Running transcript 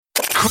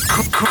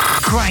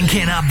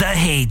Cranking up the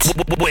heat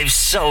with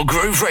Soul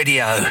Groove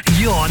Radio.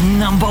 Your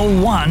number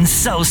one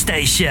soul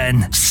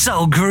station.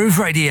 Soul Groove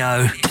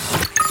Radio.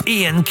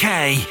 Ian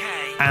K.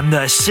 and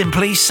the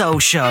Simply Soul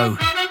Show.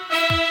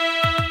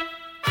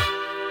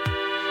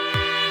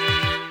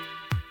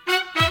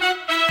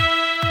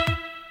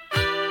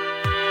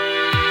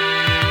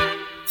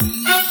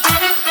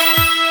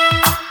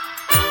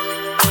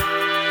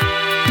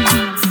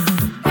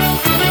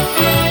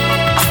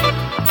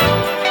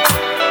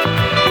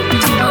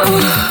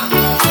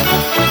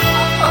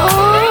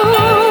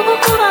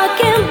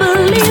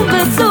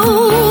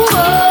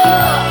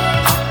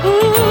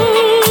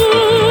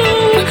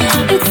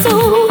 It's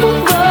over.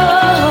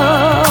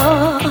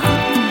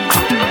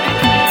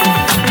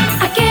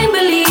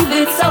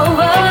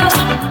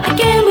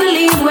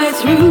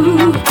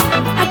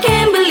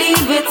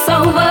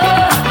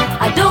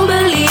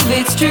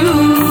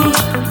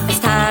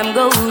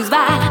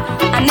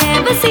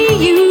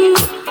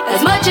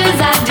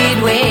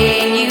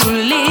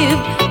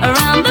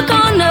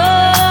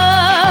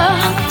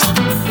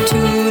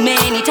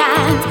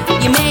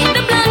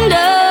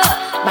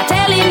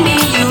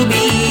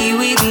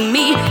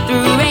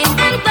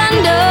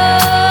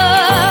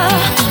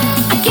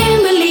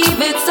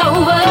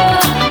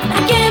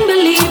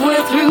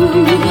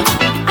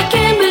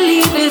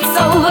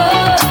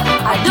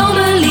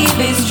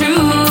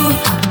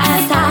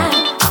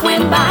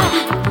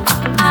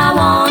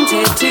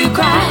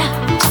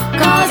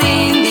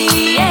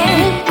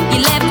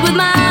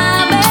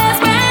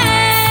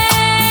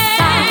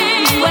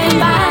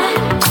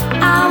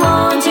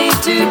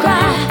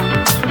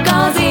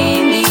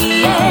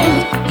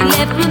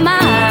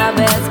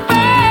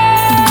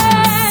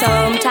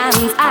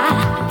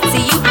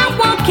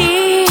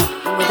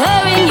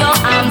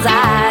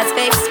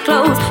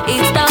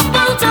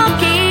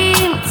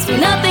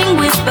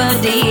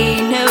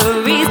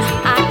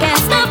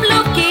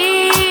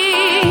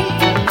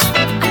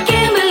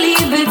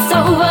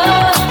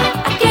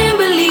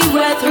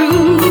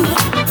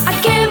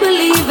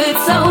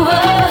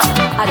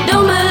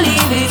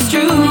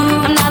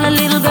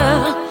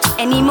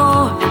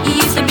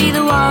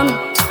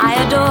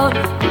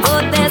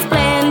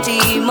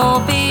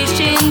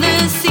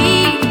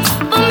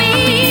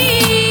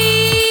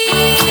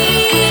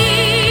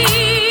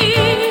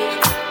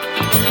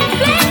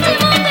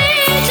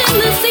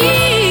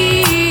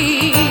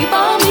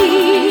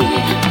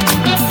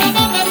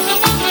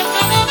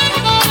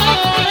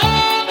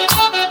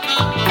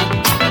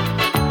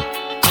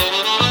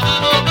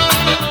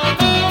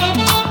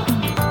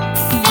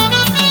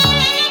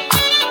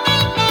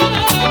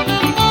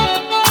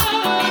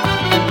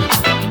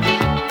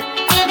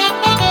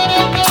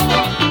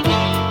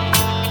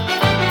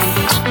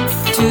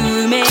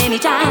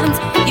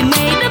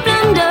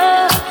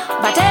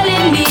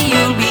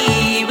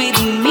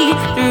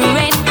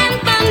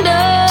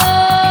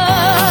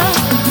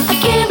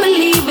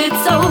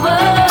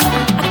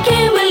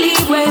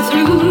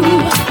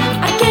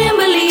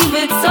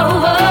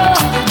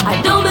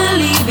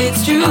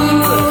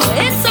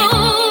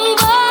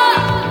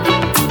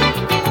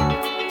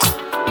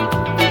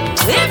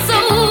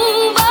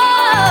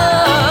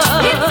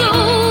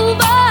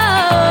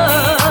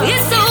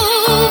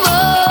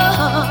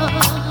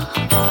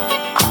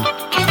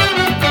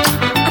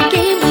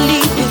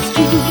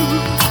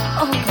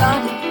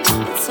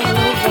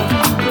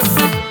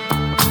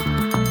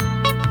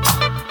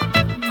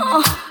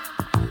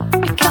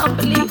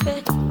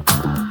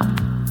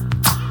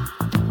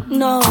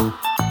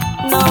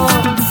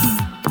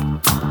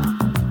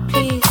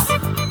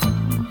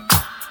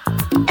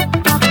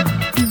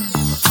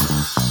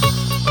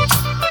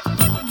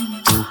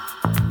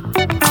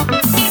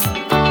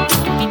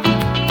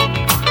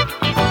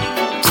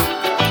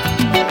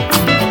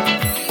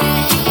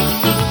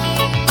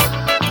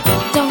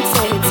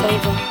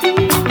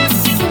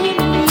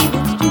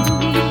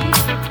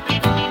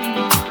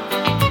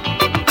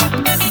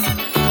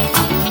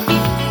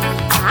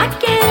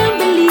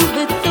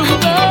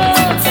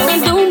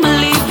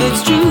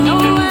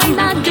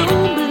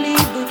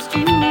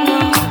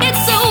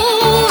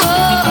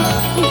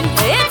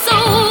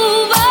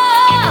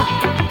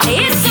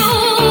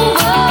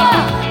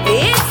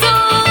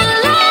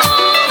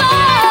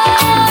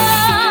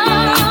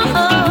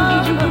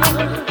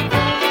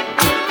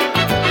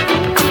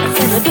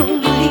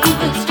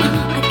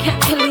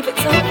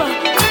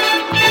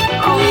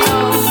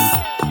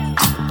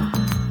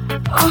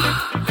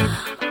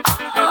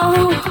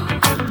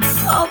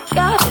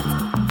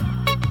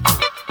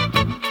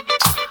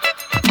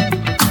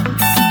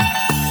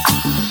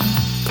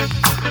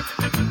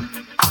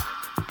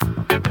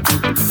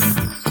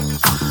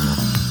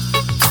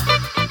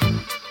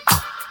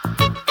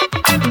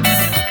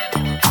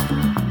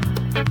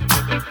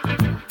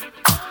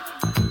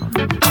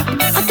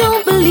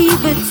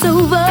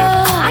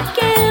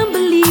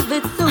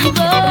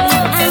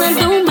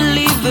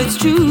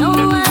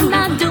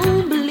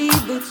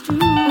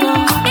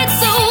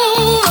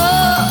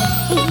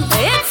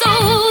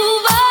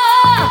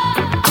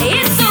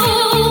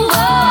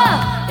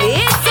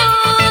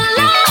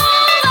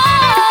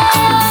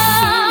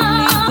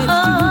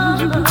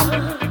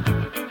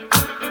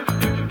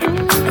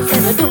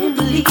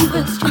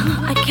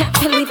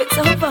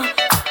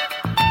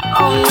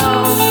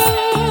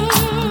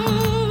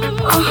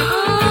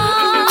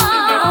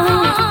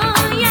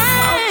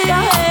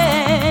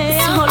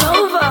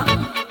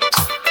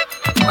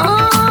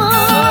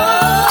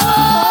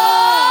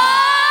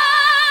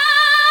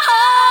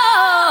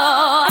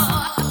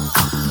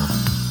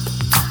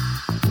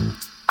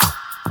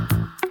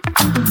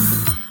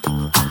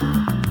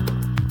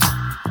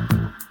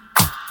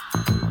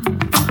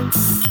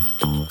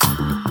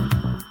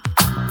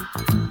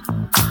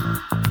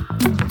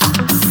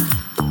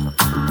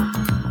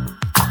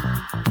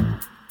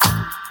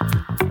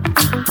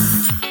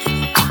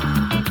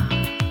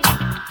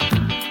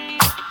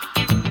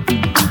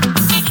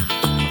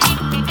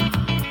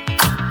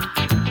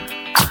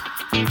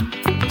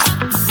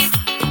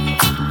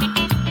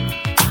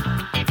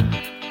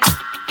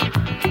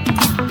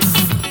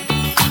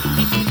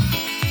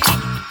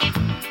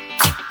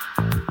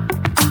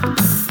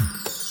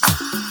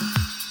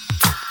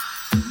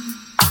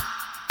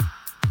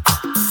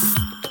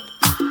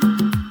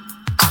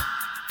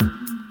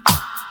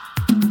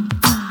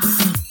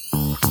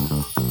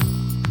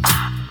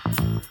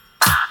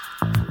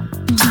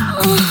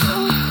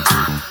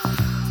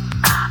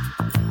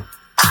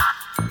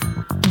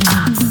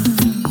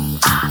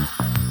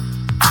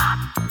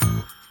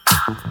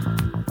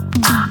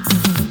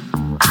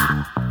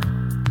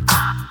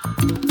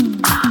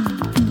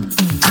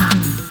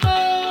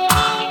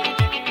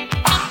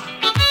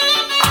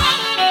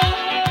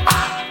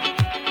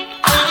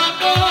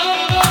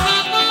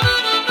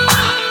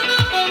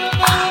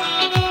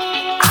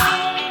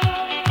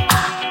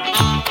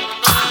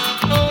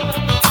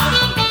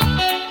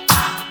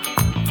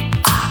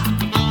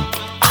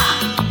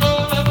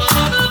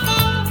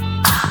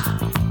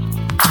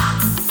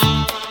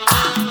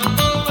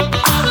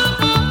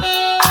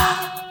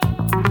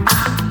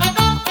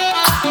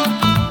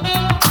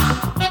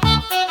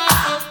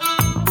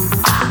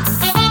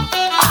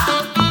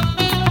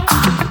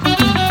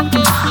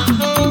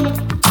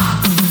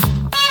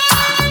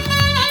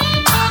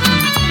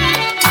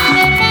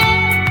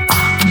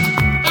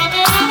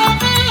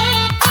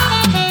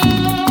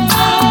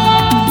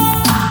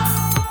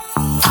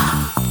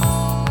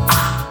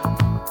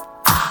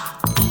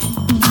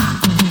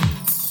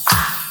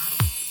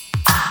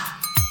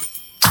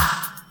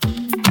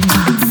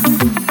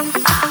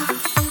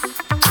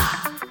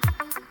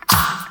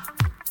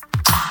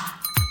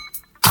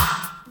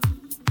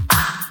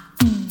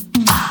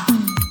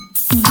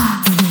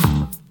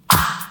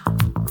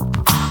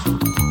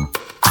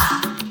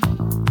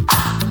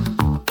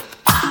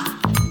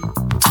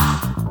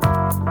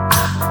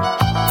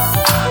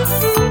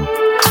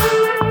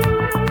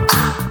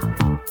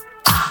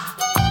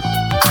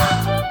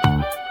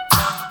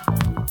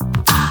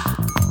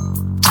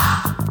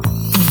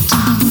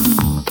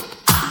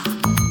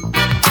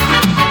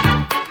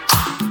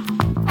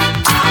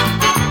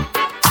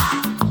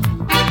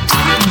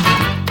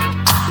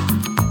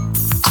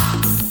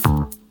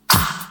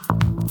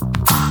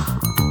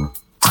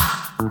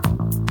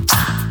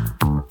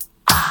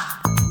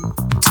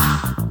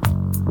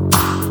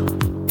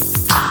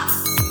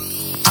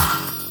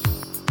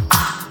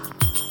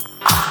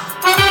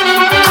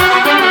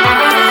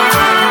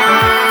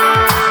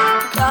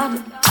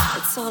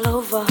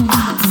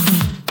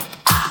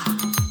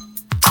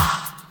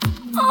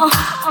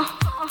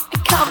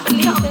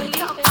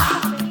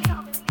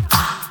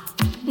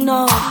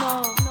 No,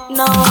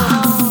 no,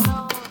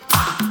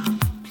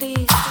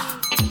 please.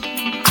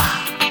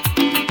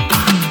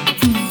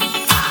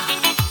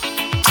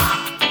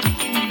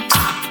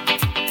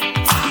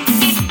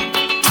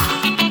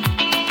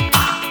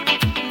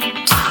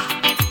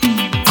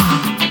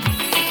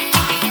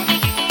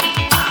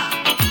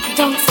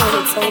 Don't say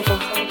it's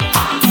over.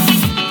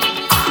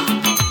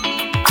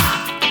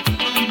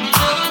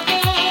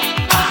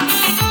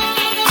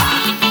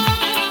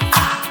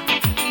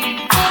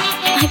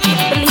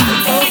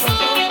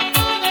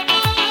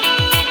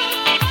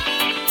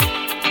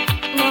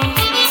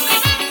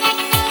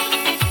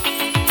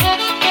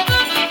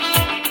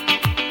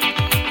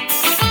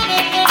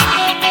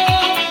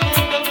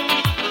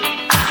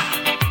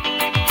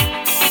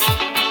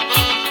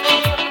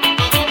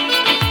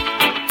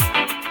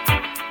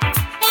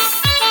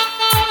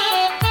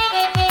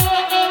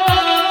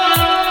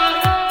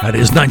 It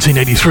is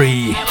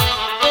 1983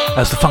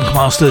 as the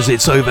Funkmasters.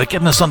 It's over,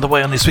 getting us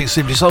underway on this week's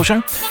Simply Soul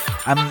Show.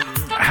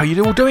 How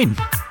you all doing?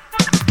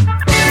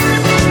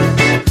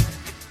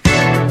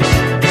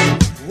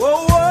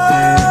 Whoa,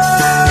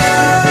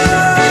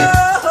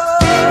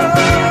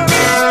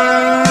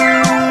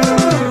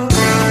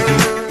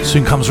 whoa.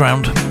 Soon comes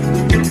round.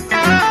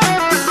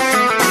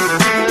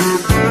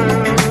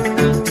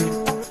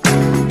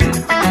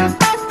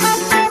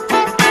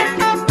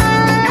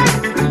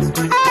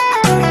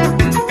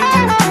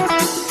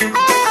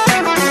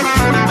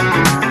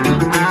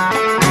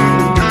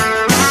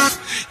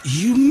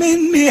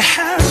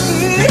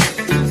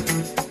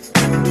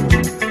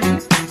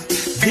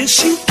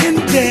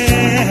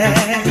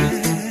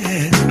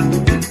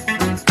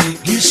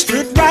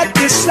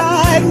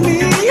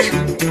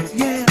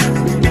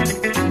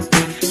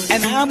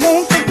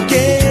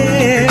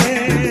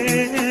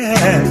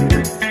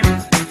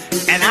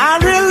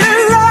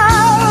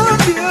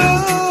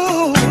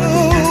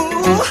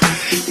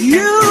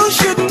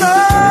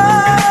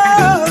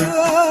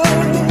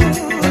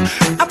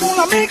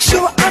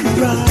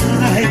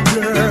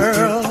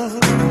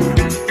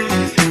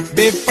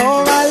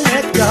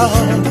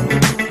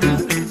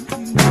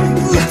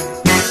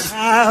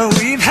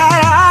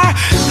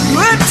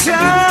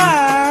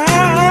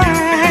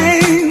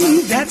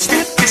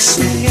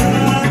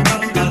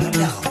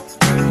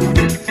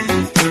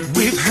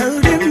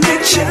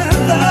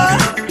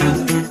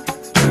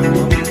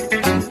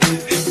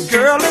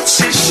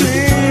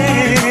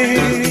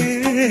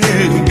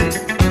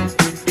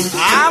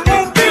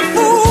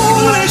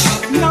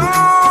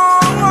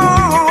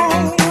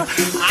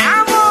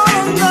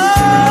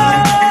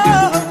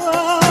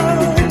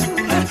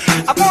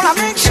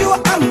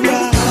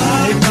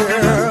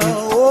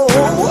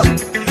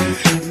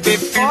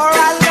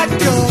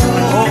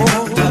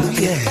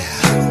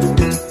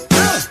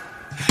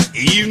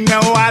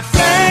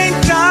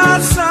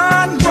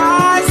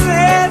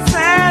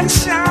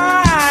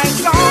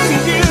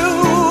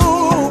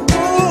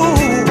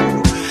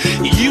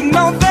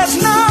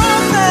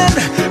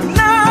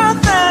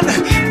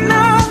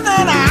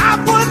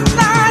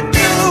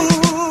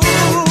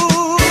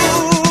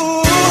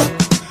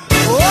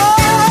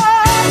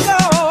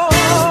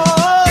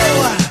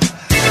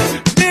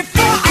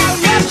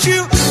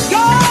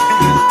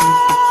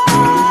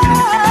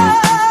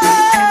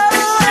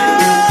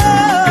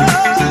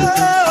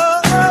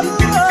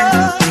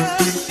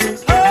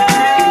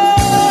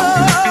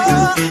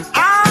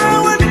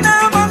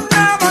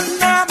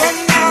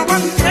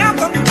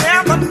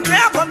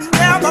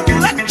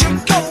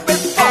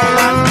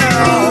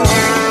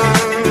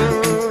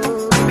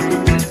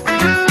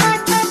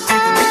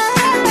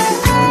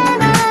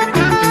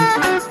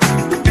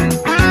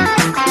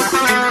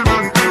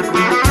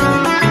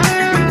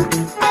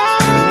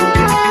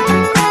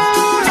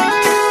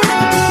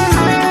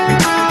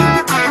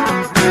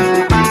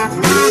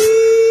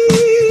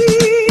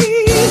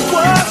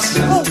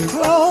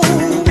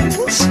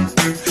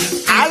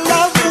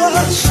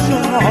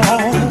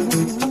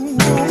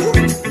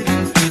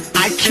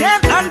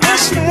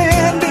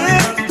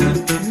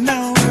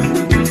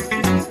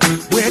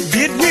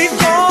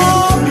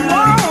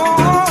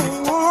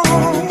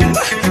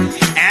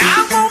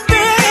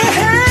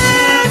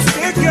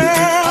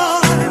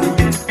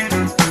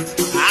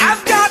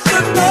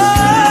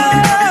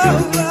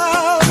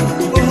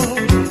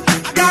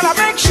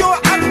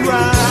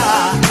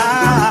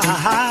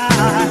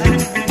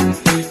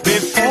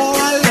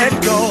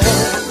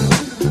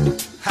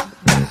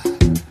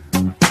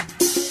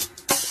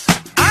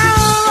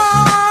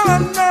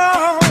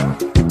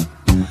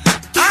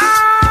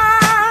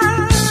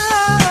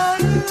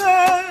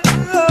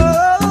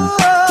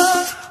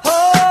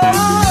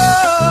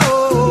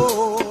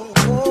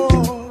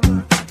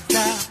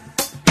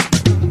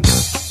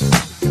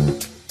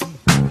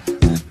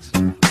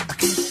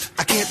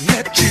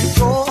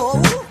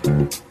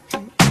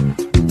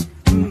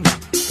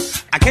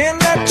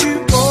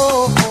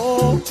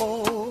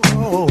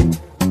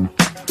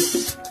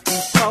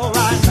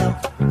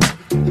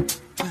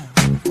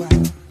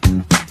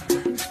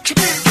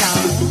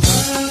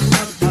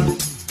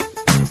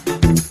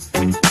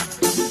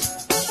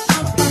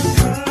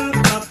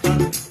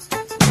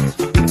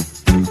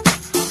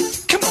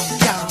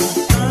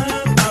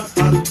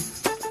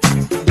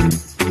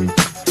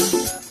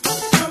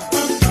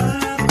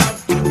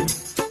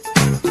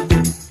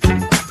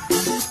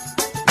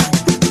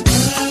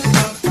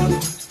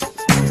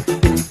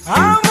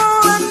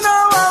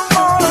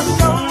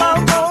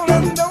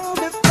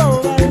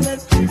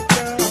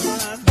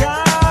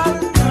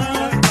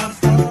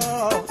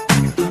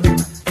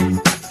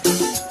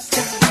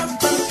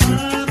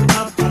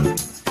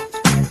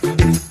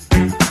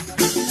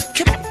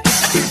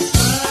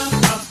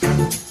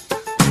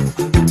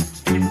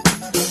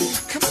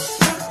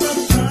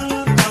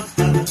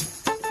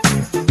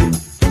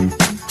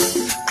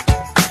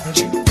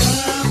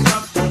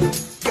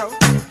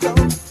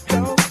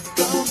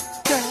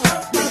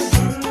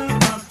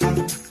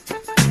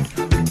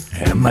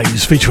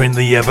 Maze featuring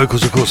the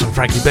vocals, of course, from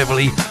Frankie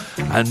Beverley.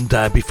 And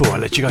Before I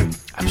Let You Go,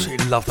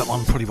 absolutely love that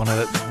one. Probably one of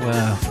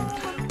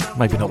the,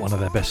 maybe not one of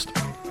their best.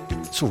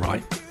 It's all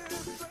right.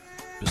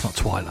 It's not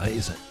Twilight,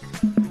 is it?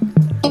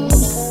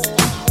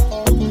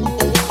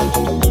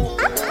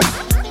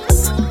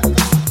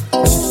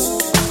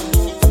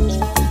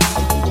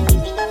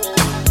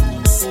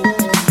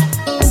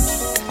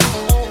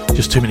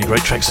 Just too many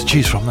great tracks to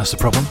choose from. That's the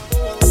problem.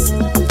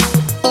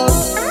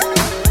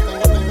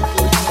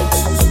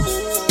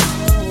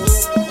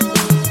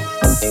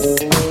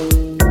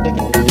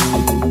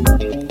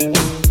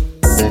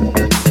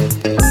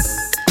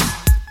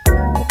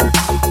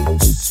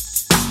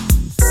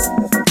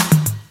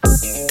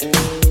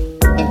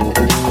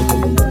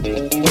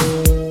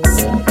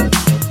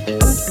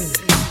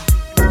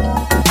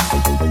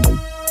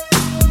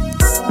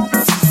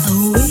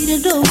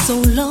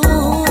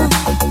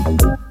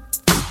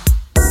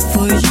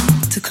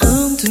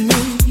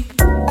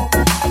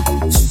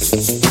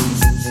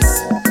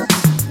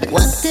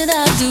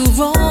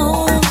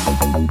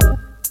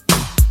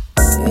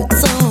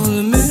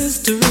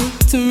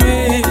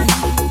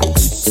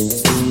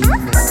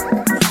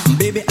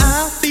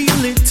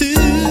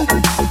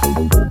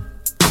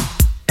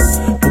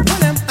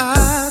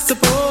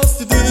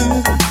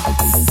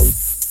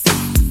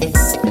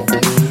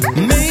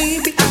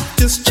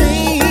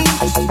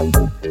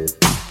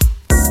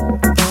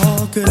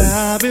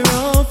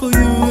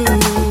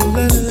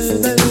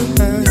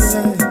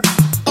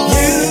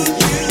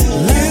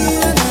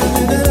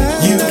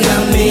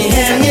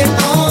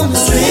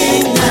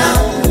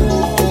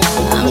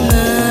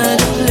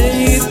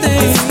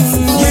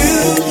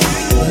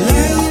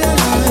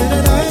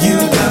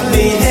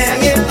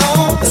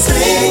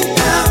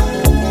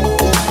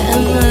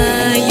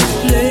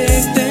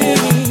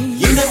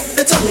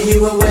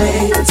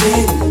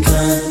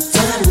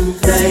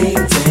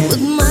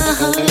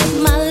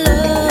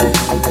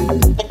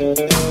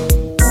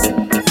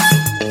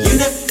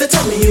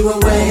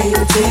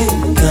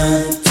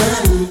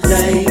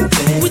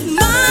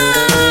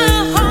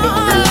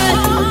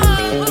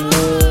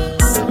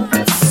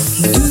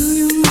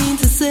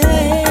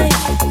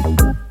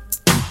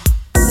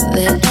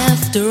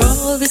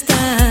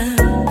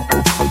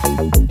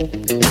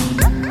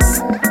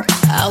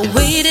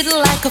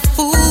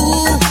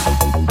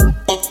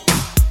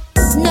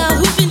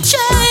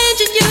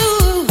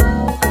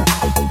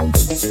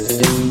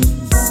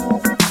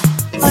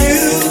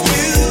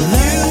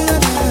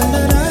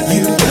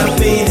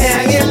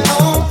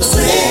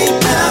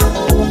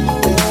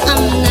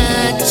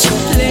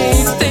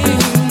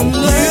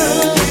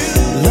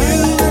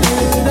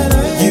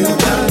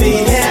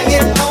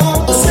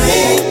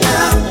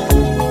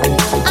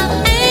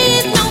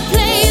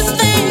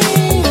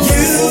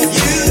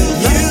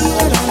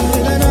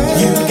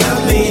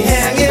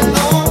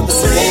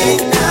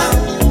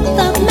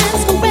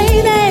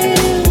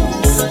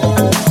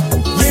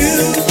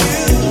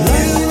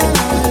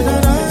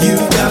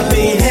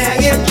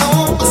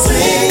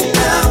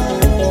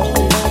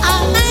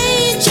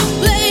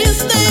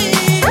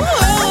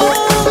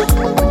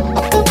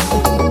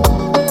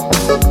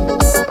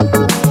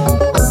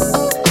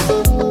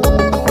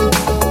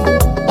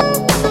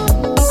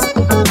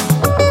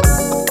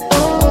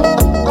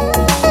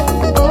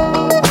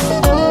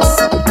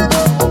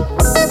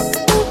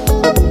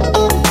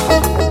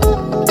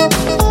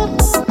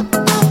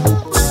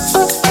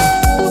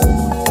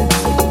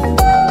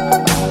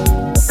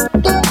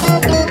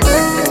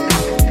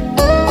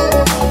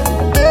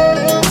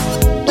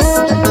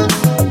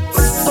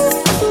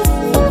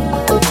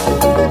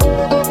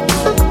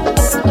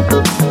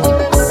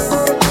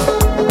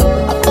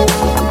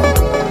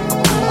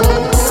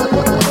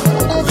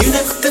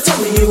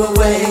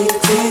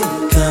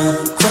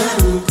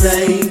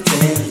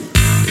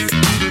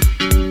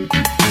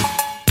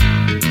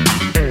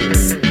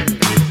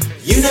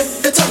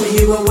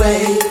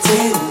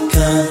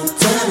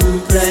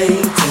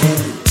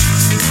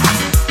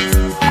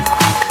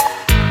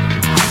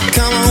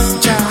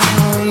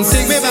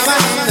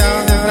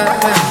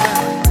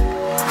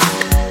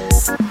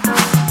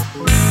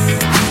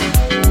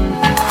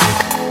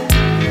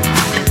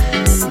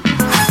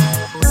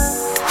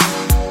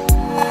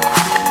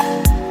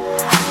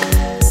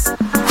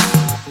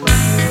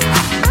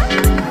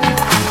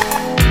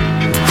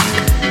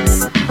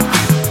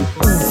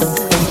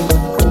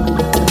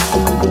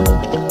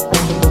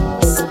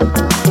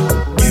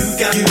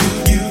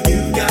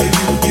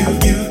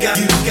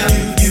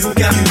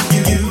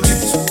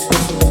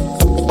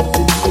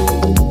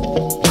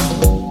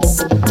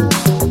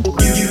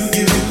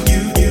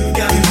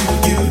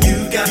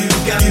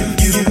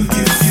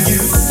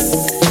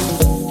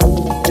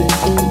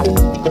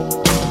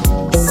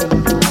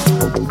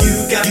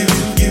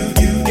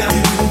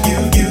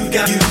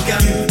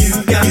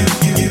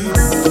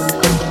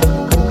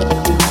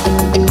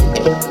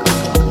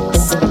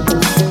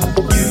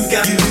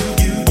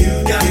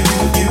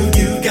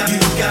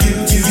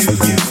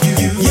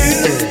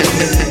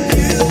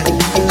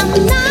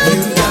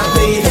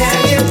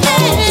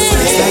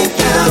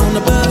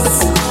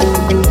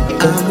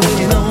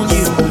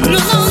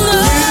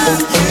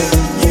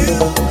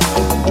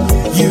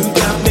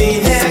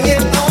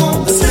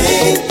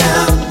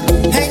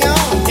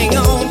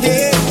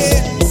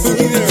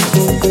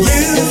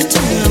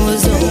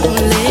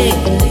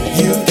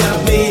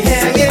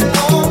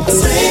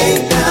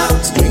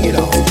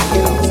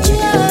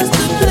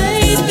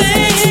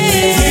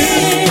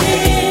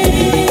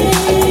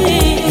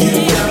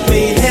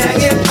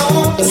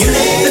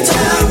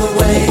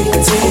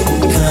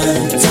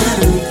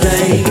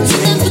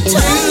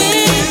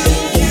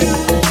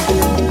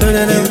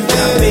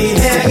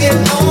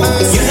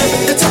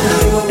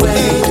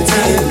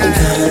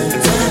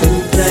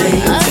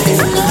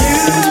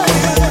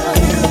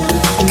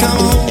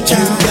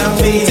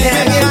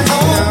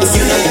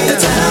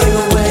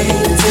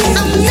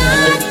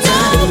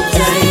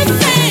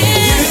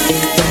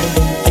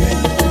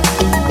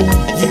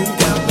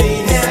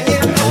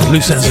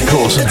 Soulutions, of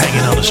course, and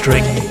Hanging on a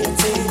String.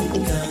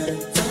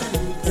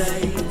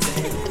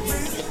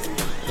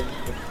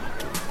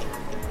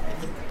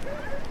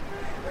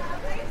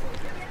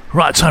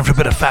 Right, time for a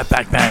bit of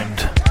Fatback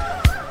Band.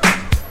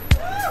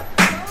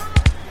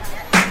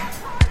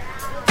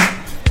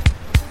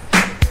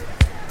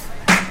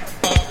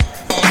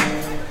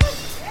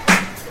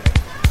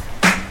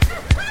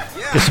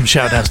 Get some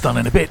shout outs done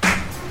in a bit.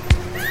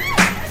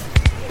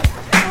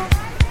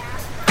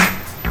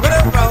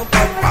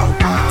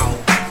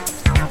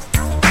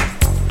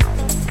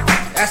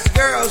 That's the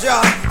girls,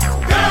 y'all.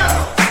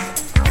 Girls!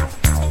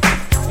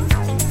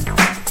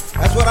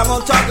 That's what I'm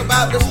gonna talk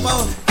about this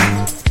morning.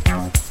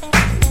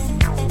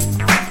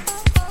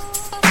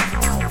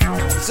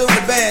 Soon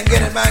the band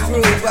get in my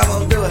groove, I'm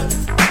gonna do it.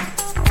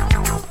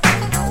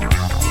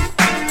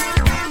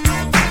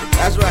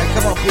 That's right,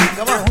 come on, Pete,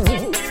 come on.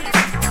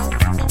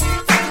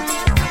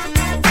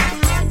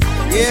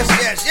 Yes,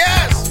 yes,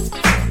 yes!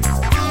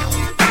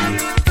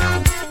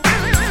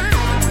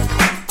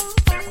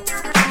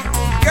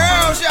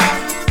 Girls, y'all!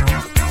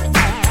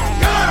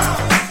 Girls!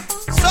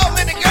 So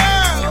many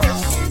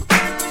girls!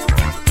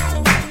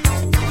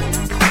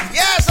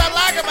 Yes, I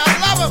like them, I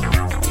love them!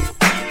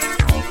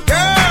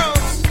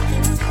 Girls!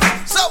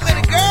 So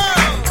many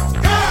girls!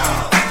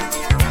 Girls!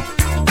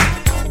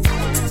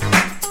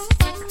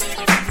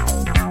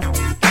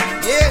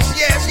 Yes,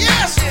 yes,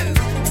 yes, yes!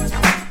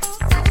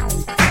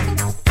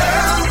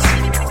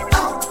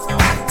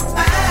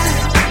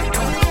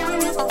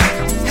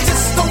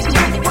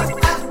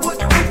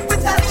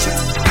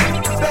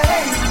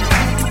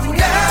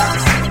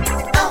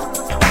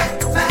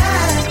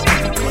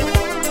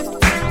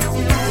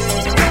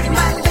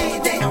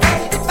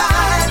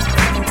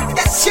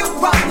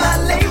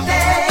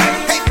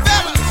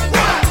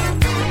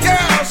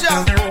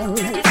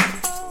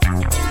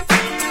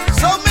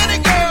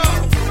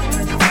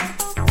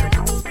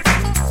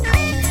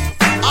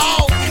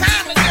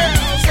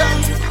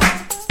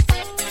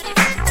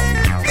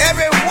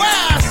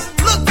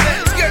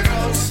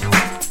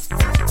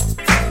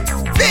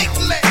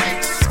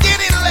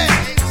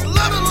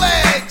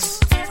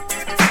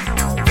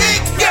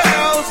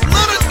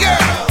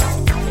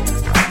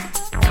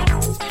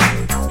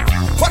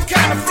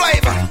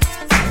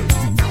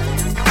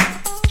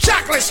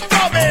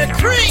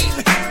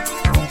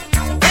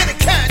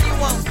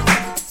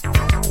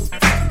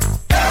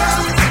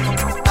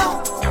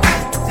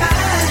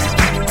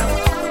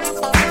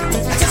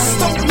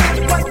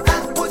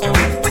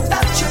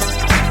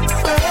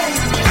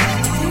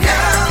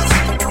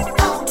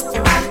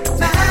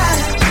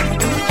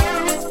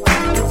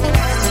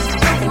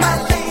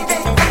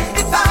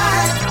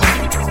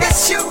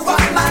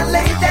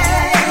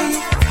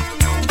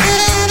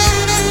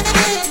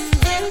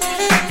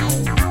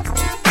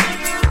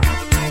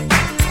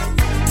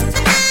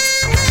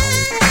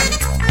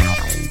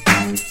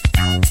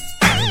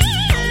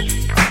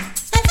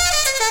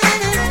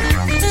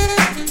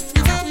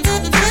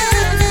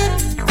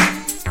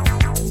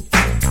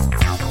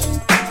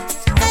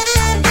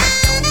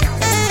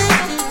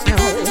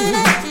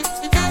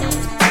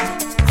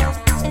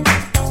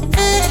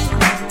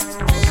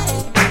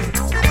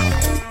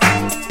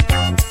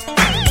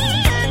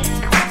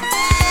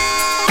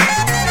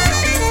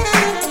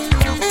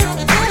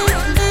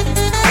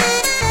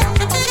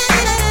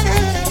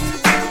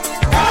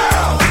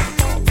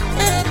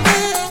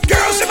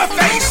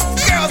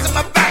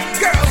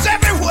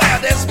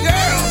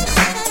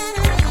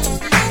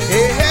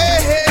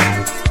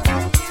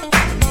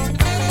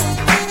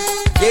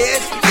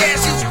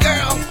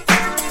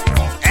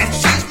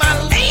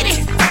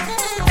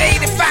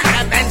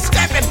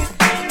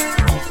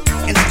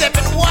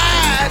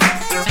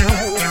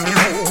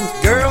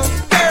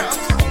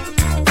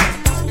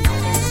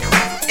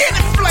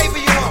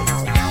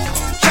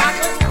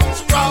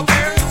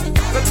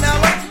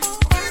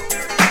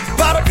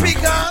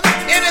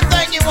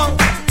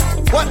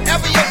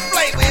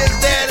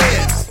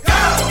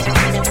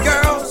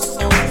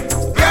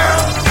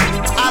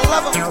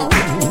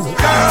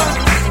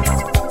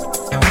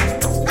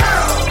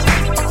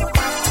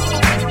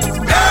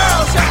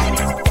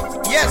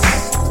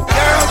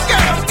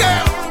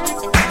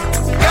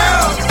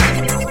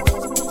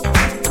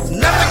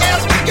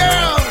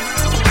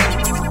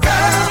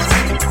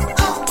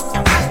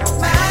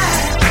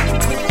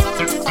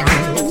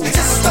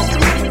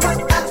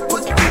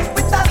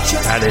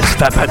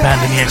 Fatback Band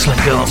and the excellent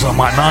girls on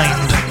my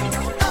mind.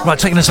 Right,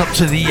 taking us up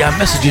to the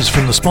messages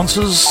from the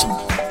sponsors.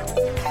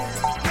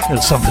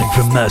 Here's something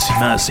from Mercy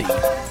Mercy.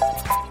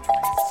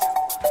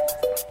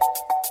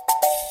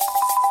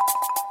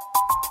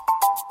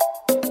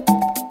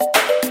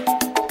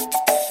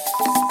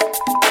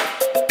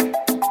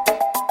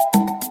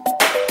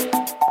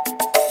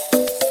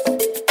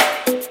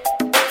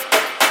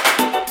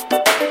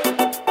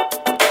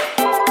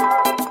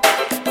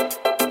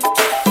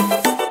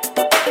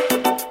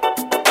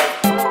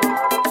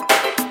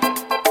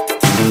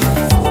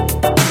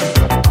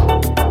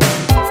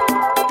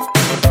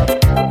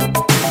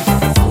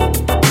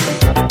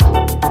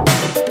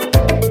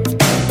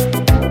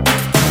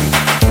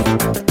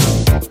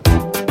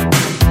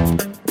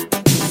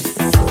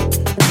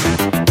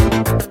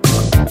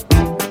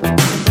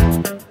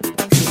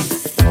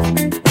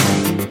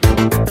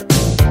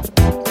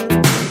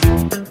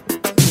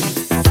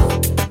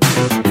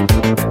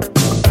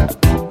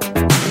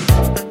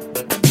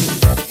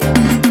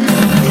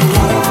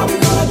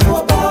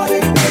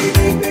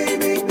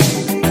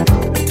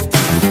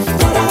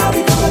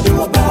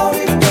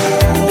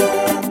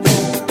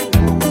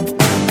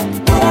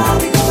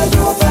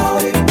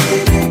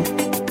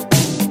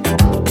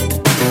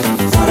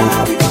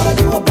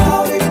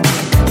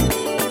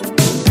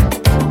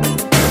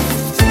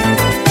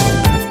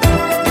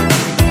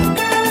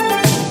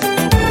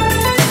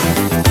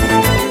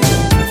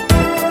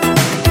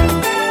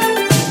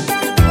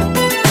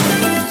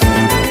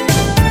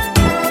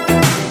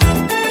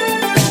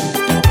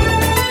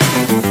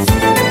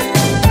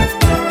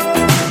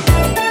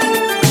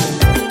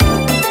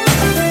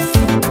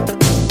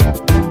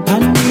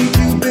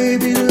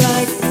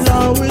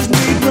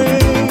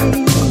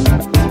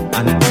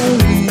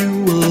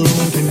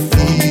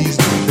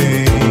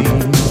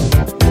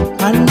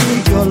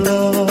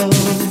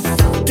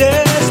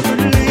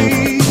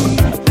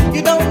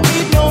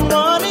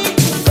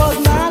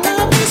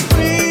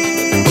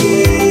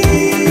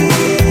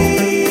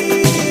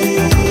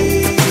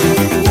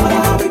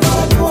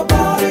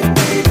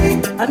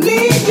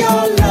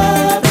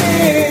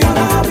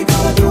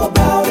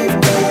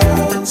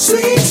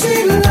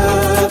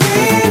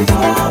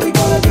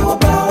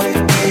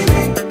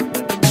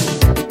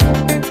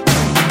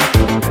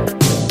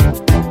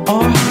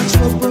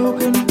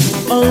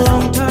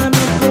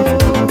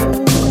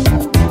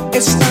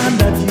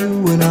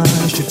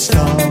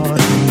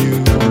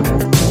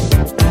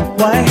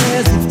 Why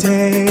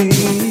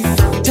hesitate?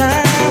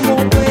 Time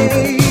won't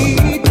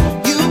wait.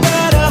 You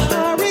gotta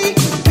hurry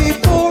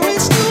before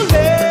it's too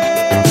late.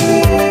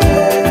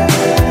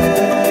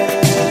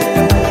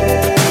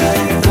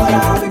 What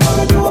are we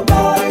gonna do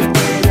about it,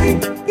 baby?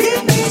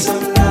 Give me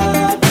some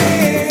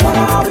loving. What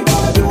are we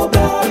gonna do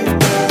about it,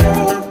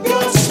 girl?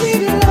 Your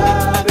sweet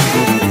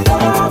loving.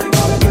 What are we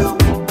gonna do?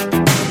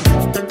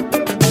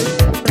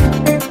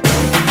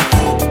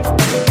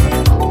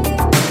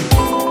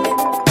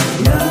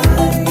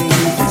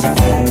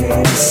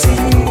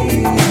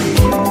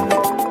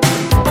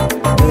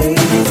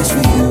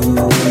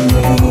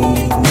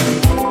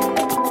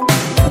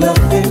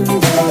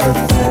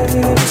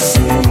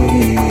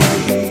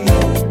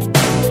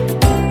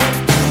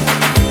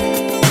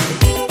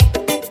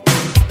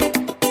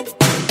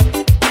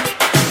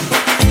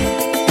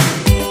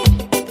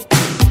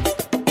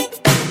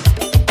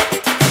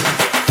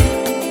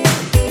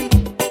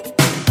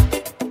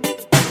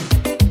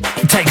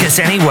 Take us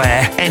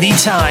anywhere,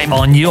 anytime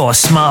on your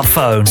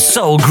smartphone.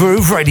 Soul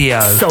Groove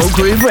Radio. Soul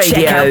Groove Radio.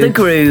 Check out the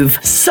groove.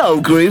 Soul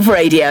Groove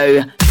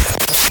Radio.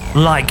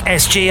 Like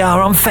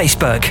SGR on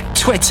Facebook,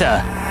 Twitter,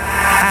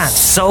 at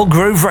Soul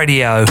Groove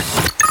Radio.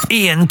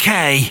 Ian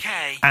K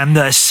and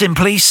the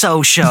Simply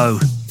Soul Show.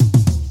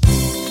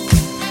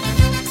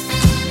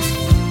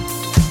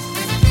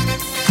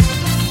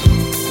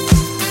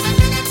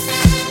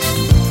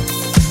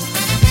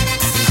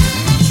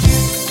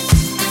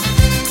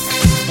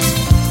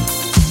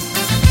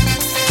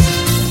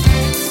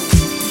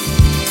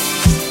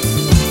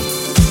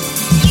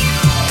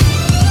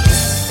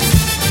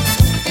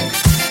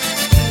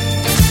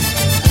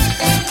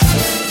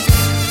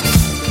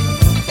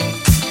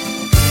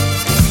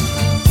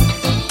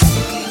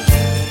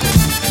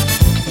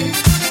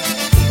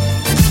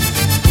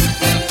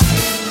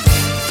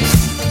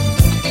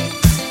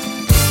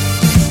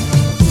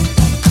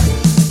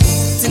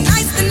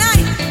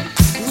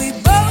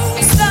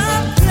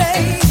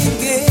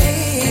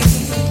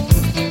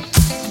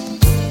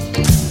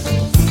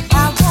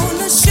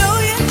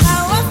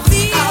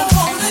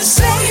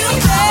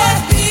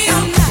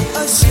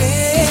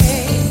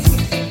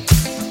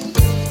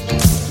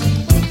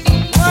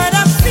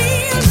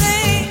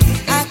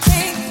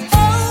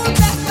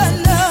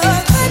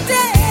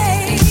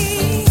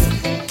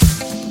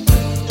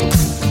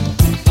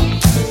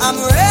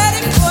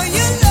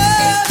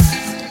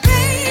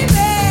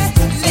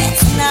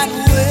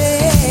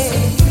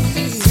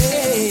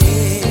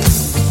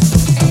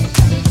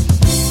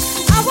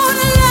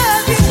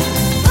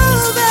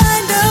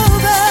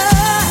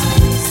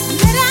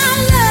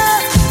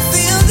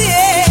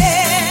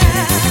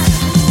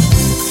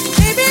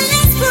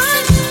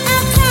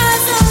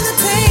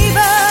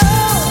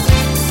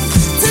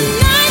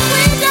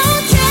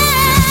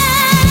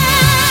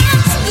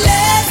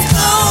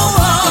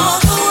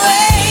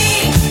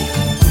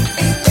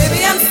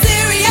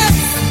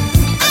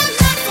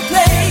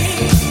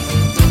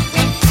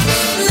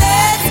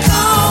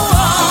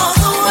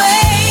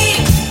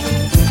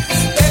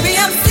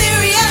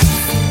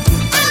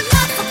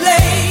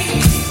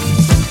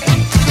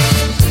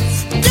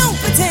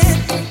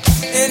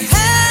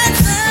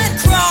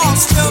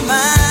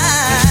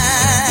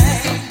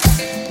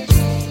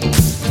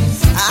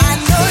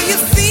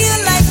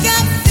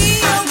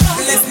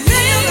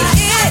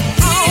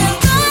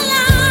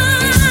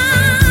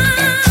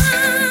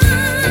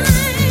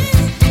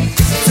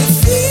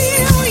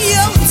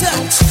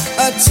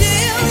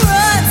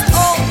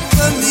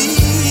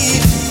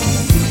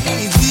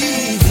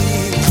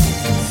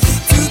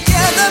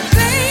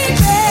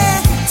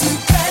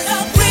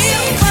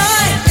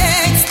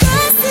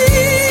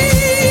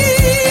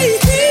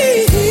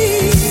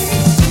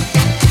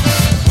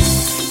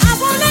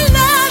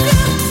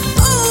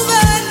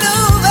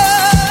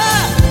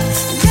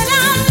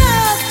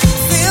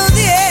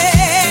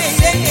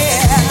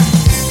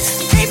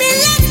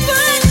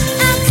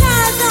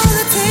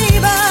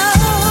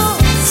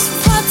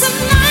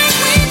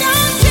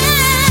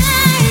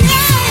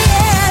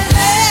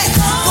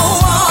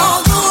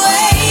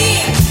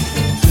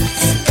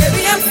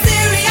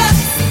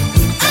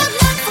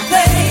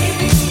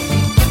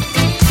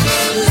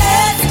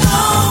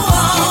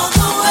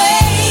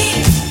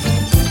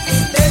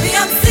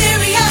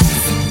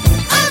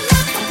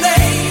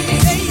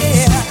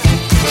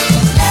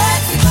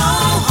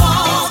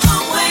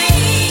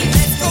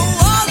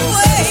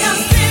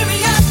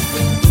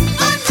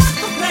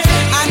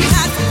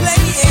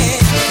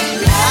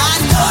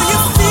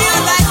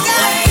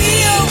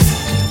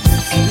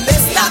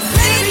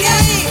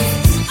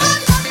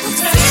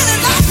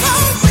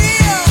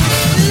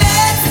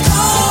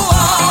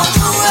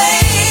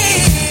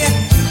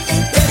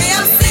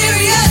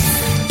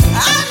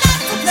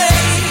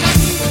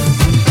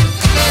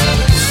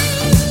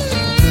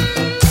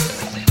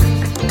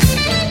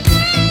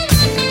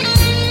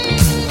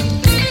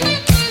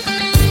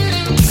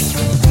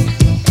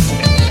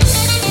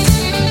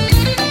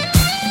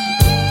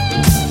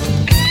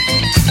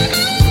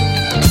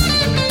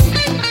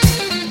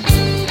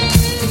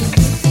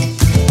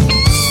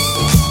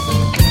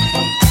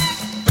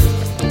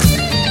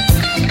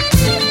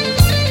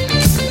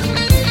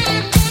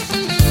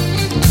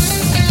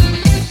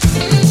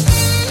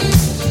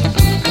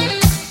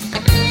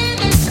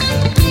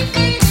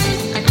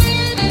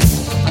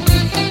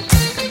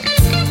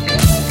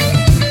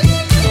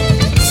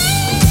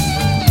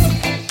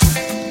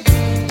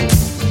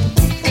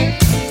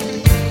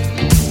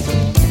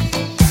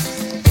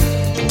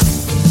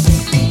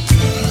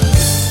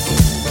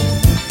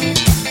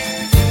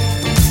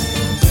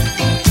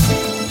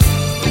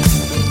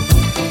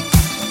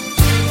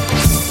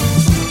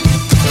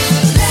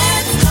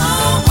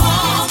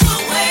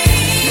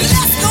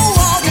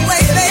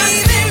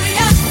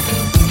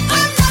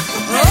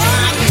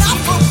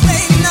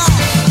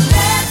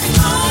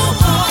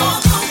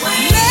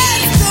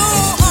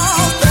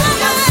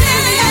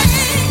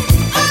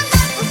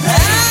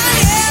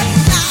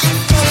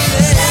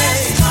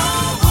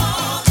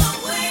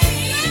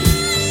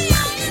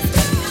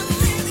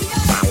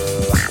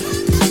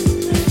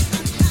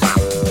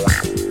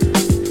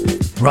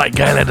 Right,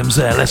 Gayle Adams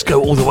there. Let's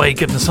go all the way,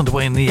 getting us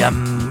underway in the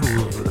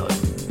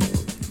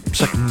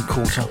second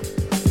quarter.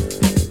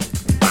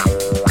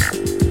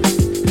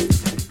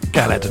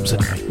 Gayle Adams,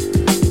 anyway.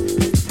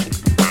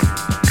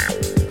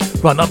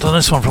 Right, not done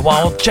this one for a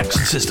while.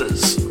 Jackson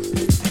Sisters.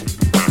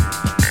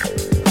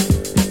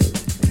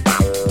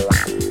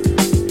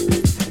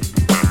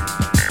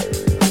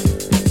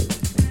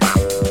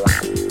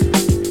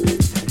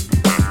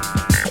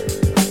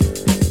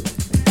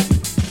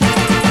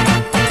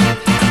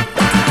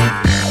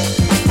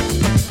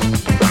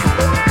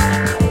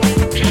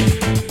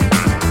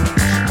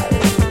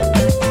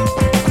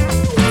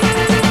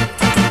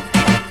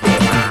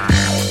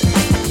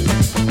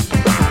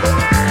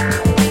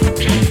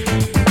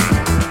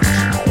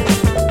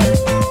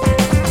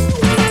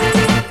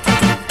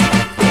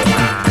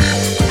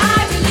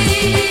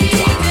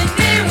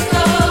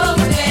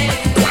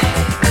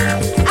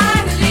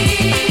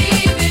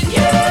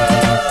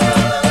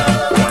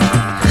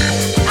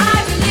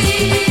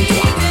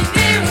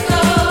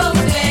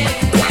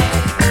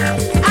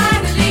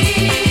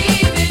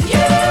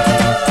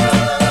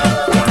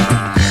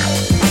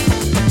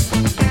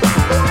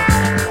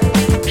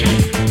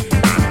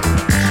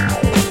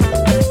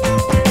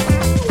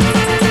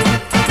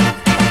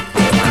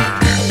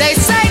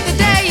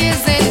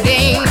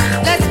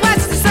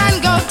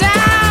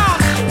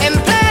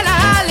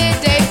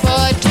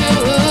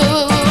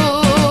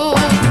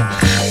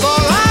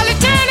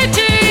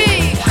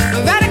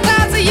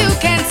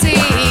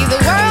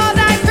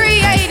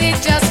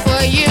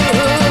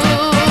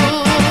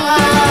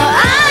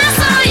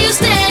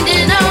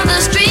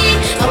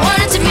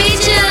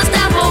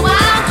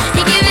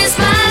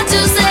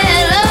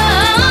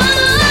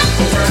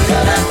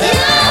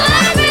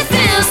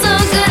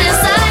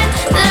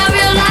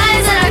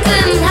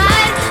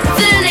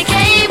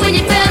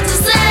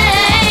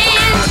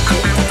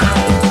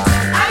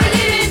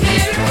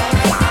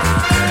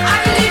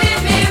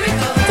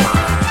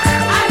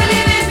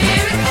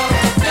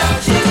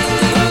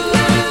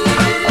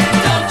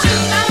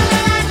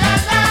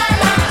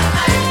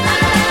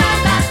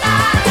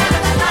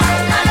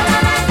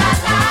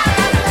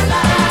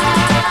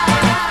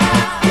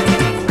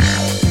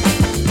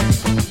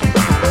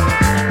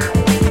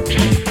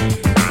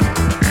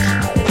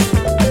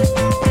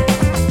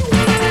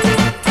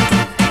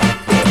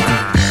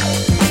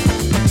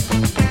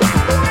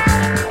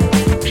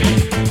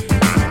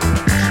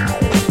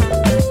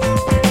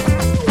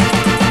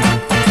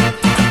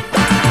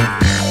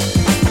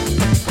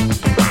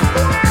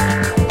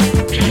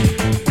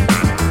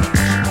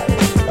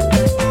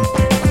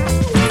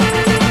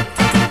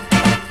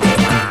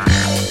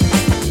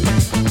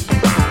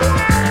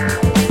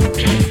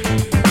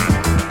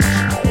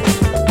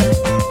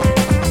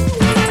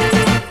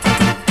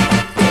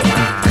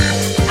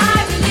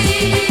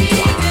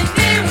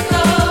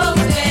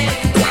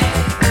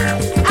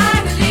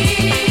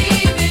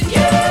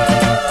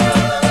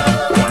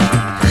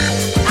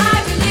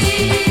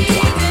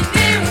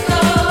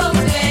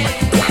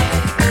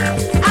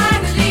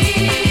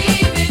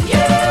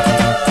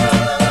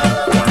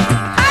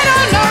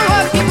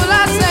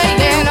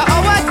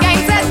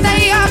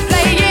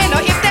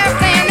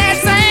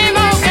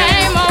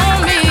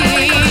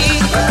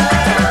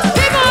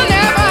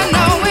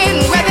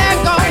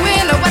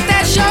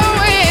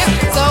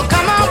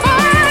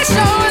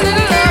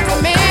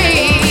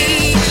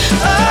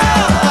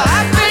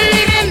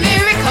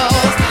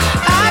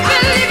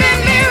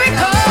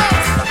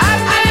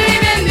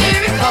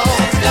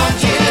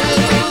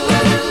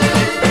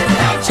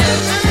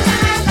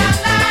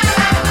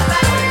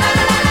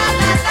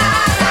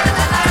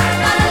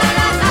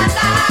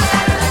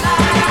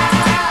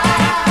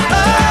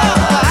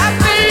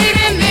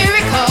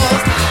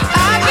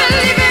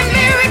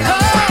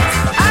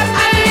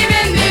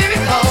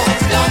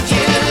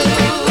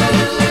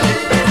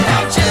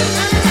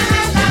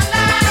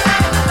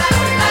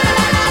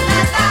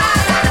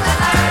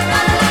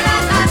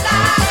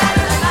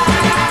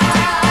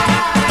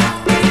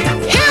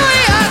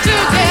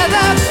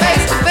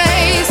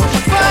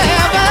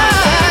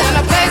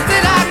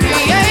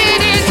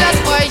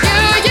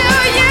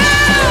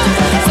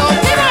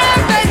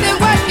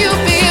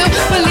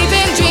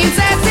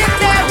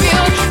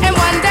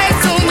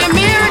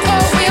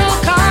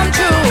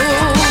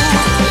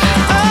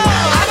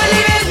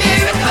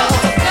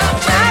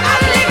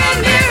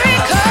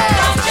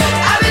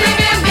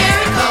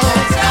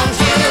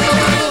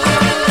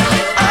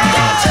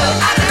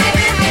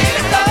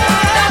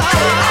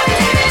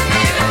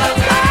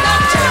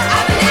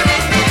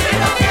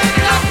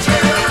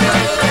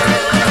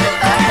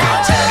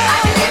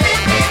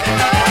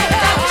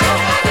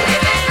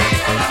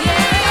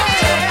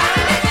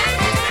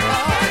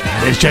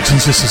 Jackson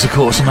Sisters, of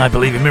course, and I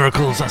Believe in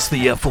Miracles. That's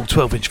the full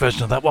 12-inch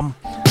version of that one.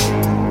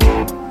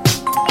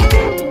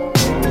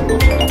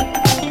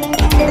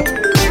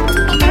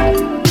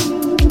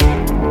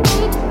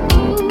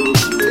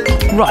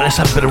 Right, let's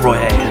have a bit of Roy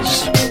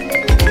Ayres.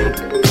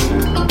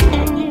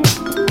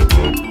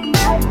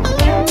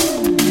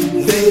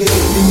 Let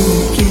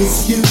me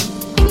kiss you.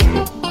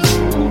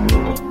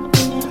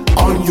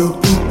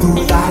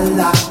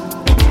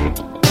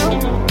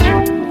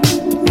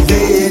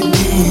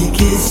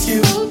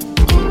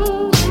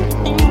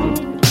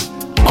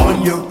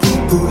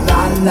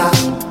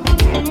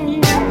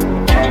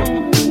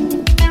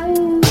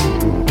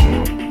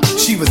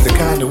 was the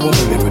kind of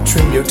woman that would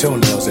trim your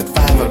toenails at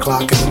 5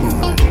 o'clock in the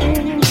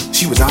morning.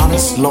 She was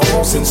honest,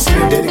 loyal, sincere,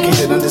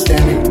 dedicated,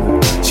 understanding.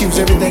 She was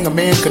everything a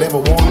man could ever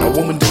want a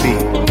woman to be.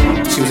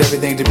 She was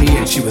everything to me,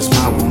 and she was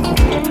my woman.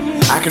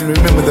 I can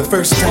remember the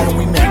first time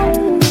we met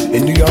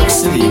in New York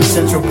City in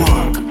Central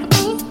Park.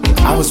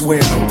 I was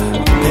wearing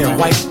a pair of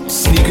white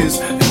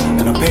sneakers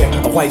and a pair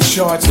of white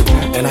shorts,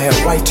 and I had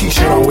a white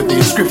t-shirt on with the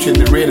inscription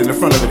that read in the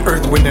front of it,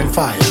 Earth, Wind, and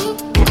Fire.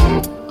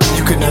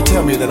 You could not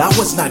tell me that I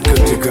was not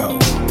good to go.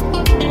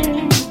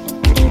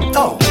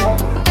 Oh,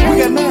 we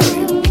got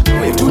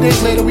married. 2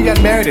 days later we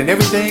got married and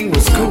everything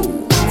was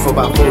cool for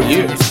about 4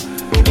 years.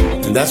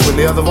 And that's when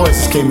the other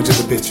voices came into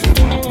the picture.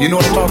 You know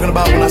what I'm talking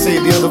about when I say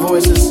the other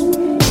voices?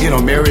 You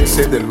know, Mary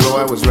said that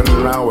Roy was running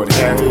around with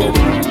Harry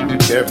and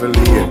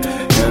Beverley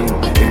and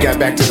it got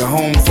back to the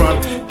home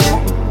front.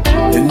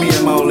 And me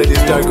and my old lady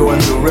started going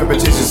through a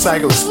repetitious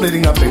cycle of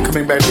splitting up and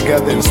coming back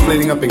together and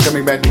splitting up and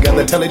coming back together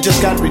until it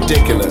just got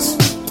ridiculous.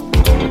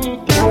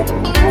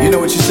 You know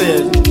what she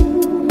said?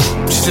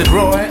 She said,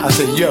 Roy, I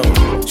said, yo.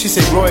 She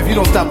said, Roy, if you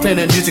don't stop playing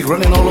that music,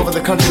 running all over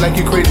the country like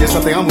you crazy or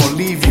something, I'm gonna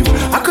leave you.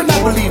 I could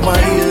not believe my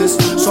ears,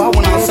 so I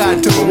went outside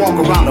and took a walk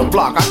around the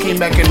block. I came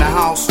back in the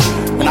house,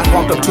 and I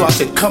walked up to her, I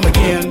said, come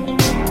again.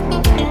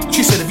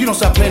 She said, if you don't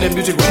stop playing that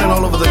music, running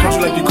all over the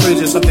country like you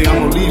crazy or something,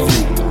 I'm gonna leave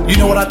you. You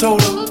know what I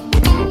told her?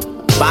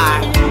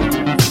 Bye.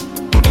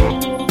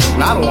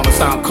 Now, I don't wanna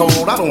sound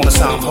cold, I don't wanna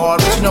sound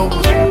hard, but you know,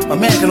 a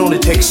man can only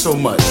take so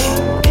much.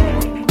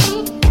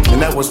 And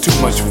that was too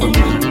much for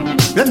me.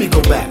 Let me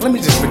go back. Let me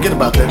just forget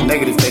about that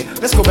negative thing.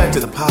 Let's go back to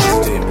the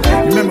positive.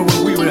 Remember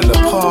when we were in the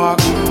park?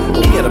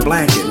 We had a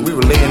blanket and we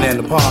were laying there in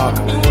the park.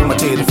 I'm gonna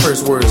tell you the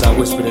first words I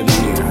whispered in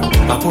her ear.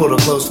 I pulled her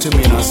close to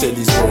me and I said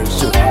these words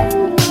too.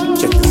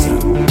 Check this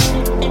out.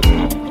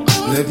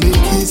 Let me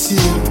kiss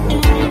you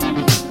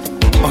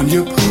on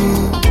your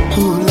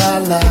poo la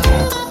la.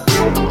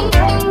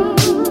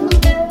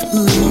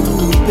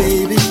 Ooh,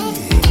 baby,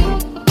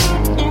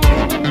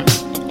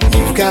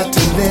 you've got to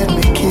let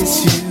me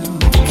kiss you.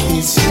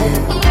 Kiss you.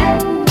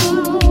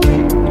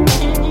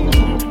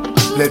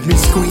 Let me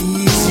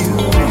squeeze you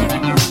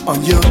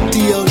on your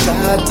deal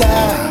da da.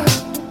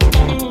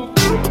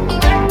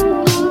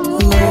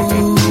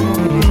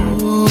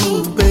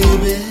 Ooh,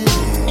 baby,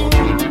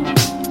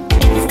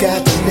 you've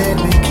got to let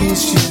me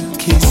kiss you.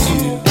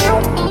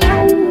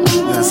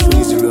 And I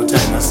squeezed it real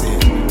tight and I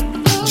said,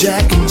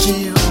 Jack and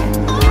Jill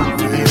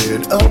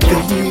ran up the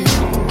hill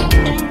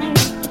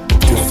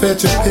to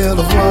fetch a pail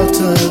of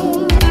water.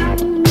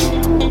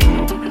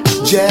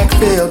 Jack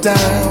fell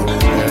down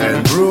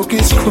and broke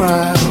his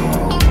crown.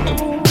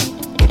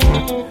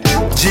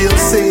 Jill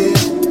said,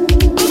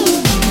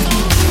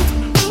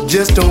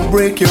 just don't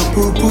break your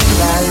poo-poo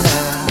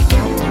lighter.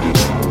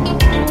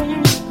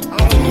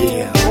 Oh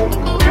yeah.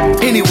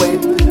 Anyway,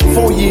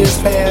 4 years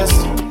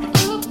passed,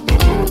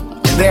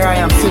 and there I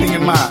am sitting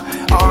in my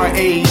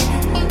RA-NYC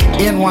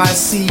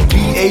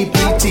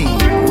BAPT,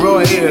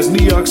 Roy Ayres,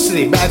 New York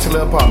City,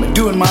 bachelor apartment,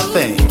 doing my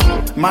thing,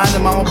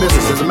 minding my own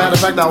business. As a matter of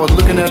fact, I was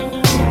looking at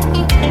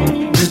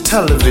the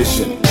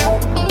television,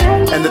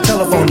 and the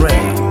telephone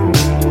rang.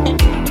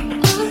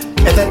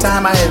 At that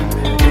time, I had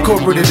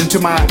incorporated into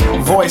my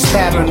voice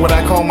pattern what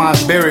I call my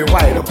Barry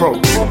White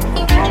approach.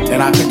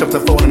 And I picked up the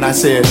phone and I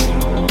said,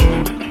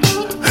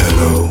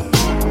 hello.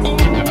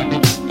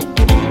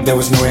 There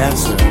was no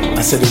answer.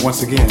 I said it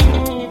once again,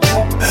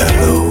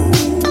 hello.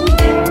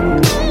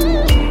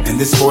 And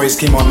this voice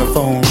came on the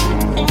phone.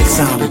 It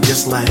sounded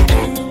just like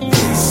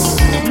this.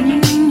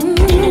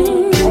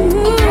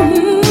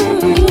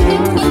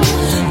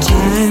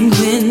 Time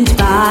went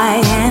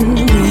by and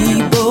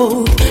we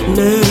both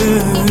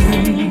learned.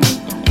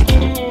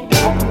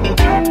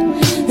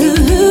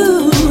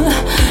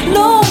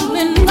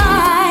 Lonely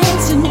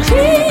nights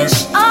increase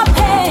our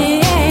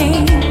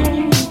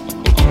pain.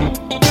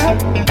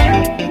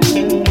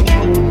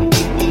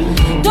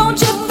 Don't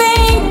you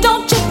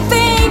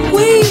think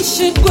we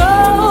should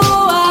grow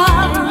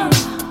up?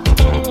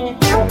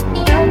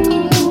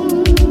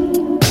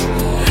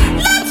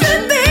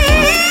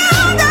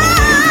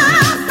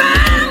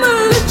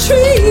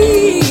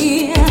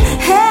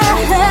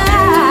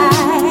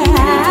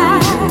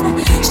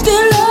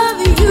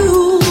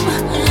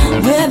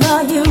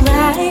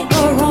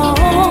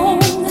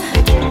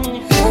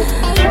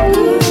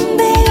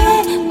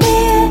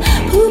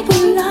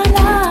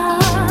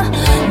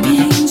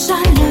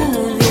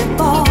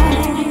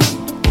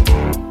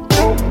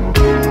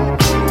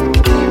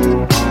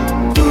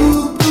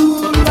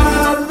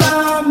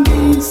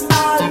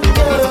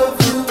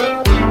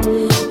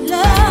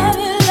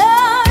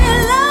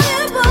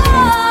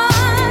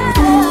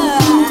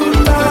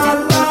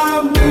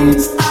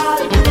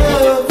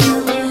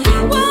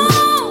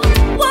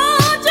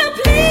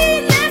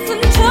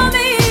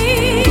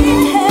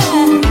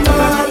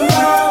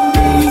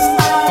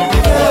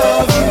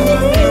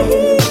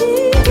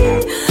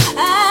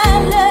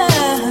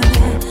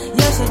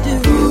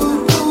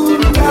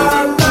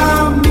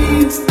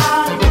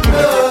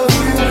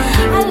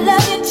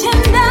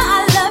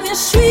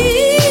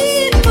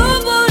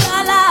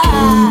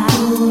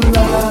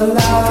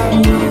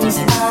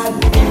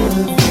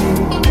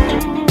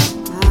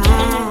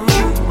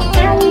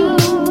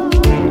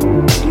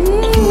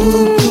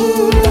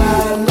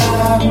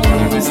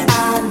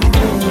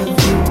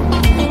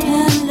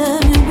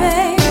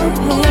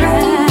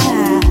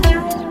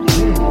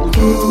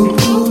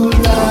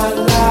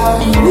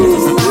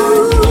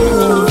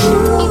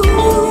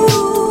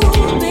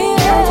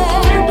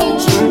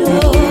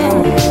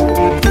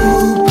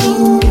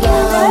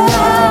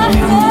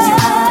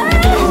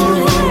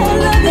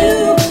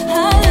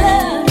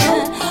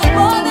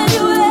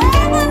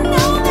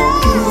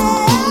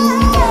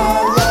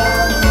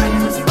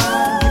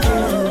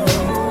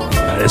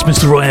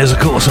 Ayres, of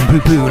course, and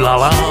Poo Poo La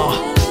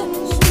La.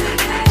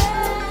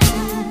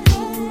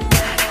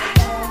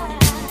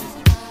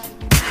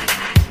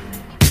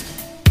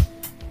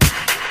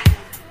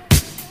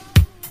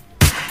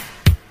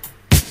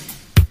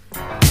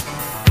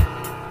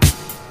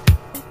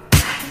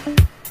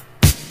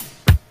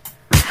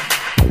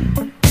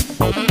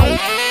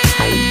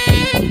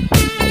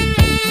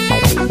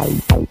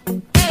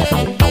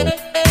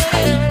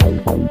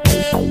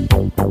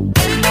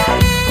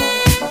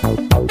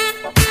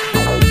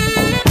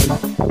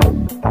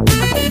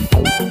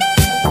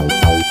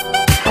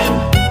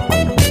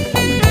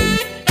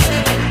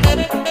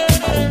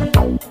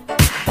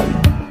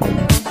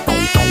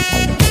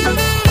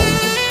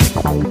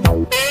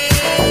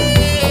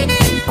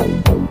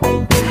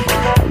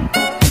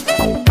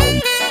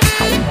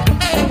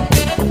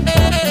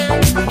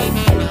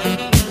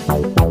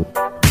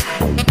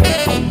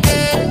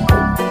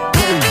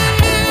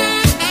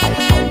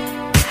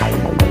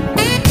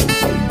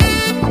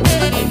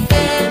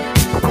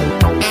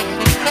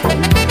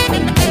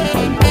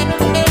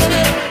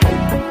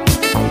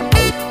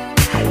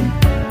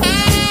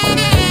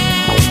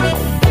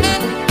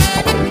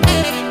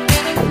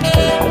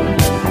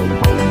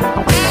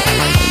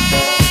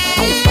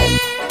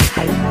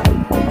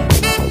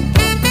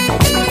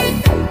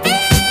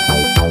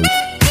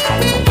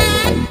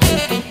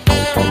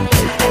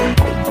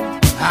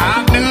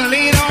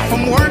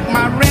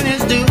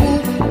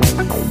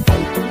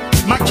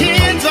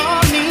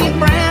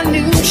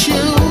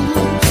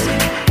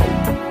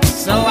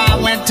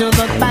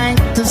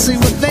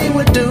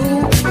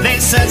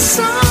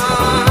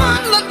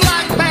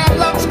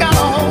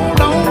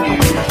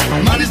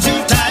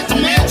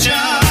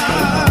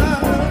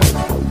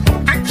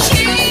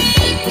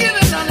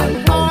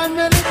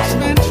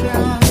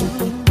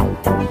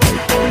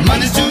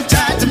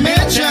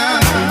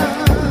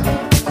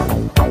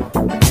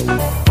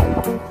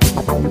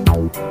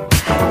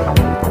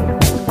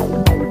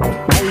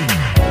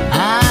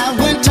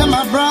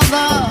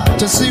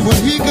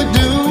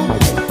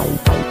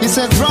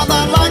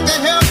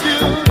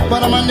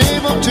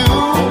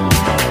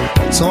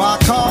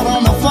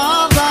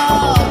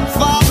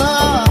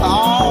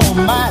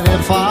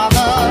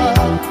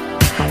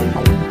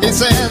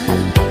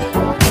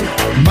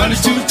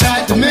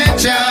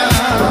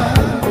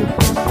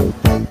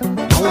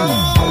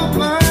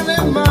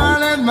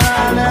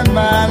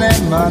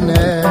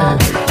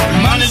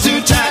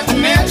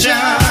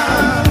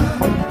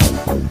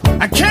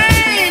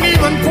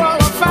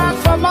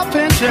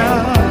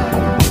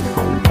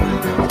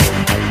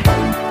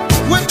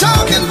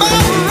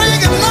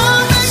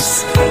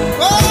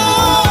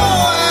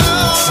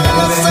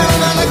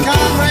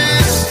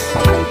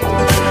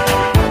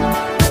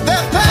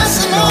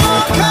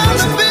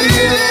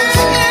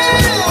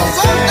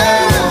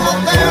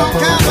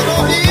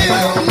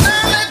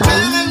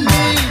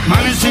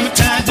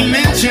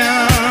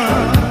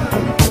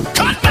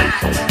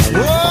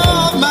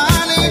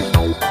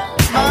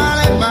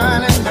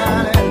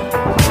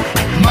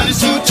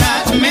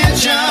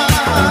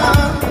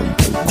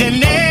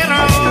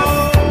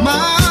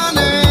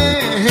 Money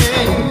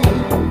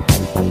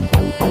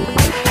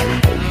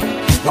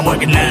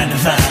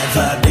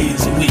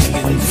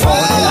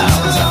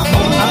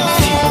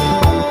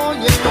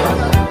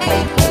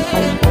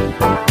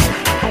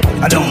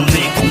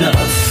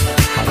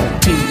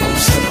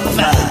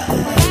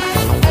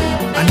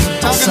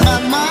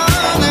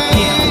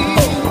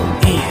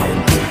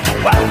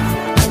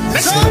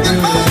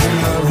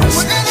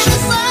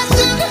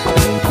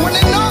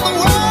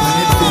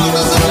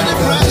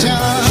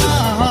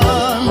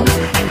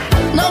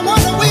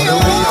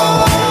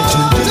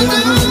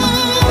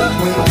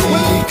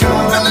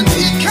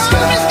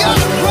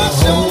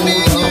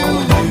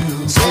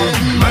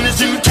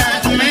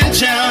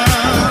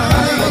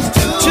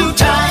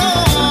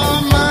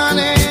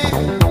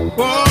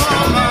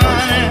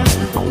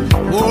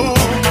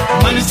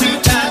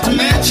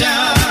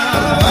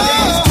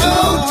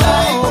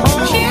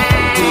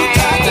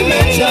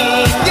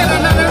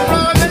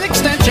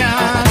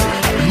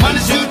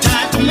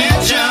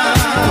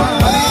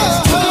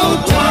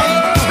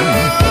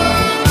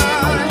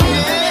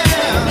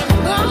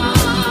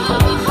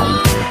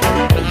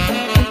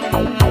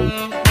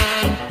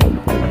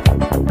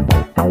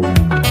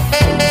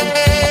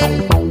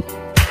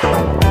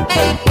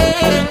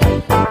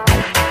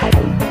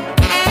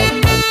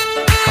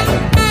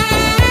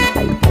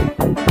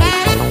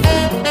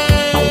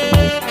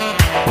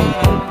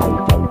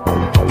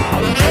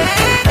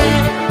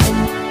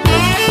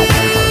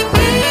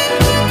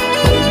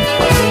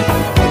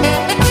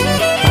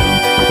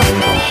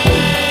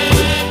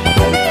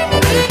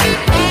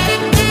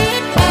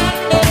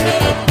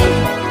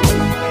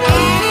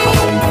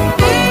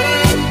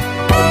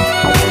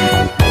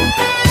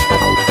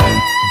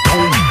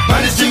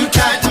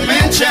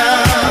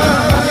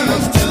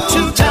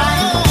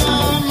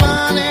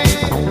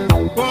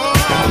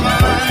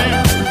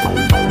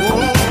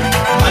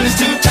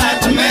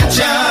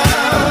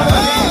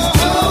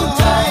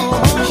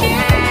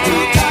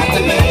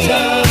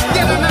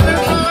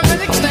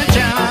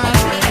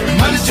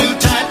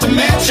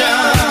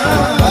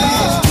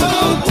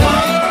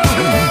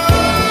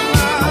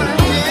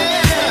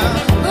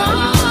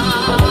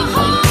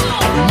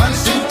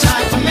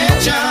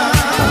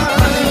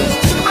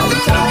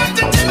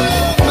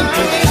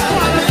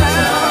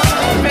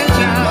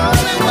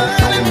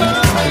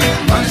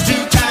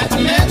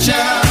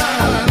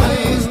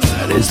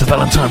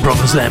Valentine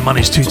brothers there,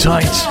 Money's Too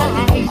Tight.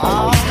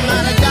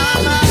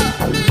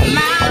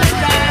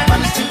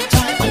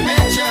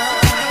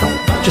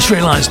 Just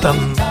realised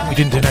we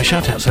didn't do no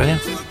shout-outs earlier.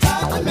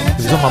 It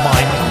was on my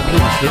mind,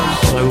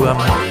 so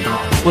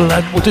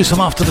we'll do some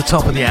after the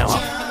top of the hour.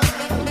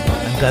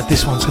 And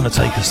this one's going to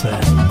take us there.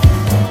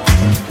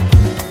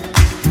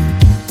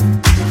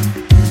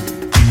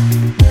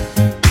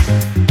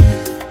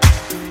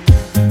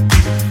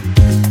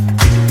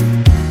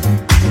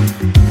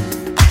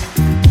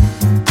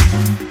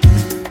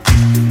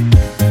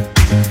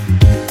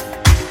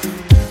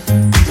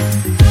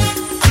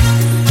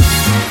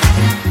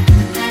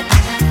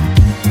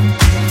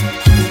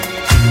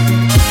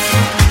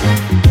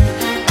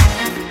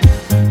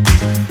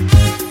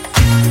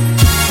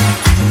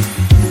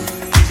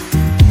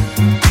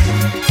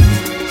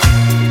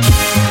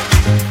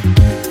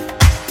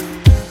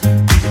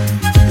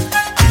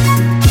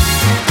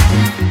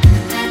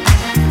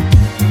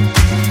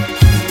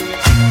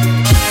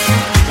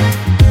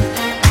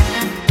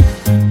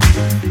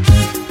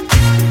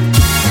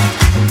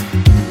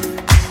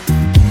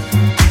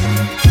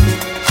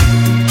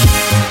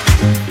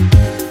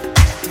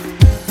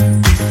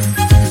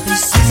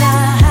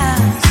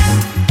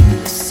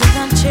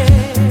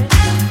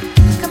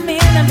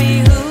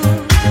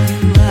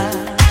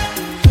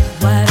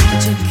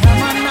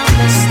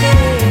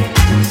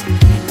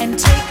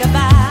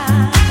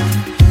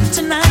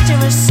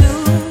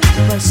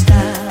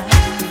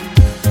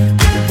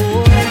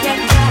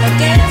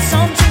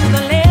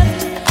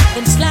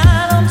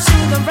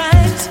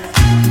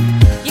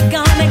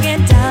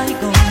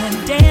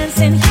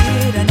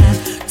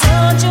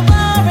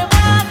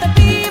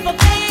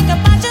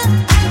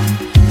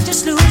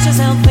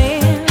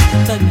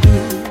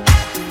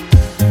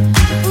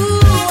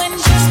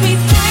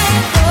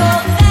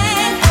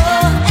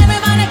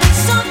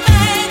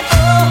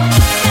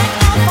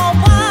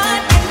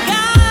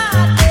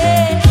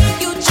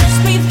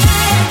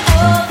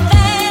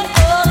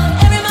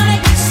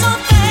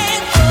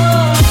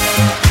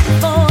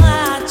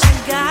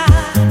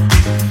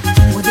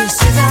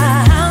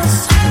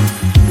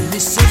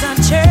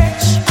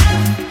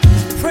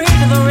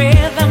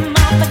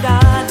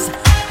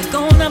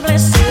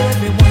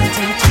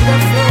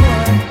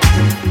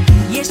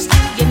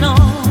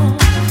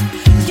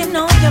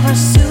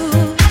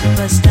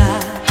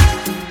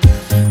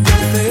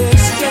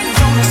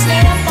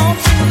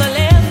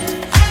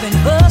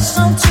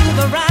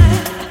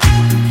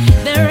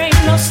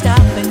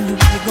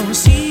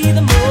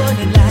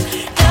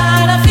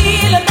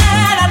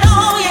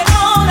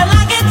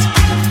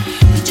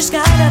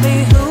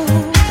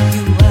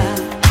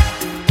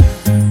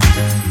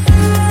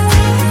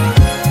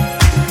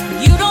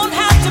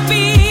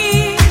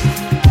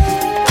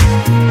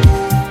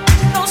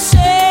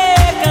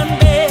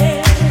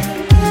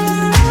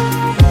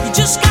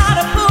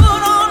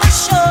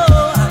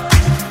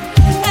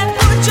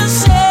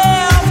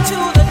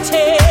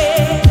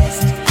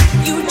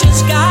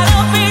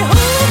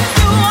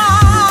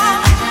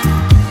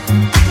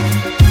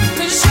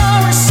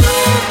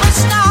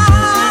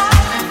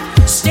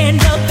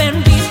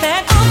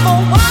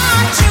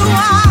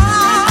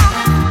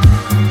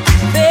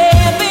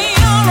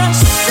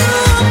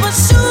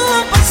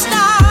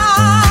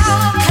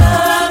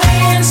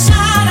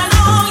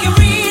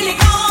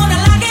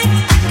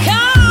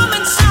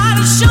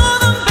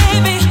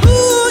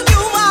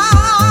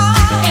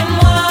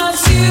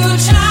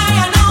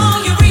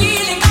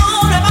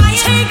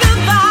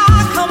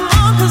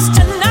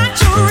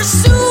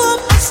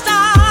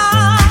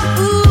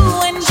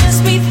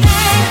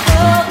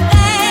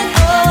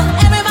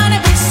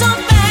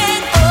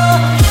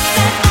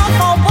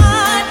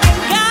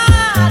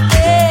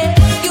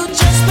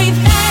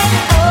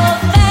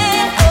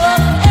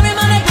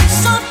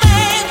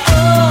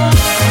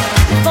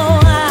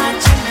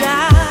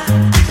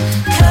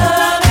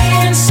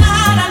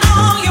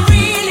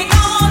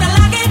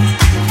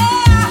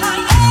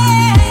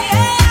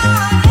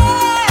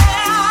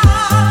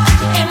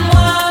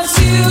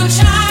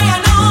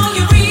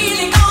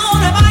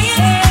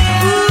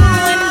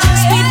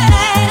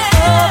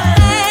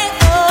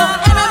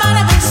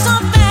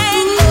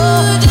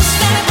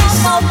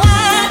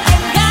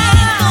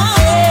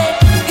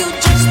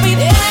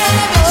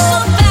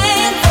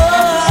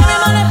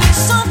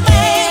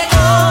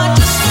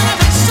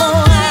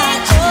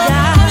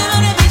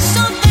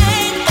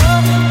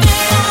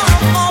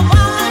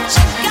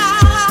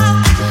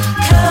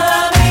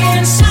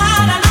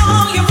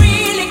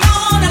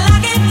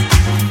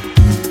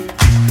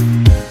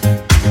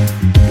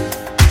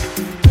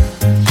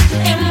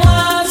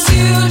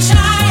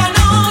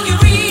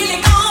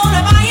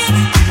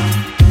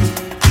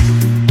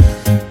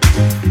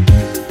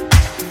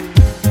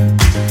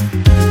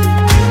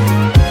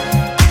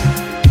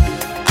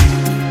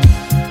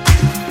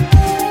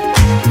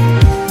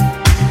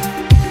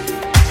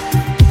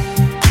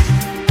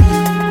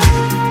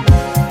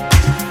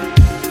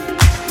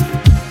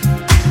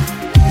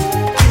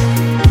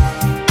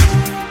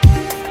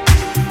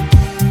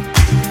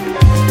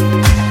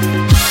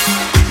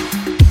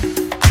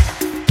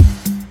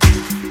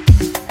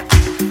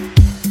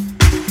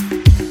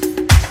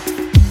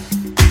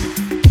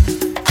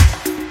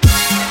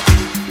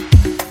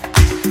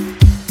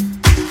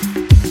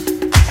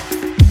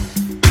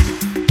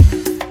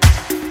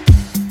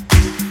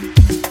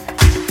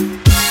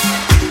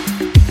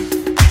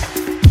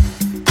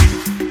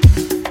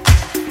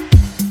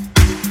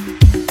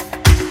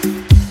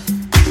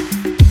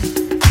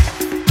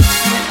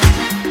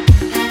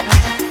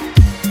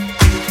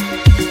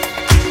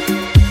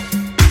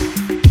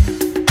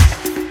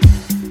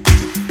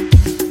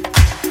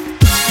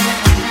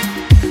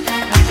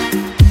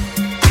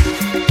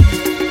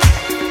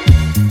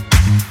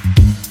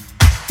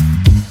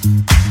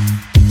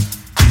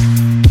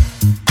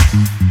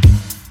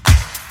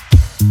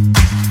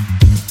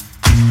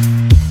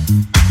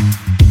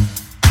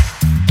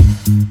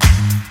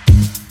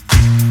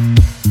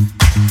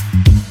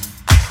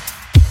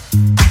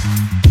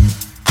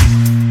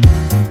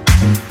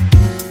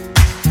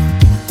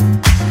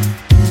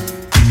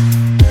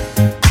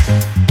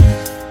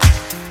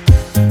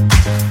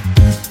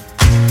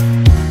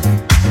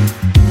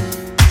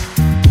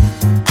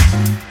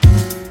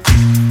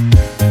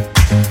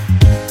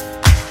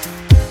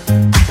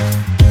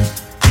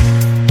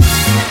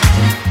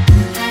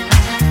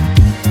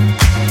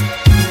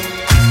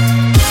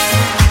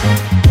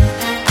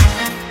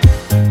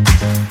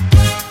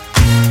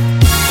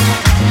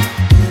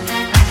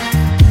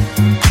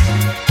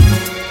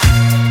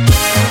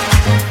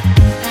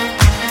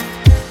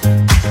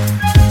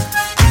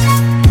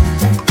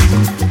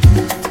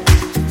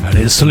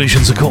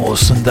 Soulutions, of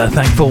course, and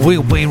thankful.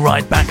 We'll be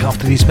right back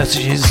after these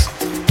messages.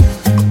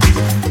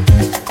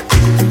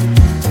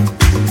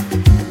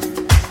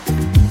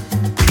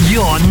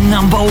 Your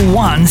number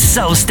one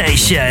soul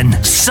station,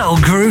 Soul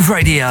Groove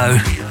Radio.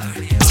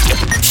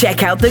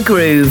 Check out The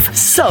Groove,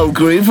 Soul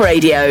Groove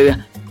Radio.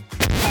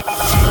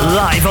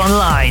 Live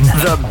online,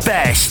 the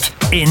best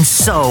in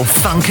soul,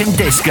 funk and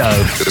disco.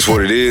 That's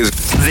what it is.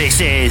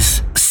 This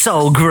is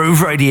Soul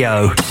Groove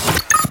Radio.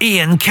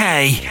 Ian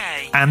K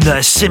and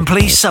the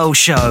Simply Soul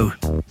Show.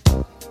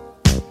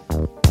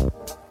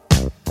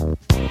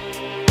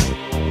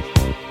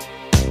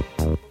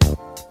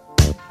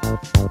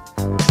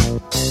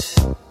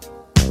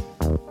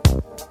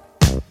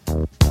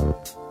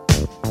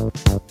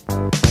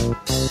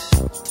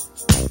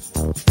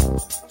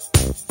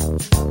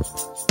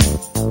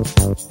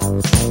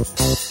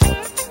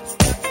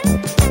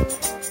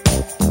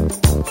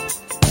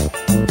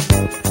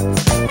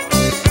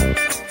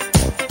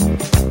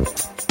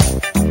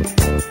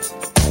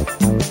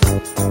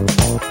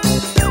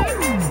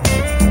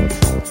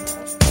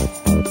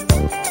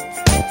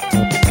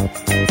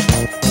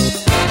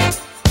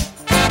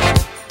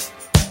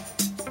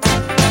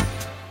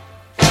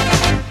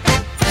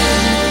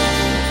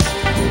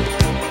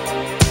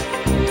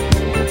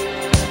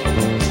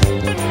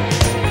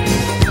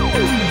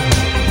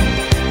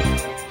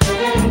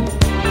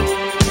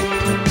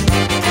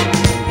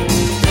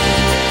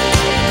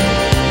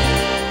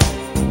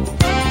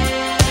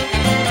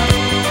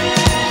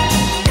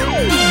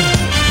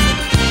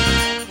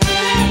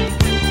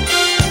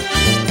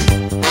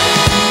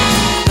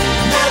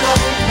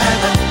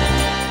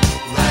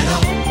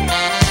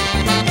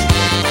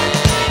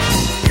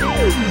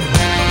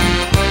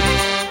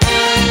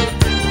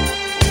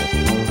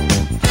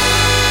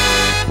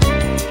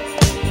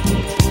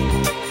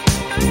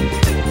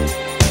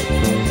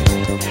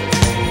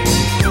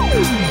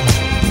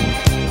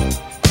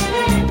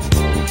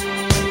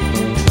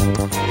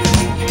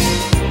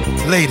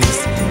 Ladies,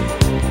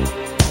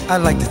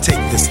 I'd like to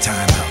take this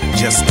time out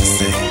just to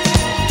say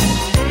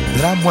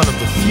that I'm one of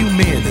the few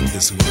men in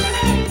this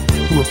world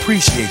who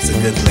appreciates a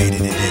good lady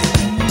today.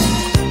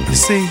 You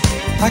see,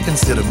 I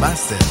consider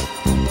myself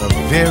a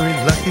very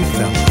lucky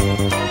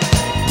fellow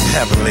to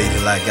have a lady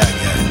like I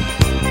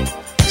got.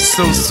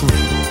 So sweet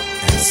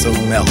and so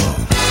mellow.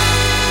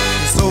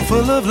 So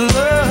full of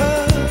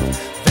love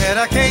that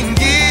I can't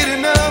get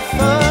enough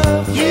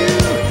of you.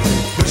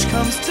 Push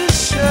comes to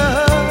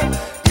shove,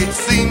 it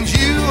seems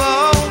you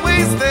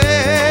always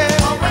there.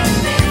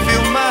 You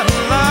fill my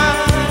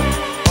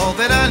life, all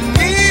that I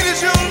need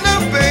is your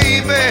love,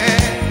 baby.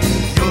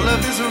 Your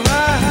love is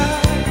right,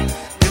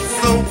 it's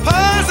so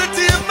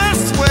positive, I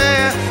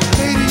swear.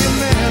 Lady, you're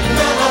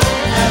mellow,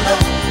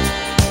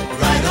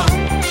 right on.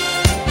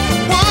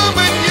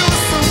 Woman, you're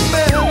so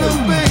mellow,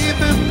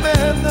 baby,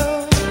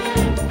 mellow.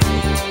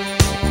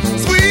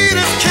 Sweet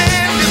as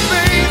candy,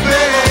 baby,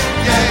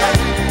 yeah.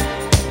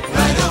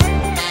 Right on.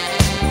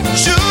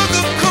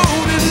 Sugar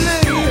coated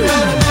lady,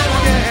 yeah.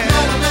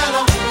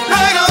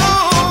 Right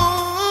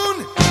on.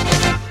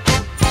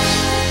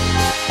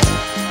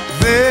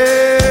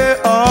 There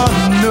are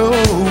no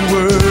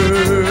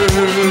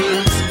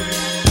words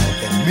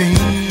that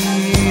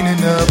mean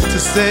enough to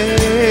say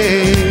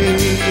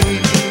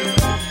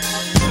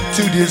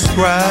to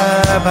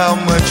describe how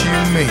much you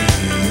mean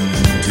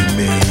to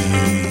me.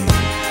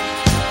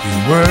 You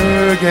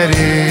work at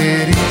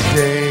it each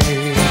day.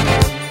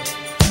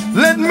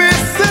 Let me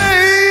say,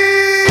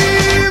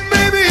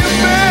 baby, you're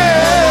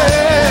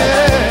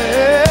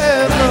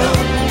mellow.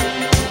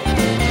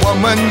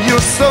 Woman,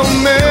 you're so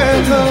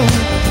mellow.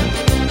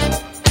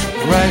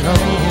 Right on.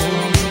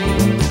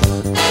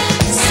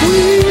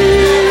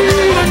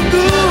 Sweet and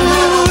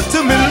good to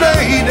me,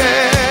 lady.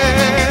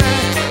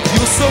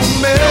 You're so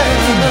mellow.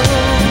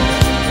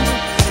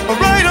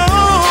 Right on.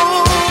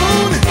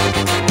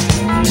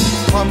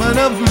 Woman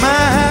of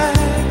mine,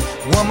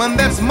 woman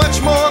that's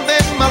much more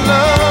than my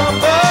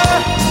lover.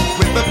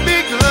 With a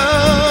big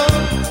love,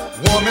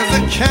 warm as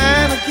a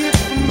kind of gift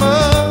from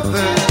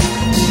mother.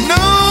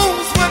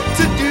 Knows what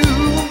to do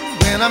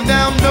when I'm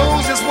down,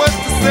 knows just what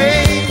to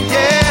say.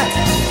 Yeah,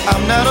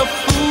 I'm not a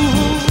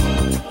fool.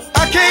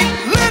 I can't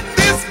let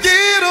this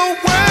get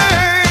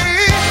away.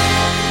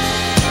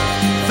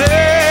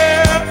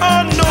 There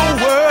are no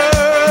words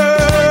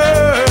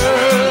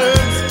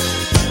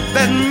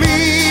that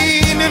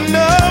mean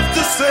enough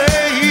to say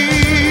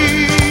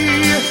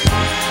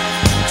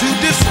to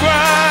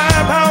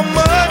describe how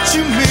much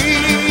you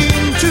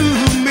mean to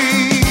me.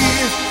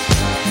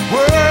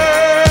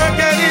 Work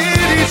at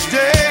it each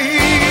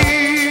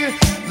day.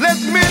 Let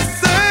me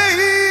say,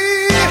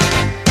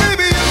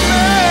 baby, you're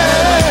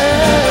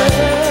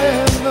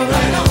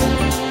mellow.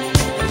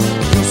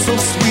 You're so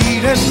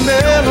sweet and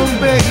mellow,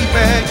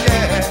 baby,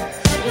 yeah.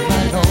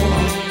 Right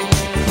on.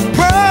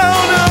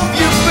 Proud of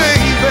you,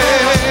 baby.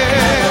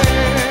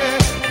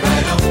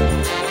 Right on.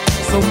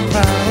 So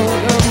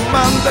proud of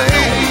my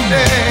lady,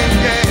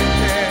 yeah.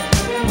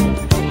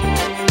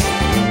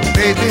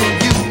 Baby,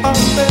 you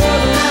are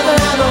mellow,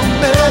 mellow,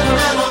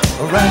 mellow.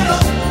 Right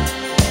on.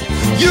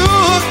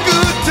 You're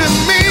good to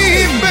me,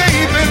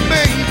 baby,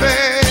 baby.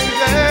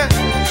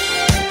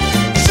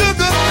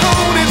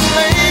 Sugar-coated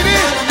lady.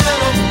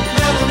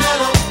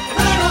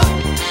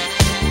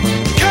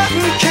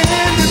 Cotton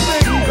candy,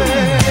 baby,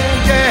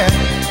 yeah.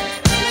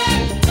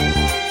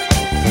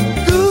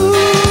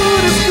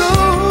 Good as gold.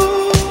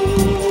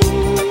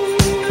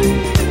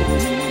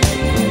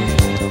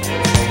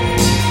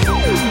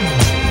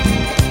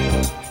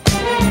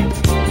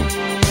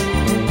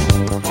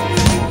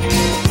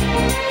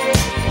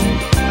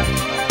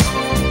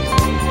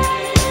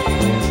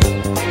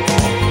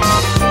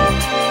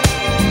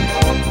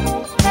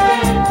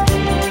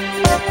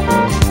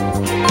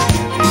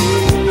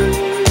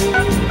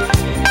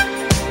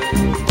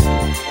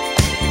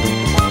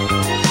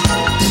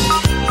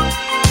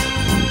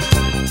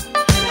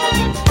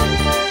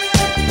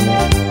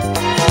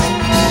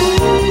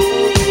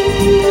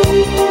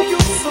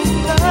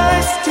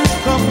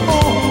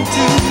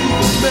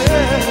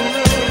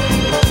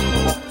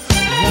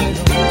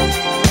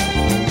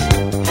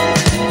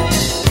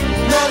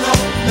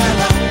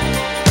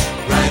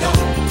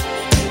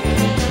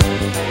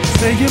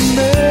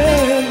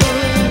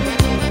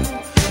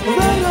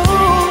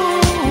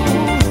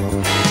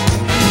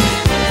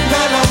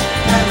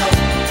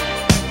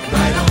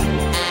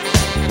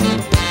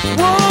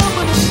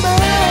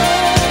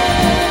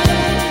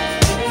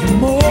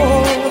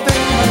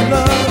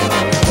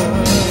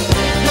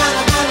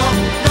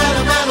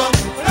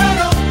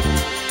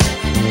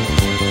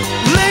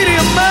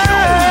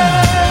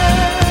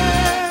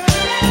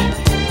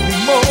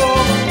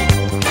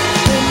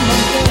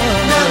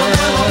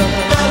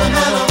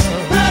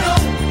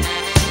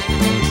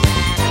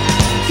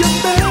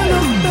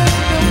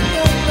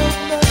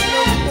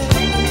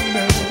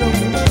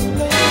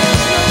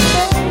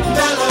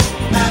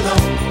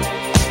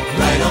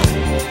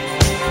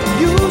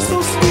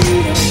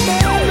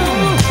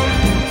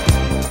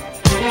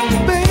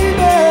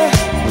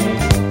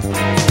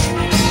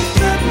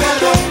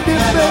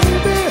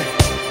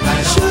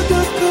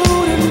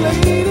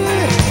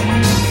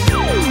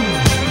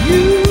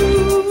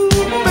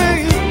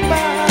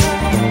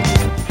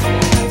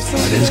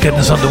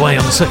 Underway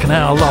on the second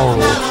hour,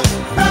 Lowrell.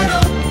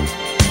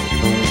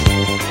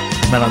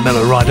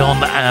 Melow, right on.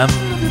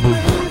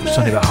 It's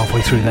only about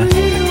halfway through there.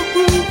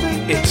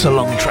 It's a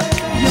long track.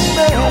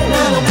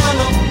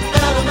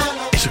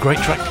 It's a great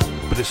track,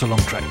 but it's a long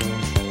track.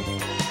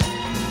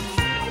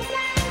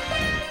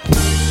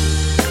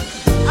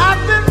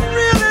 I've been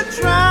really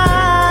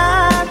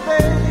trying,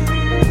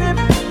 baby,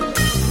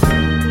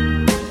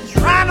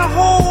 trying to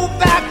hold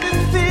back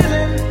this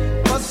feeling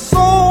for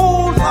so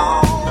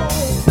long.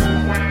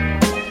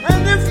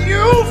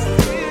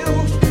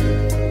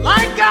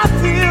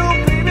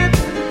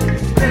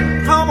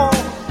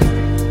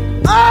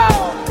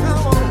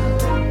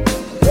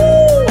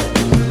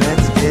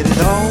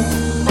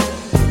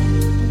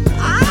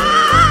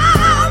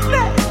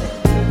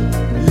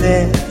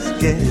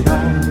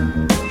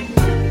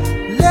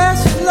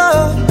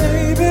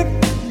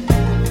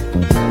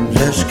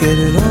 Let's get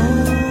it on,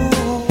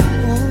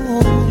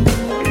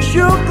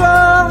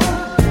 sugar.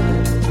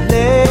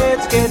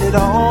 Let's get it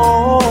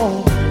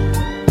on.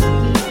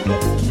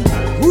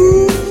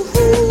 Ooh,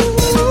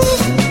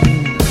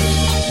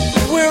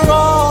 we're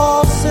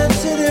all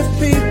sensitive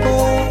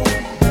people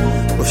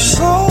with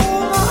so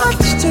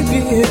much to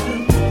give.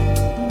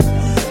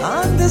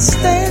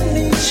 Understand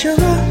each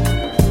other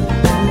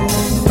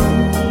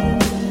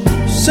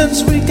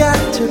since we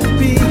got to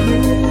be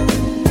here.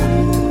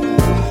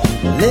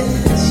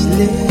 Let's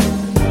live.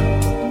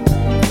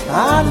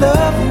 I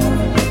love you.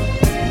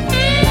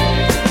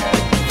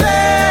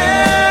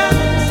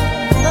 There's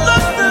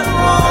nothing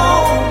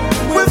wrong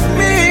with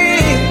me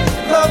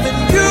loving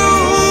you,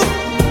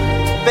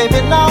 baby.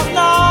 No.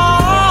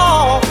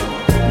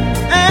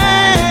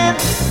 And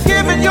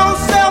giving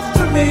yourself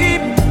to me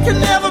can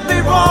never be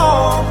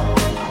wrong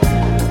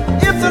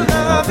if the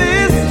love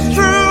is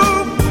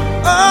true.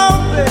 Oh,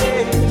 baby.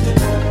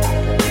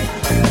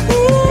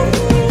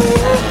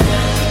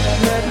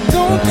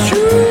 Don't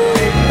you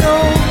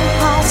know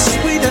how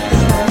sweet and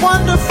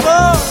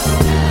wonderful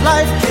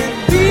life can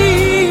be?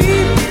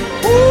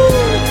 Ooh,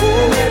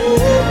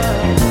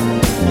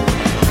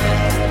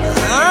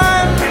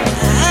 I'm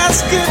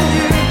asking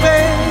you,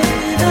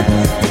 baby,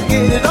 to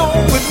get it on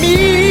with me.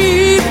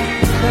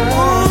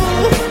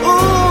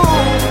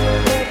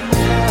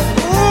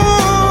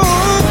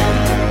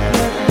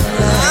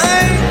 I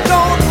ain't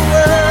gonna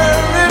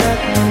worry,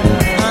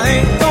 I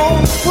ain't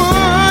gonna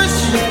push,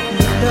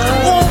 I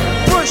won't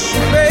push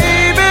you,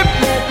 baby.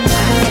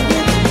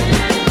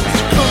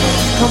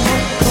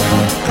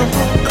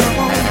 Come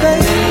on,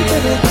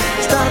 baby,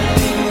 stop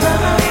being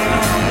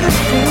right at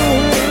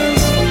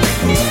first.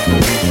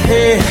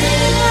 Hey,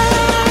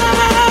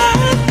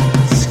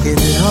 let's get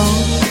it on.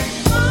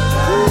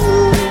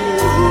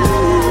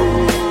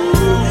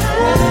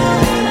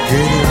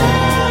 Get it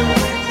on.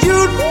 You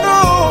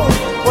know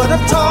what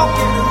I'm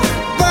talking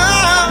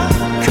about.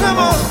 Come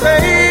on,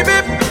 baby.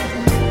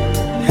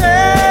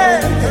 Hey,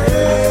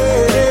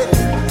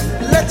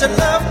 let your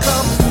love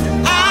come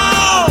out.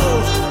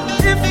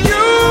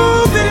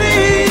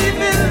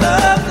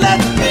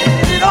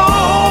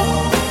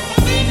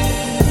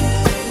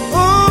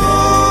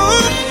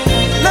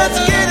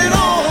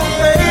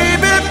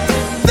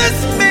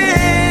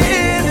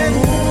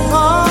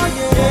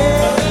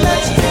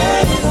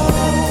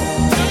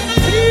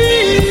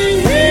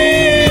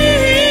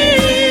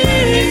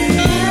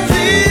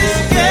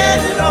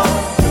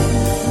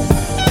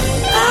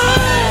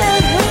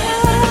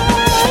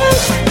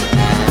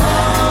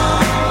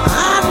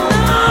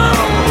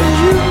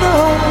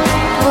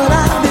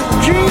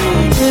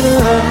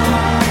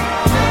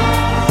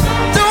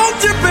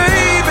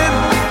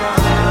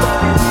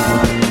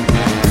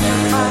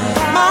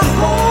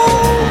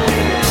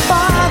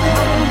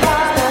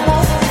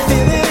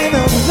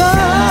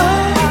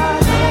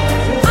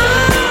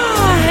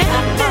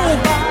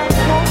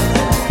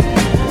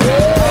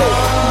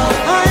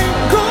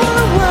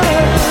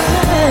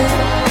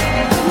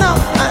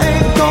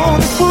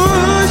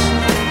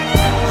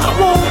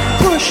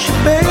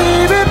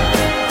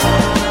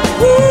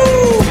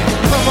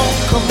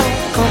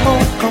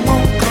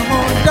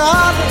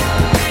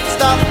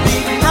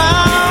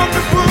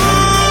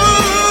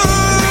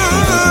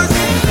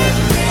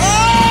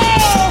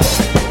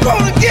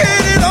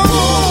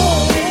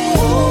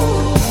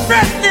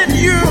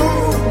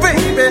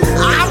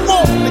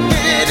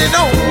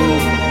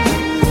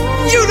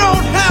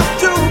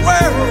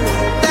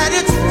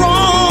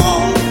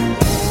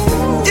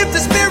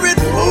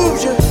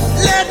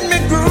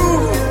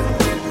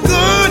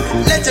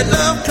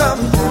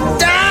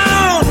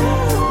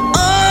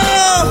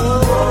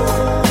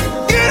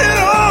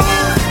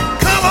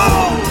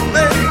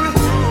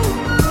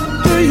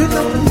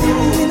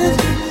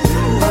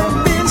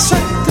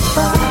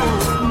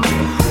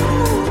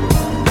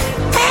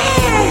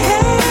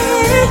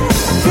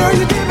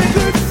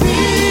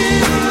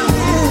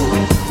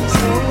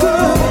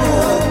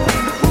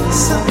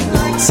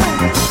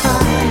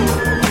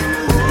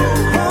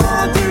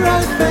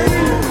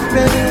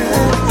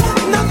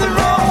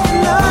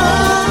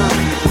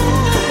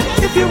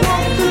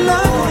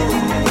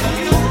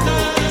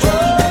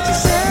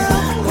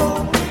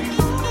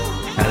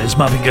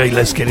 Marvin Gaye,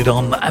 let's get it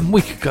on, and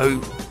we could go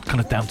kind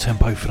of down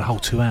tempo for the whole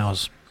 2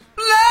 hours.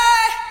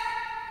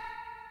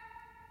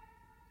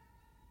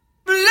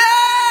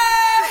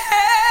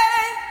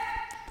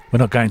 We're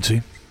not going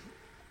to.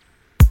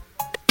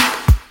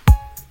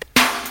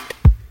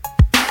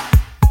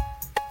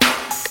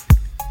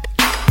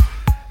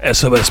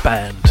 SOS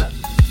Band.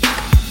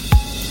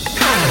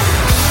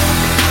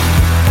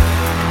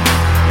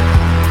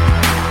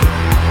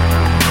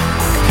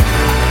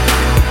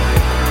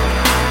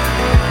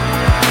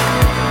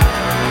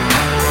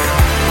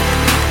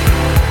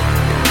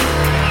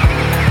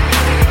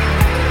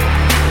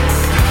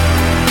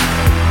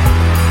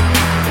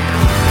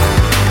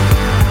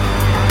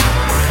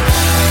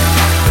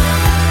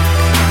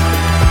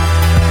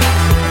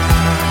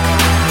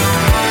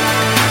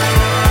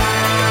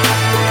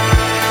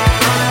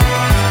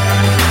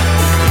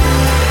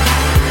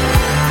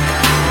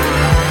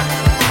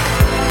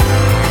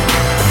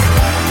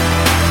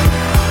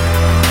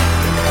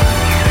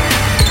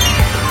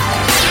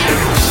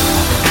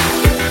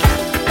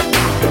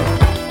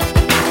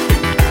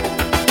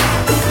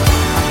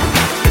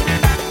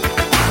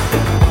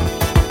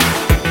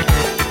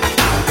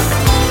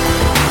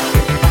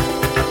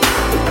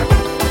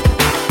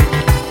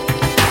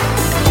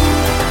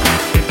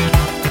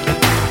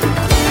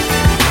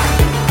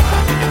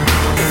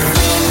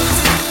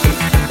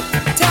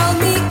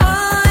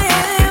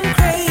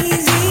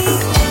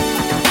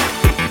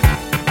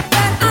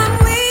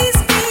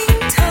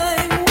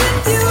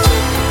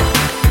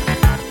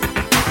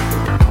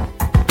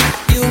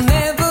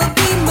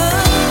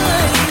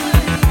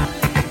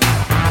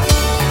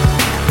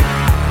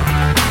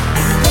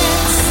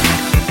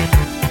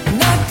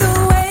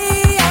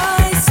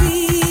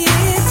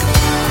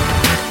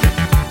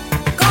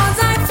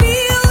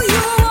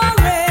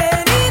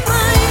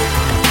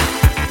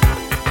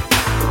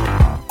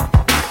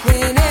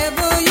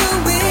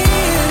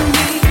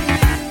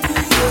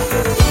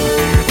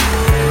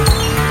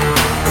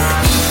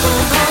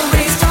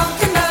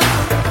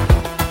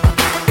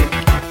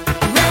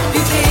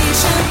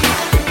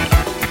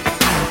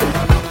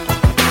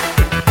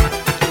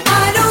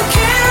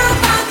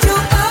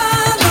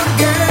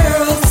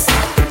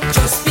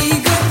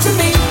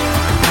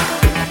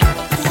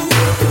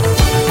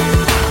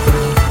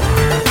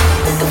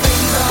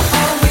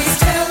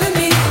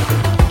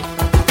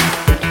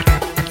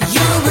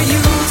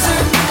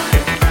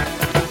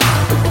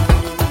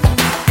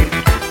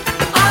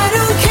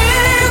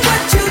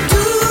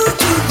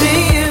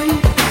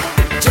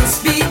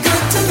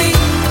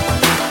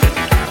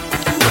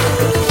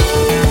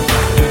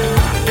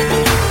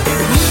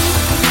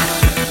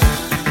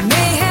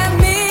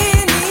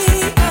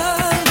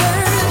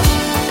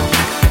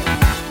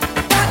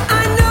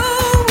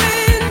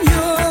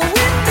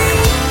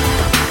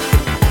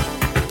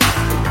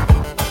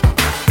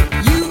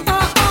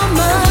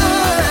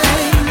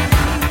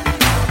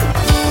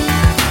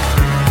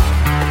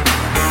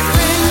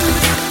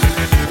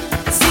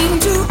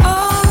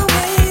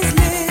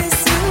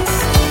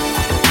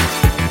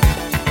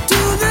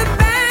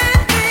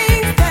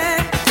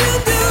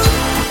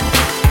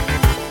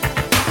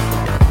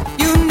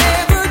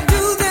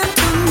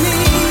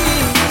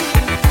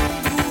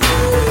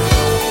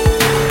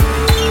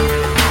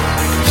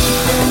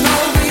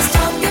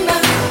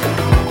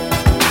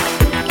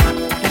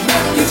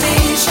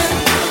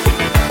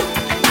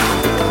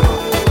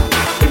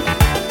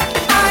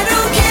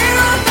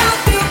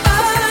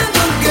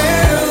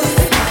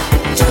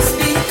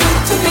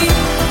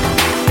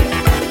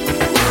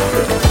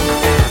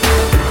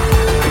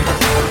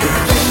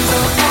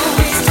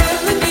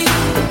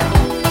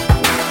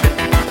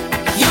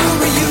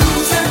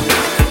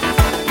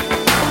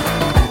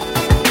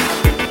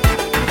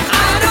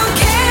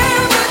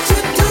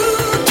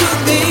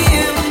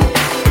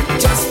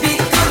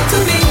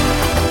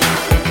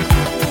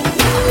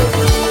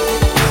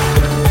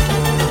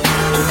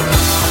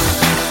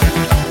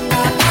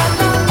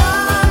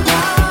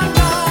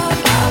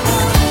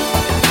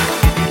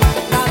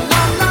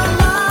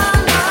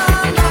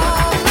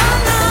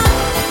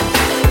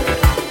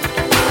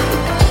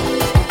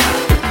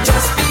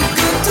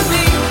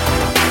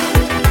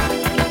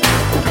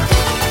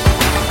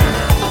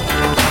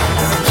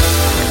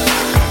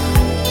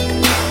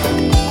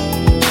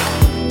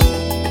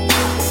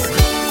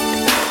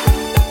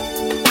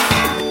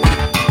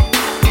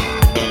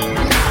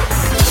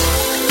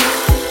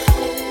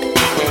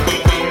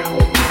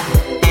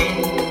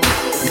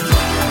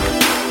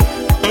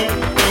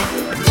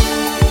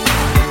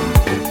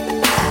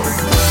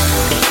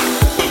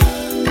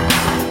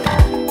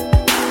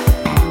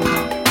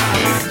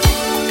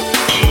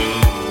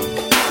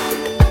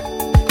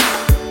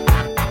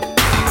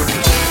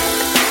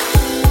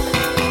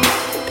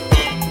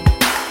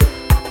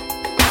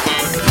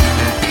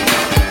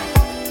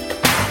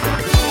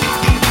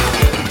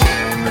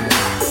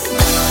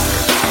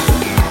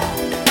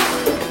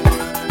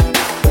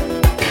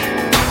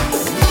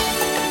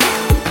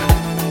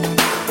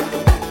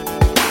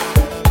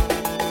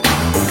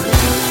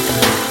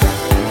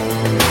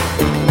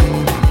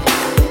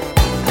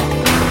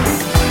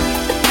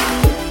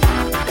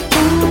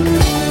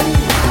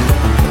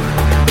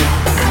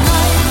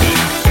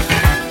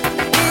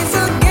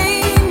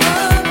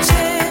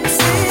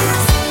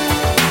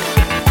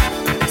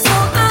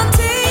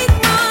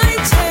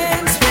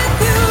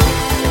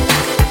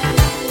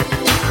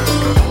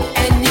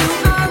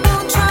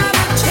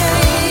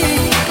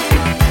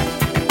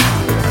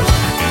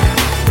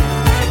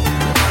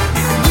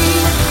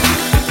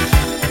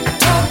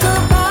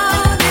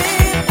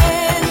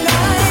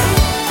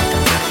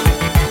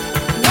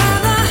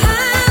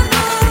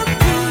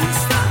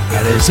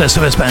 Ayres, that's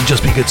the best band,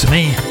 Just Be Good to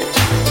Me.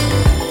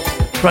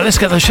 Right, let's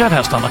get those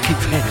shout-outs done. I keep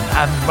forgetting.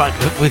 Right,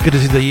 we're going to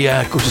do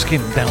the Gorgeous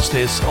Kim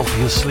downstairs,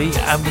 obviously,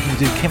 and we're going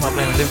to do Kim up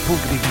there in Liverpool.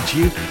 Good evening to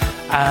you.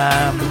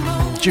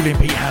 Julian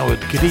Pete Howard,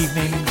 good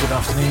evening, good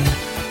afternoon.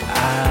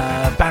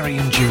 Barry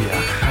and Julia,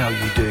 how are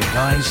you doing,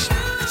 guys?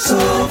 So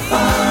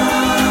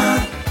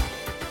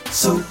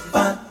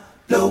fun,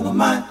 blow my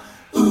mind.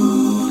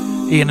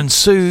 Ooh. Ian and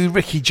Sue,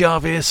 Ricky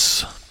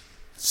Jarvis.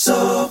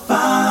 So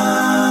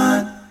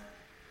fun,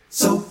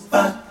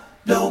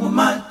 blow my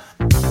mind.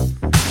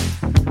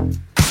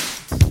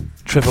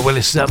 Trevor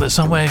Willis is out there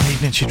somewhere. Good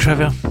evening to you,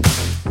 Trevor.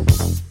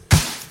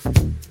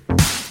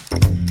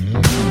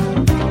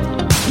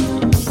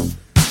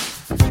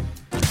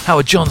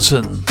 Howard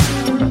Johnson.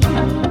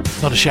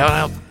 Not a shout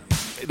out.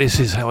 This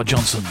is Howard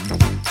Johnson.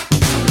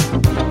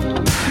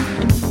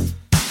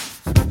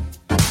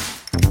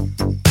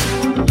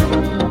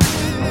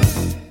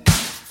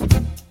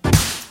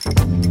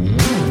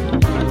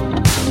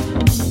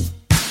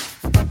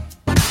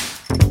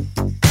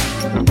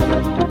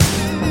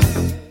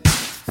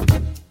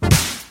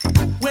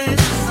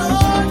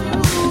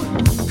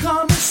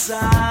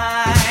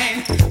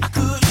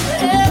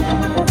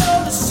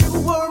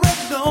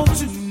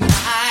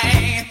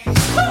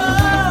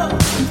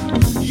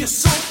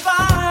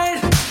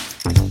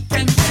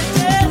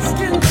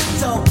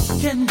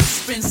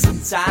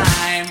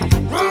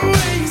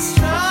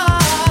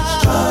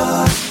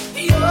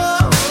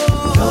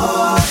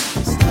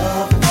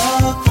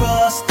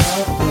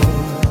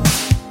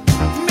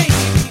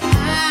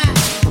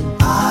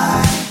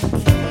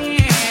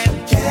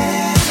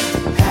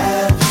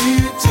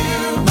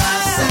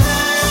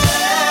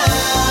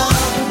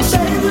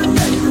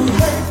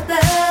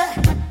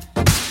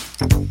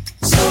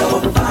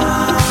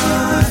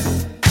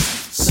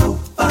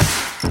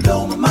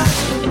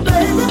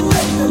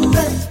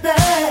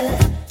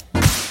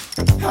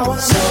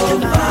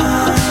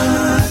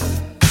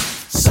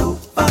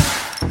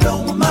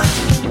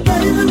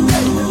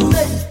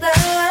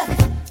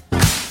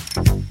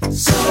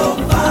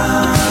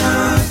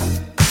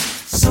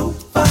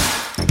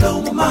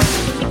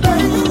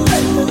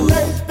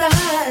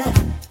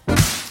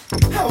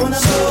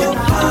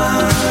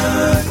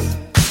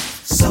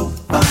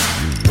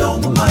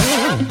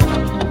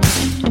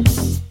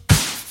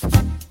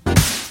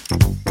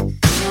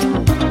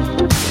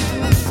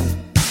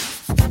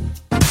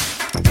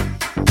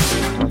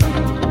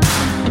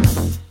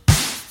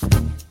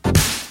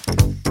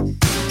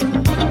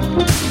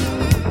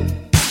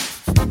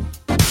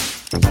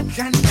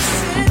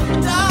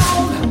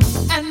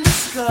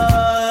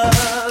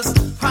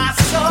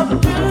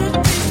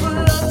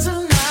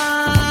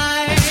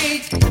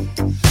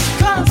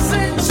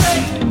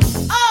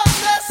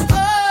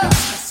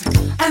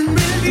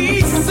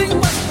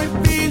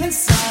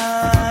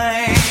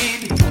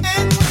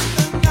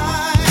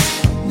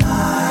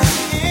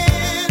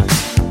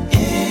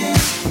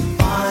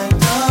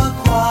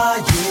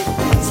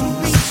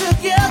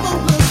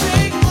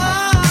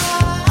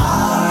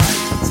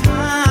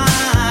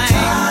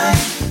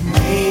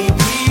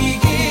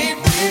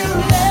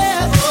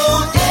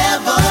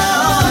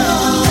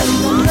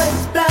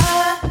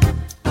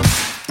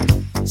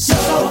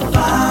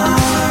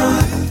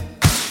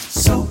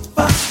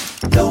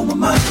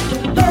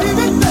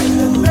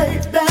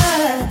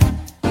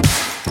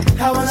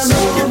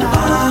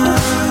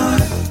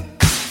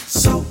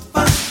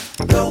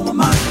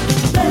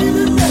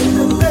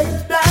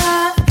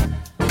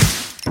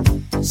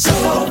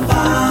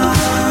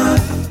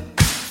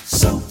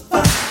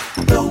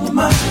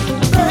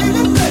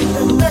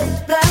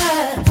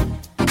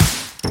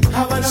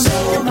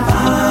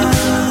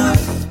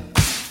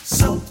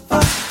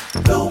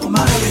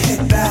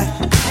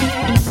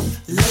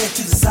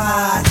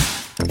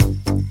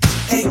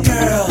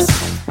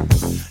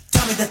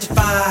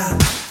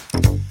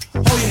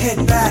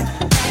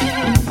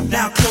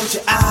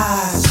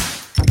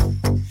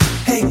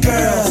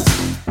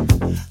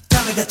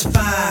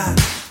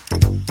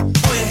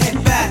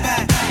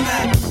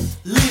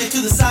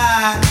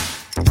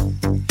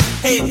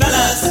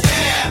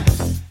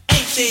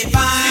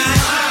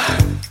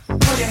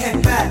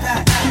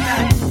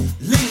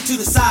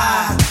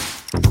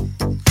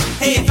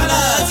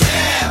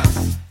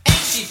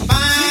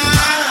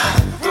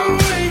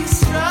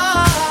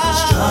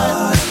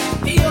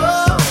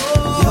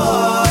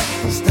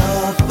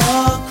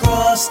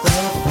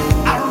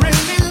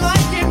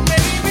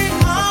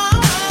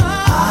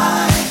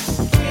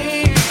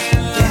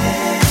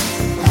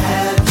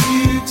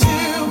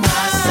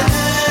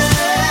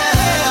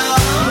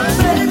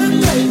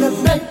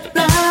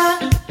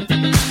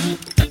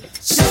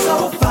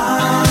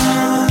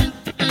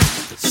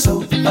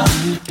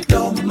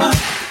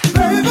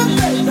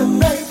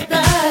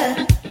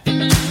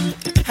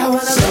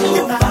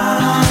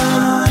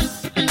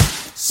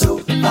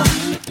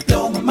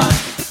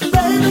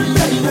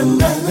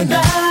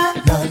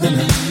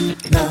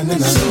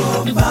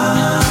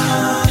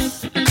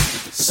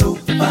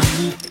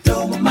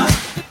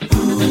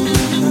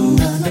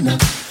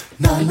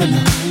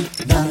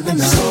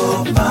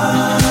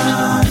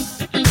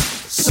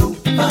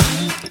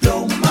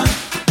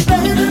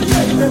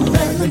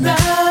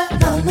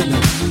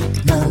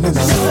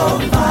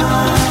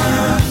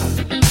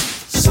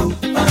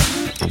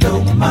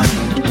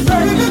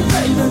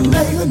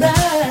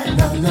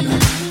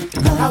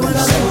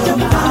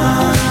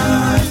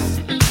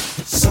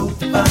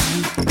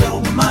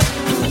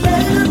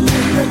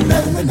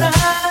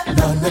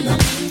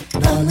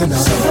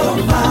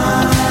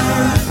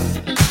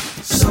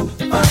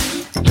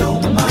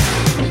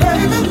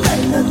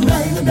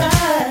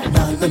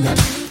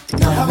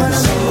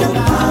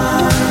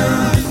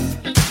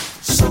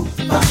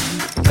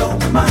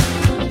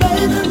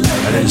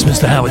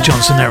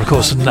 Johnson there, of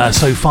course, and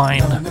So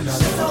Fine.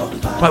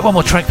 Right, one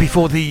more track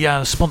before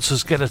the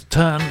sponsors get a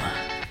turn.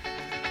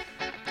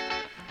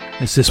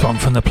 It's this one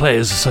from the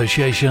Players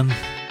Association.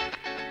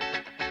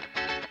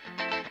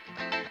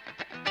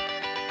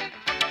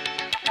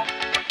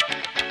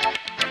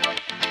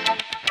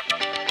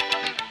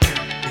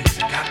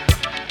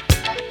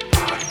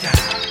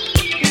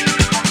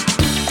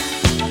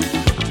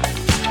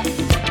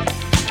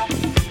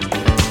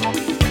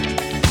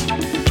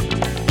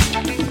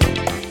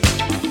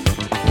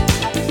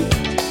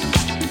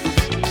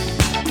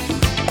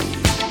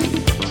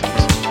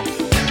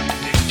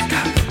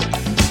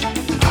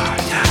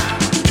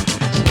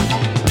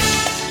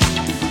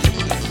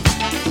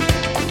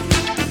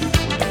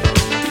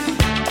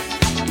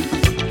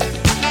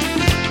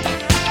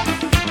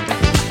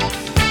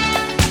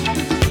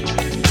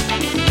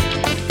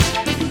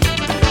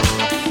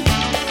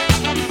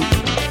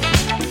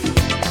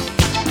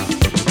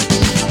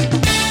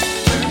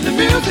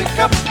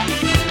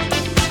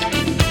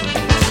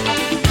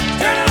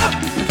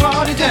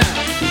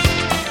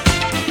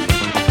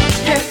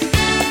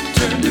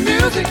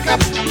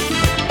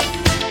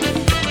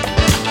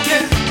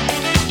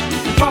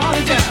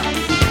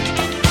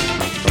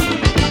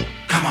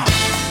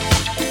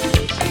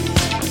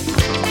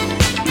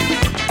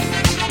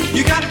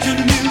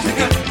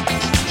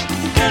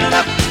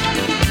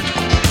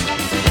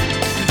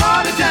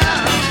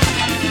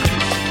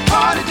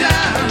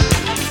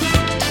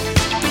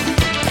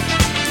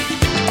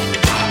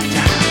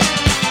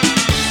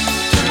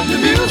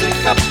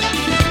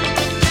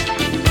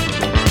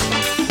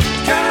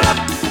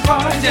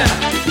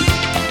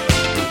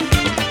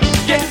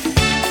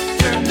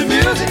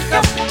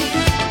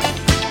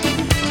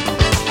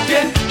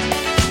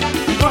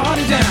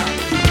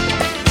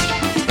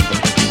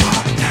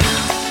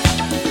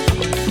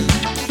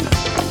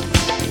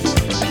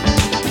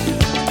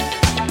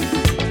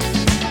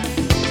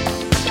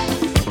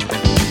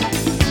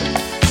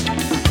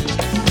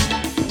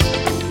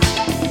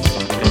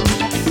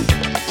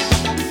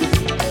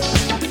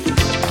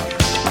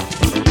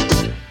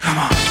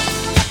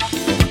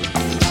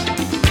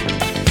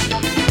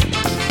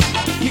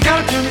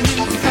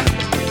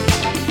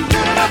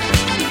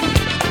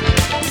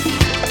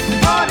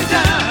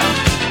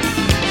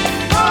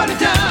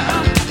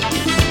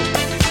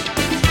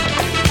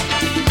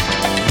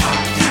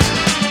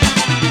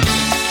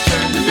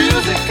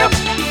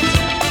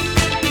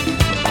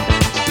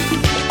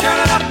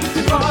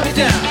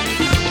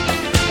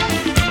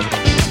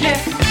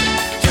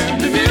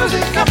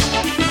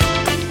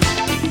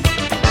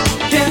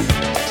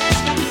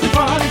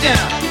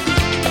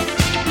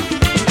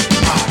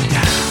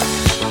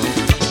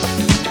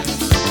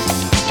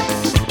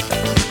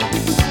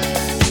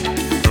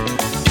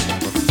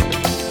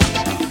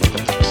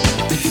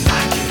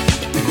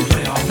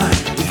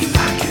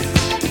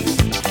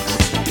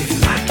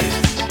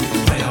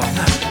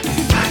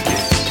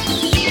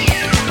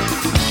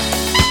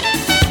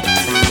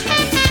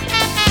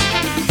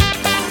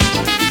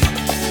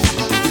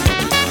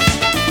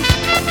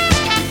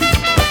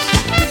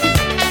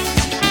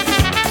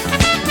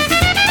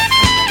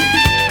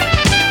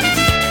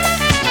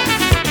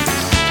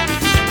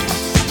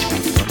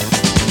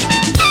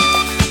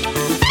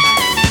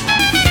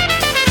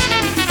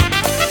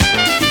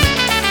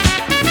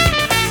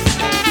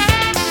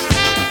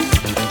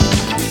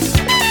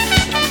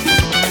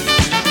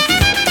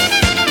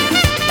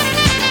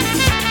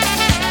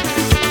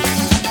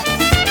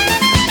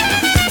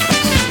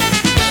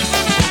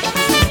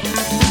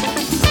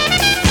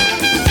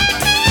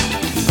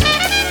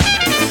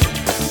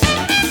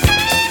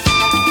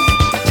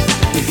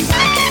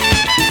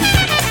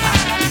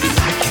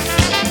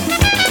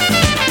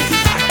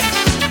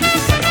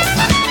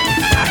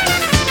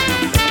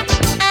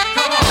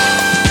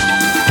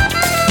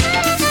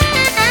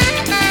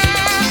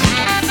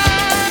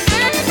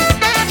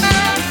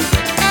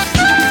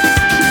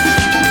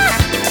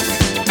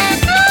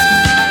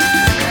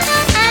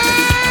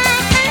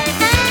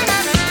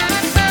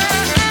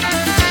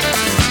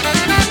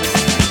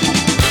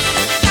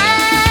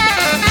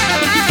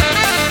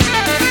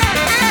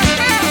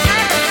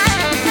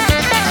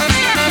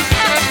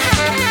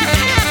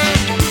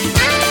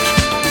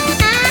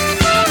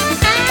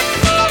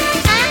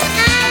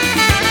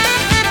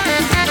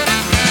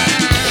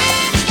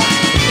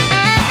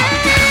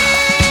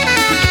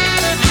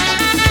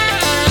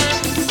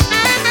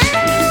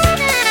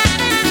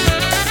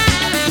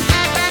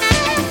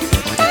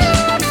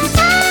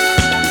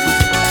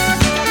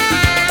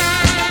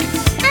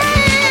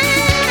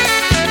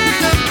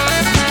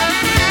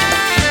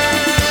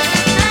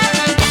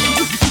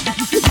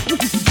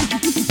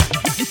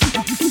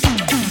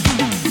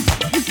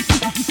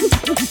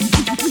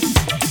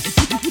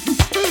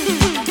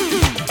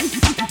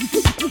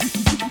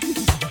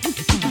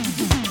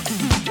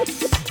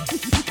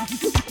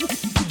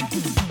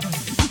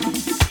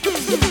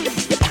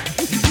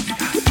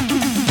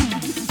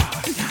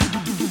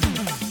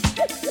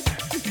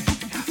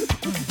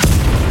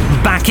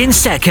 back in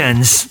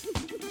seconds.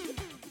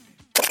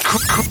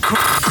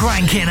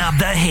 Cranking up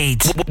the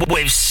heat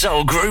with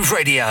Soul Groove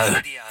Radio.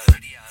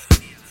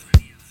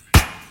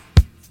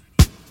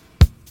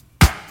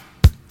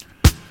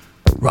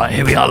 Right,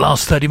 here we are,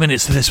 last 30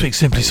 minutes of this week's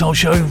Simply Soul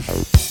Show.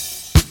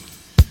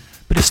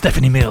 Bit of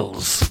Stephanie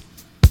Mills.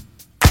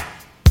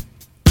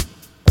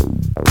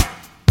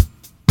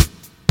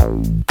 Put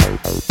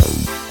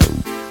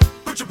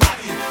your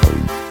body in it.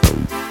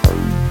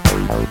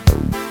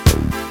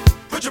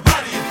 Put your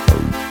body in it.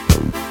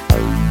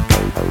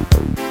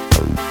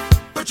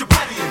 Put your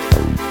body in it.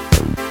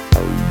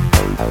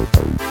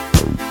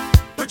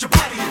 Put your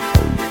body in it.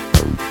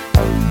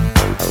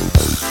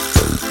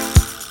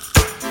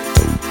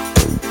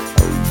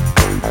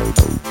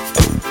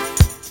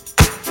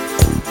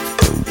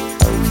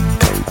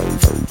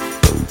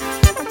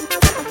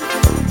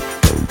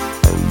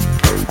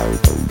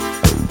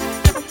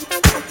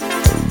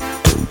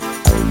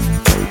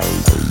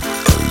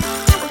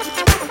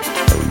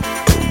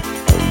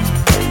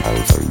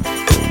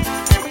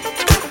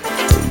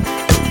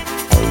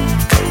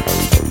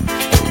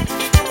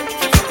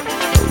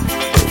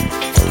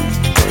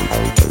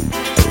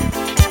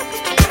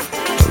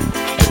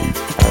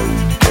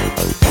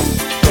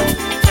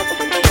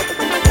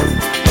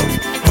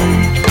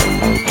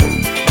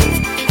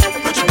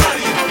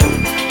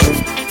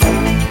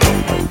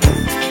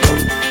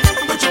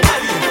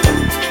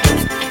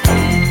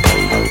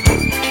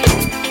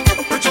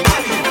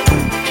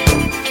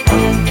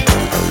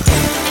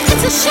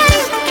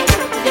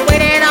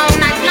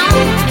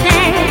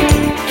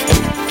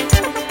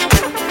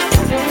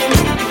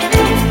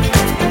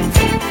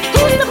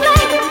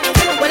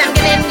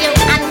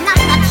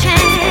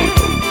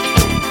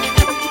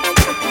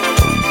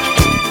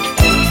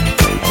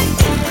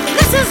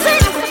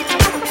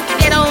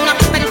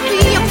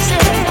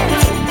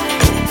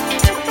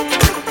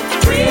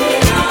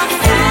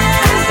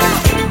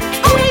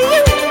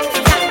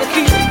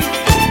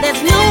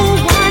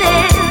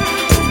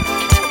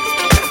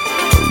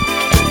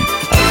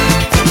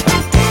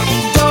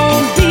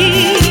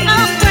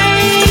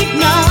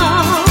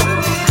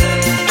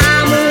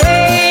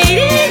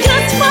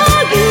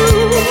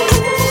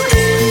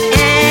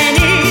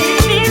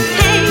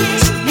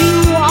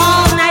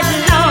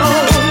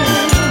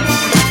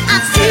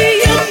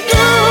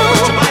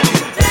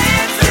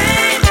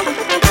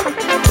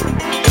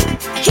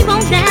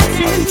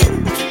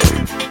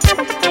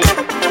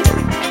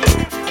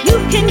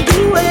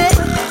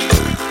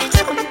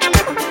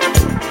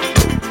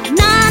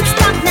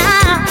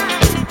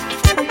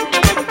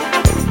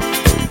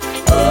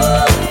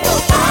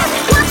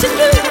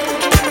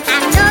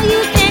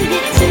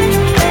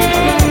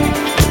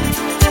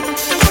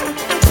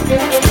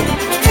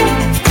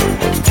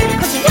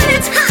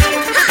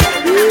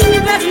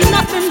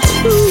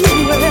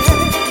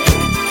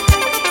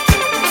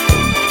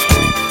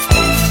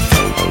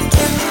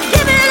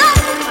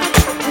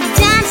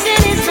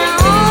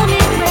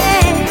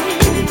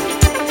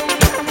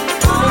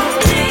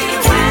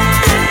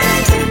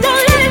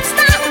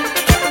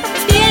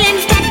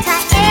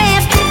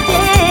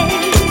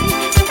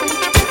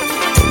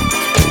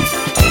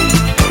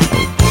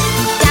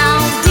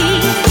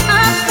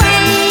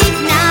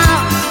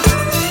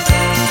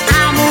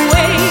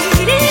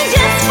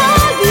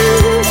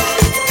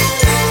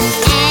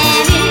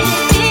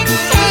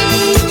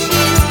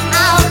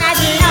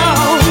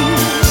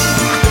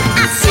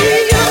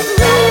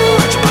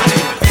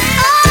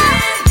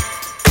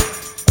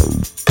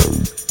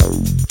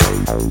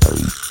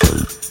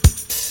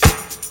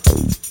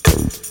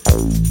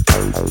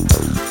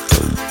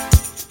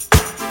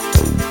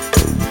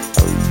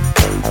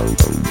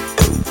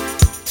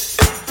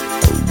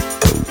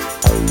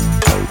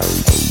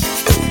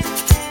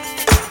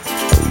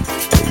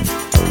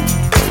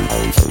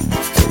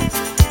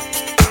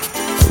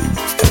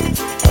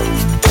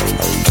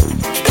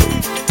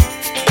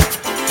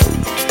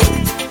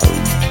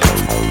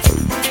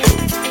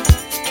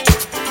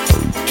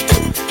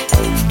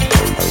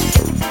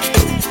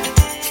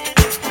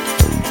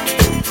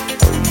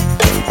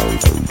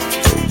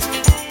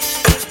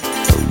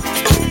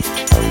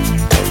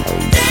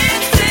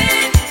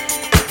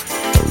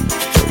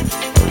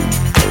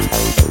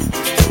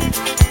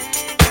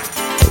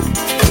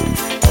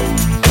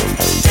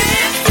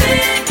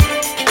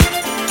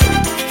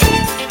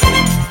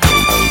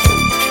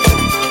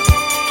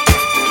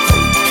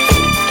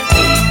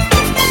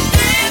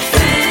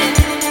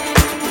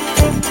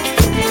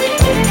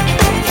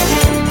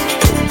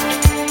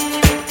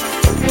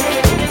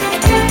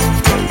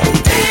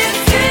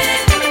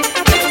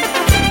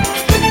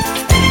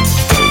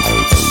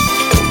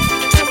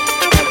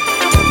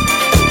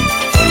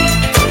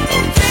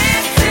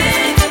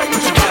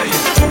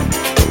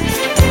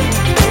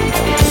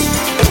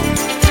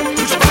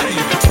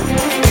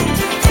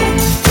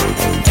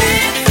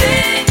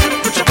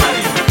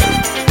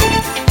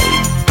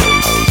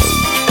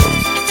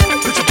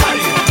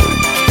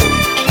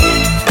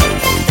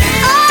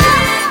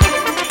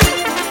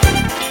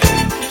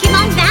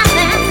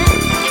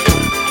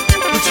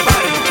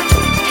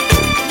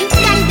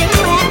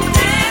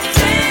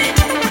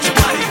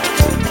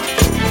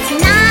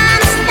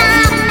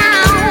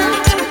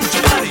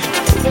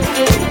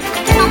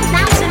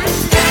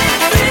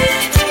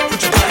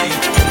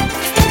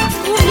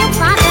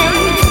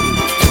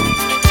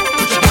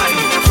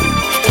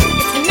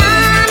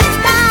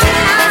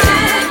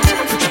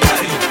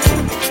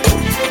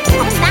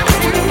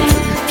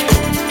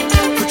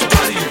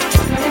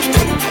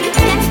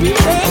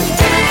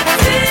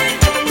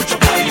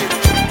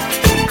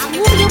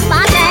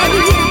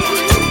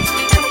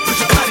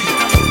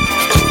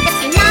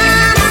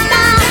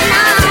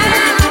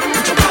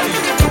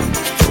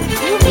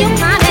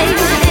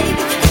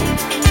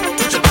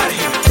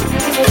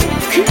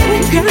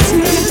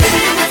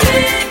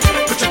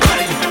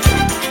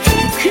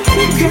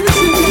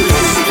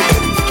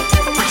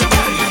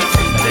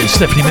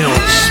 Stephanie Mills,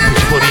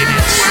 put your body in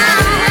it.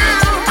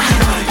 I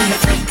don't wanna be a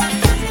freak,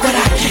 but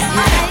I can't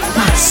help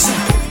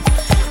myself.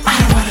 I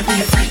don't wanna be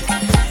a freak,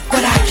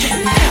 but I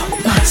can't help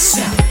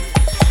myself.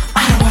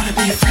 I don't wanna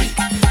be a freak,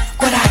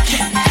 but I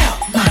can't help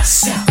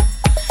myself.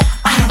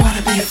 I don't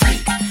wanna be a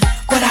freak,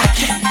 but I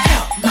can't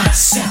help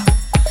myself.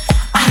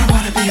 I don't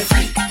wanna be a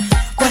freak,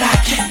 but I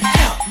can't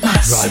help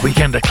myself. Right,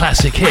 Weekender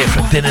classic here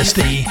from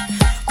Dynasty.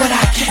 But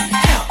I can't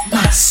help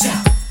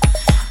myself.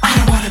 I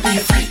don't wanna be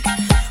a freak,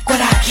 but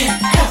I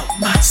can't help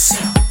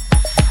myself.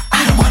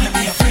 I don't wanna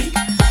be a freak,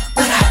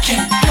 but I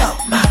can't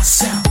help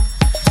myself.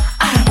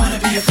 I don't wanna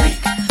be a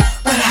freak,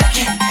 but I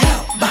can't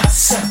help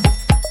myself.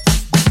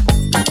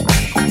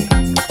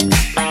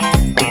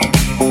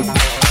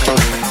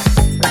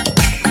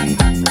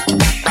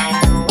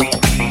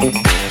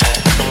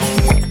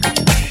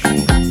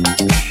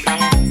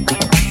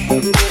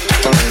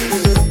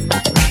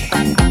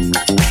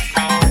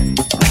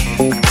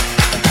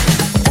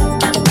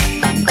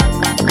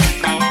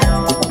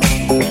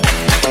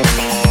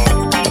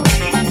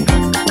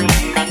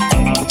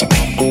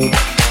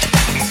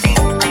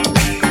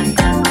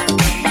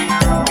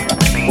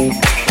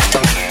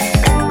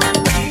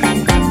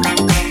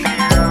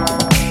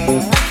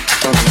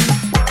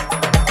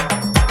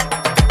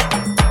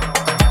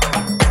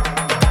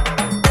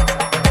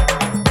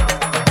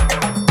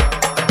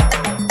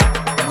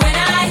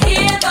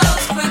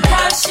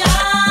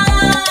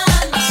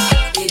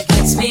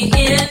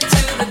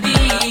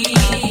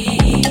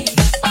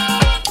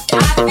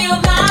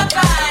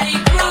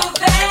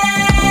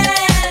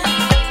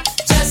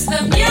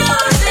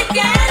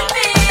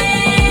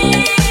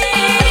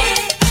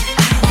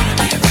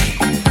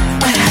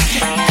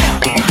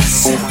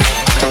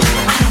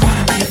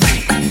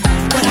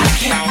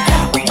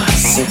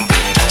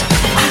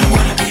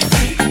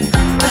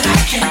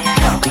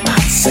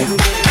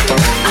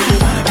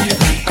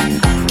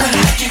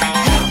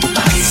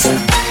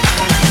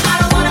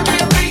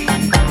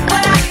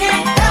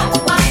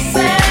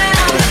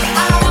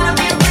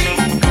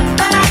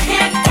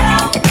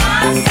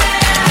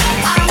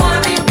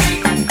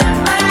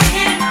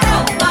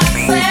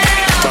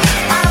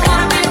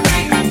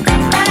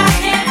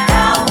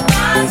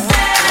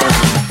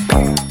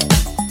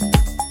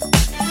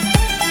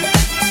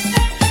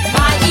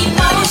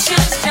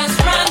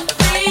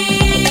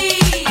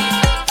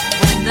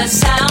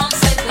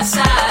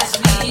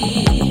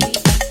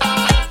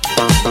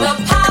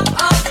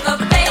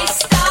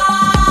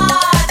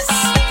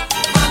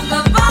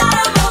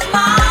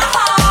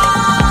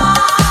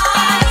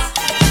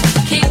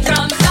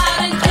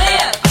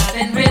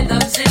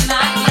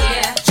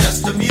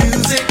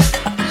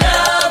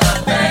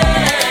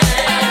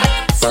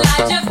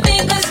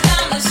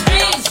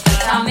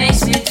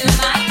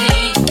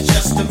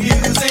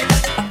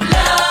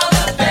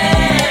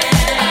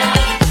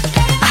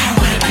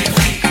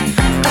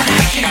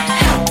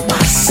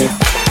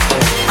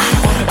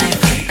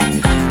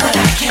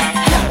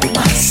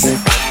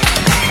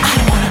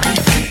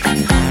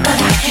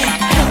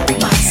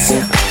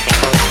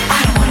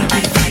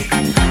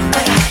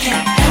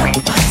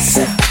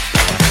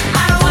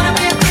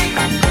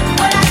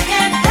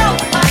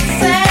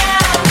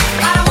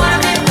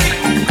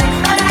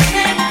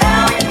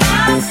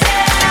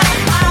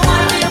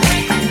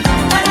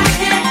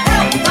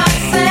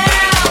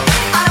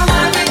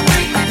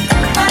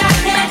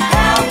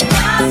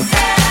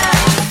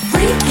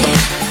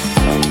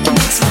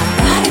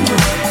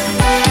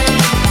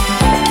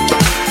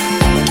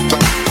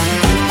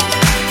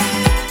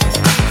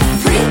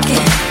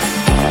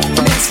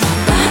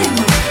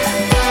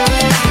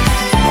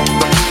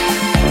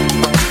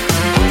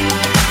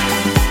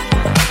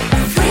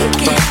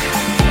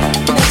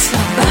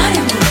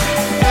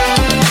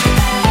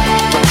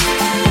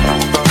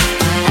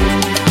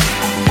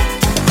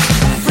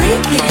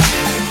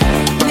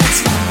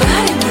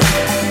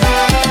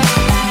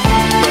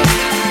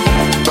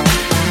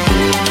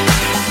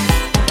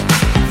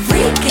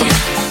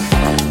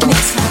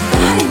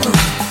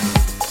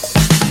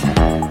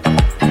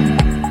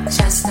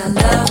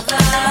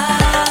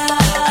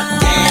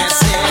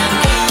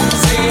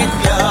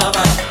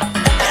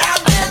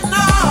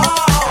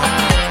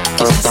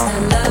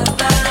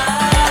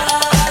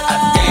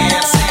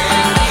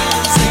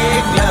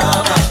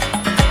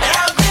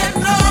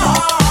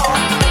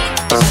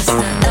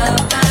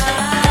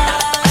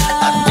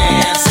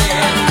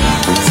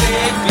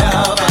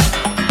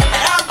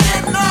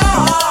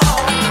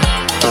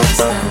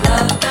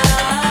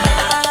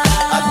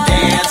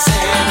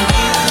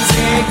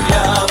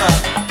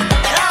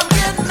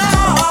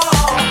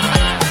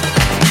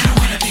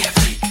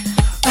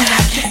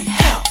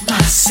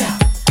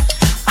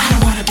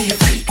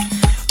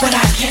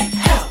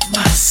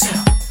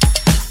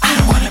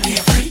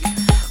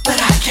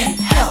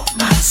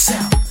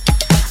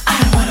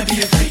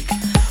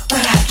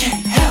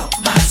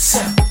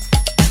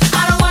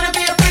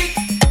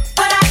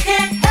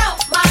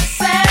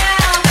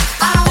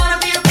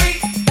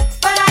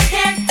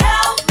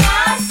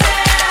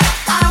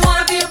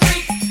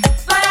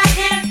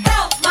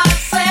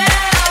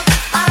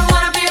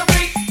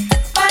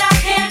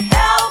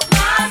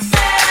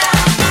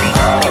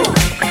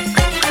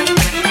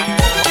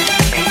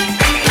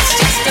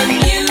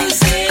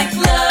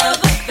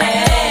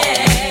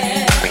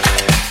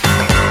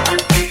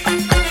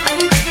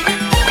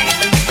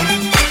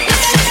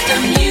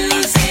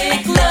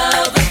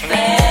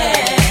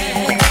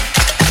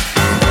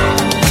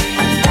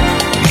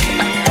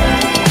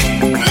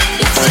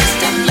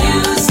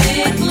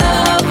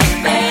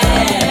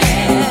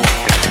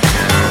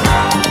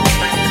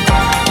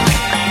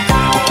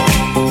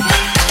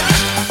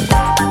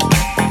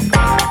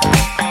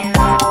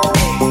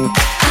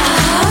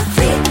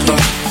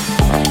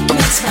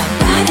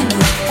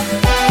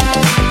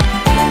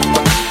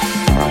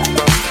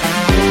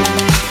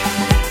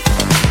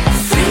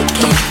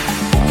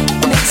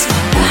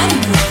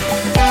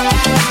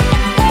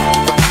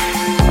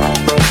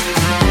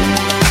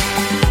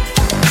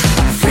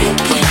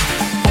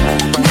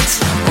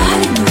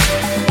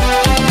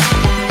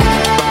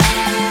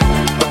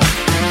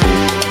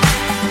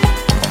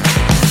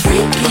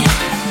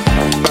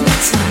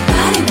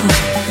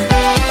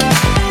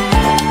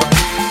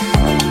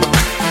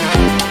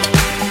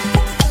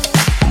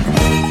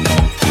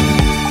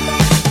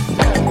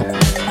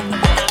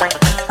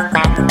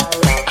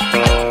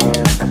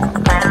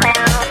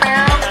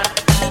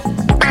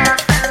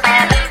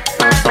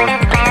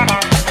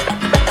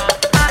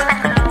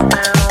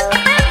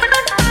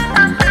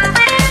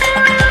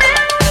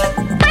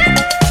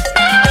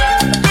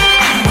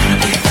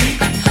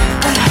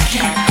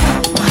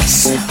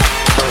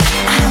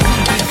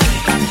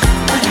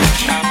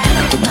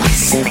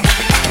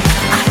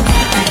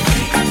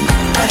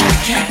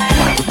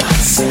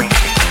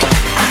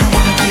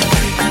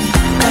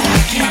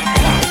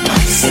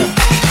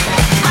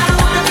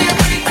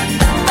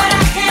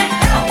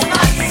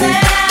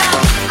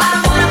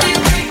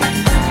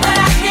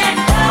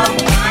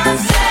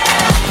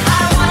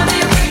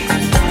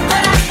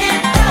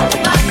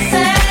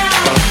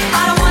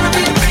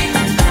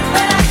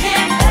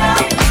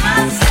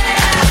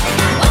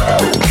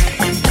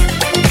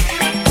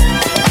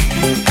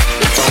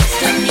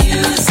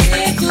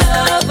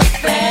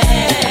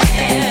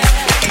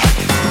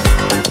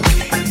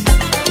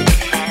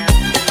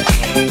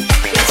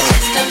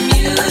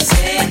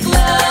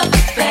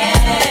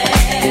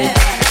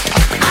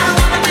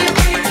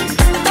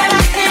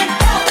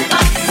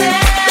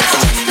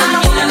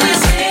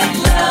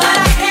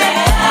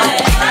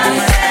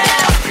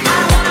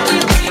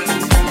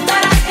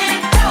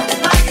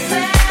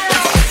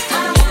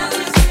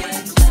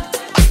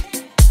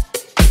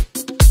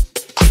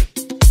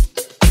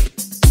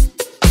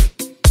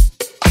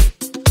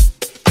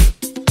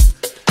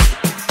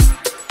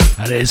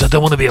 That is, I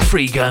don't want to be a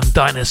free gun.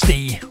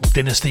 Dynasty or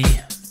Dynasty.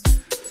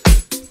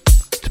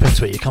 Depends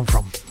where you come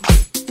from.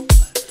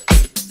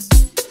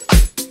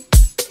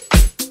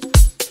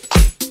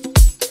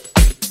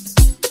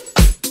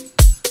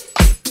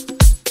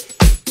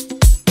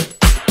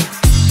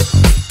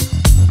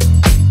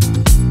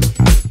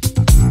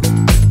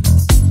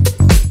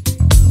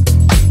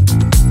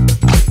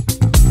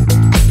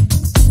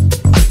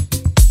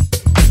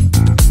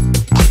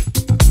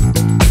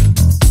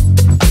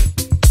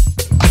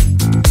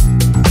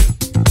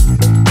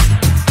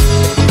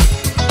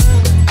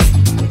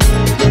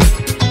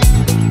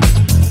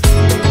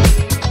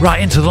 Right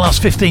into the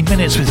last 15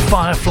 minutes with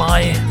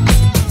Firefly.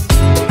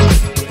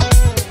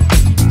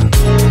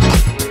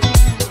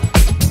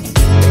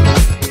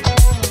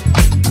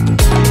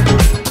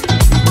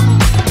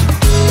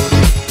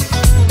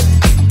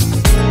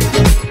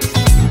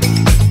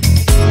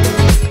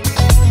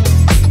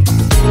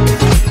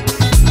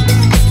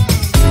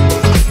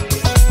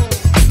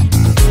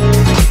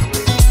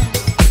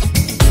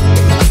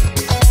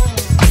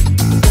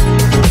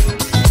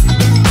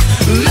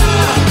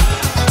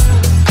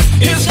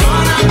 It's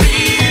gonna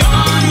be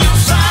on your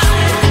side.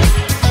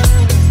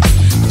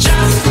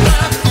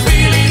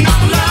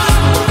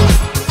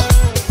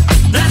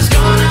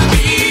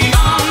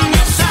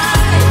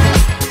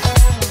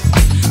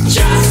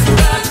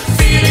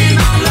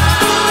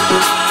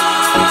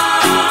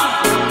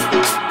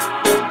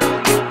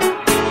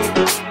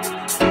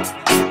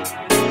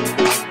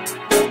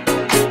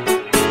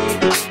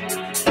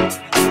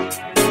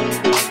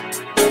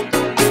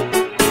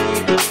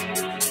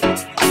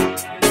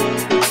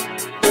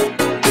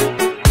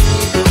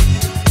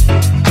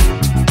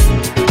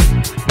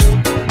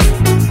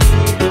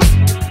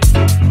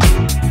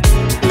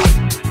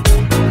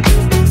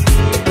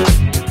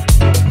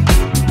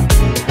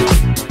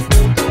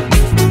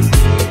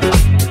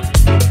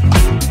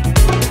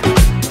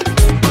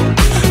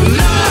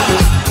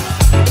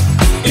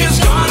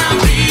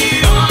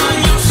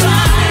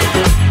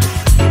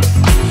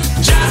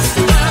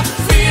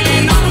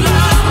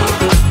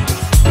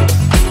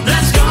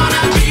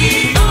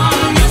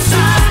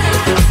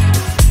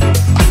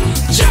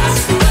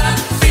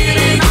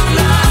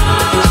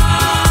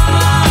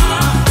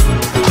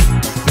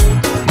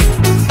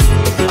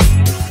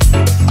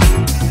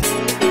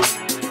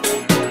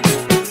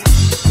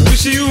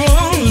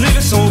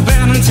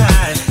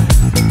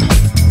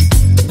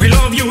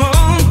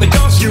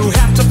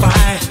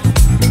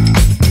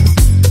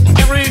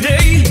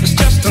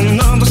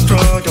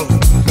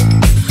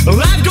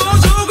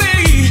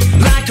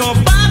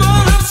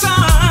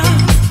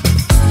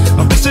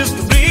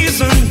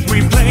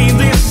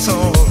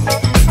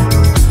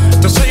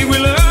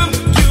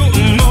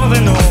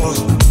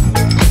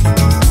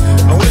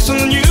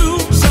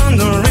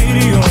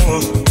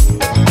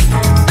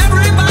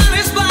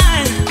 Everybody's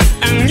blind,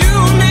 and you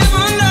never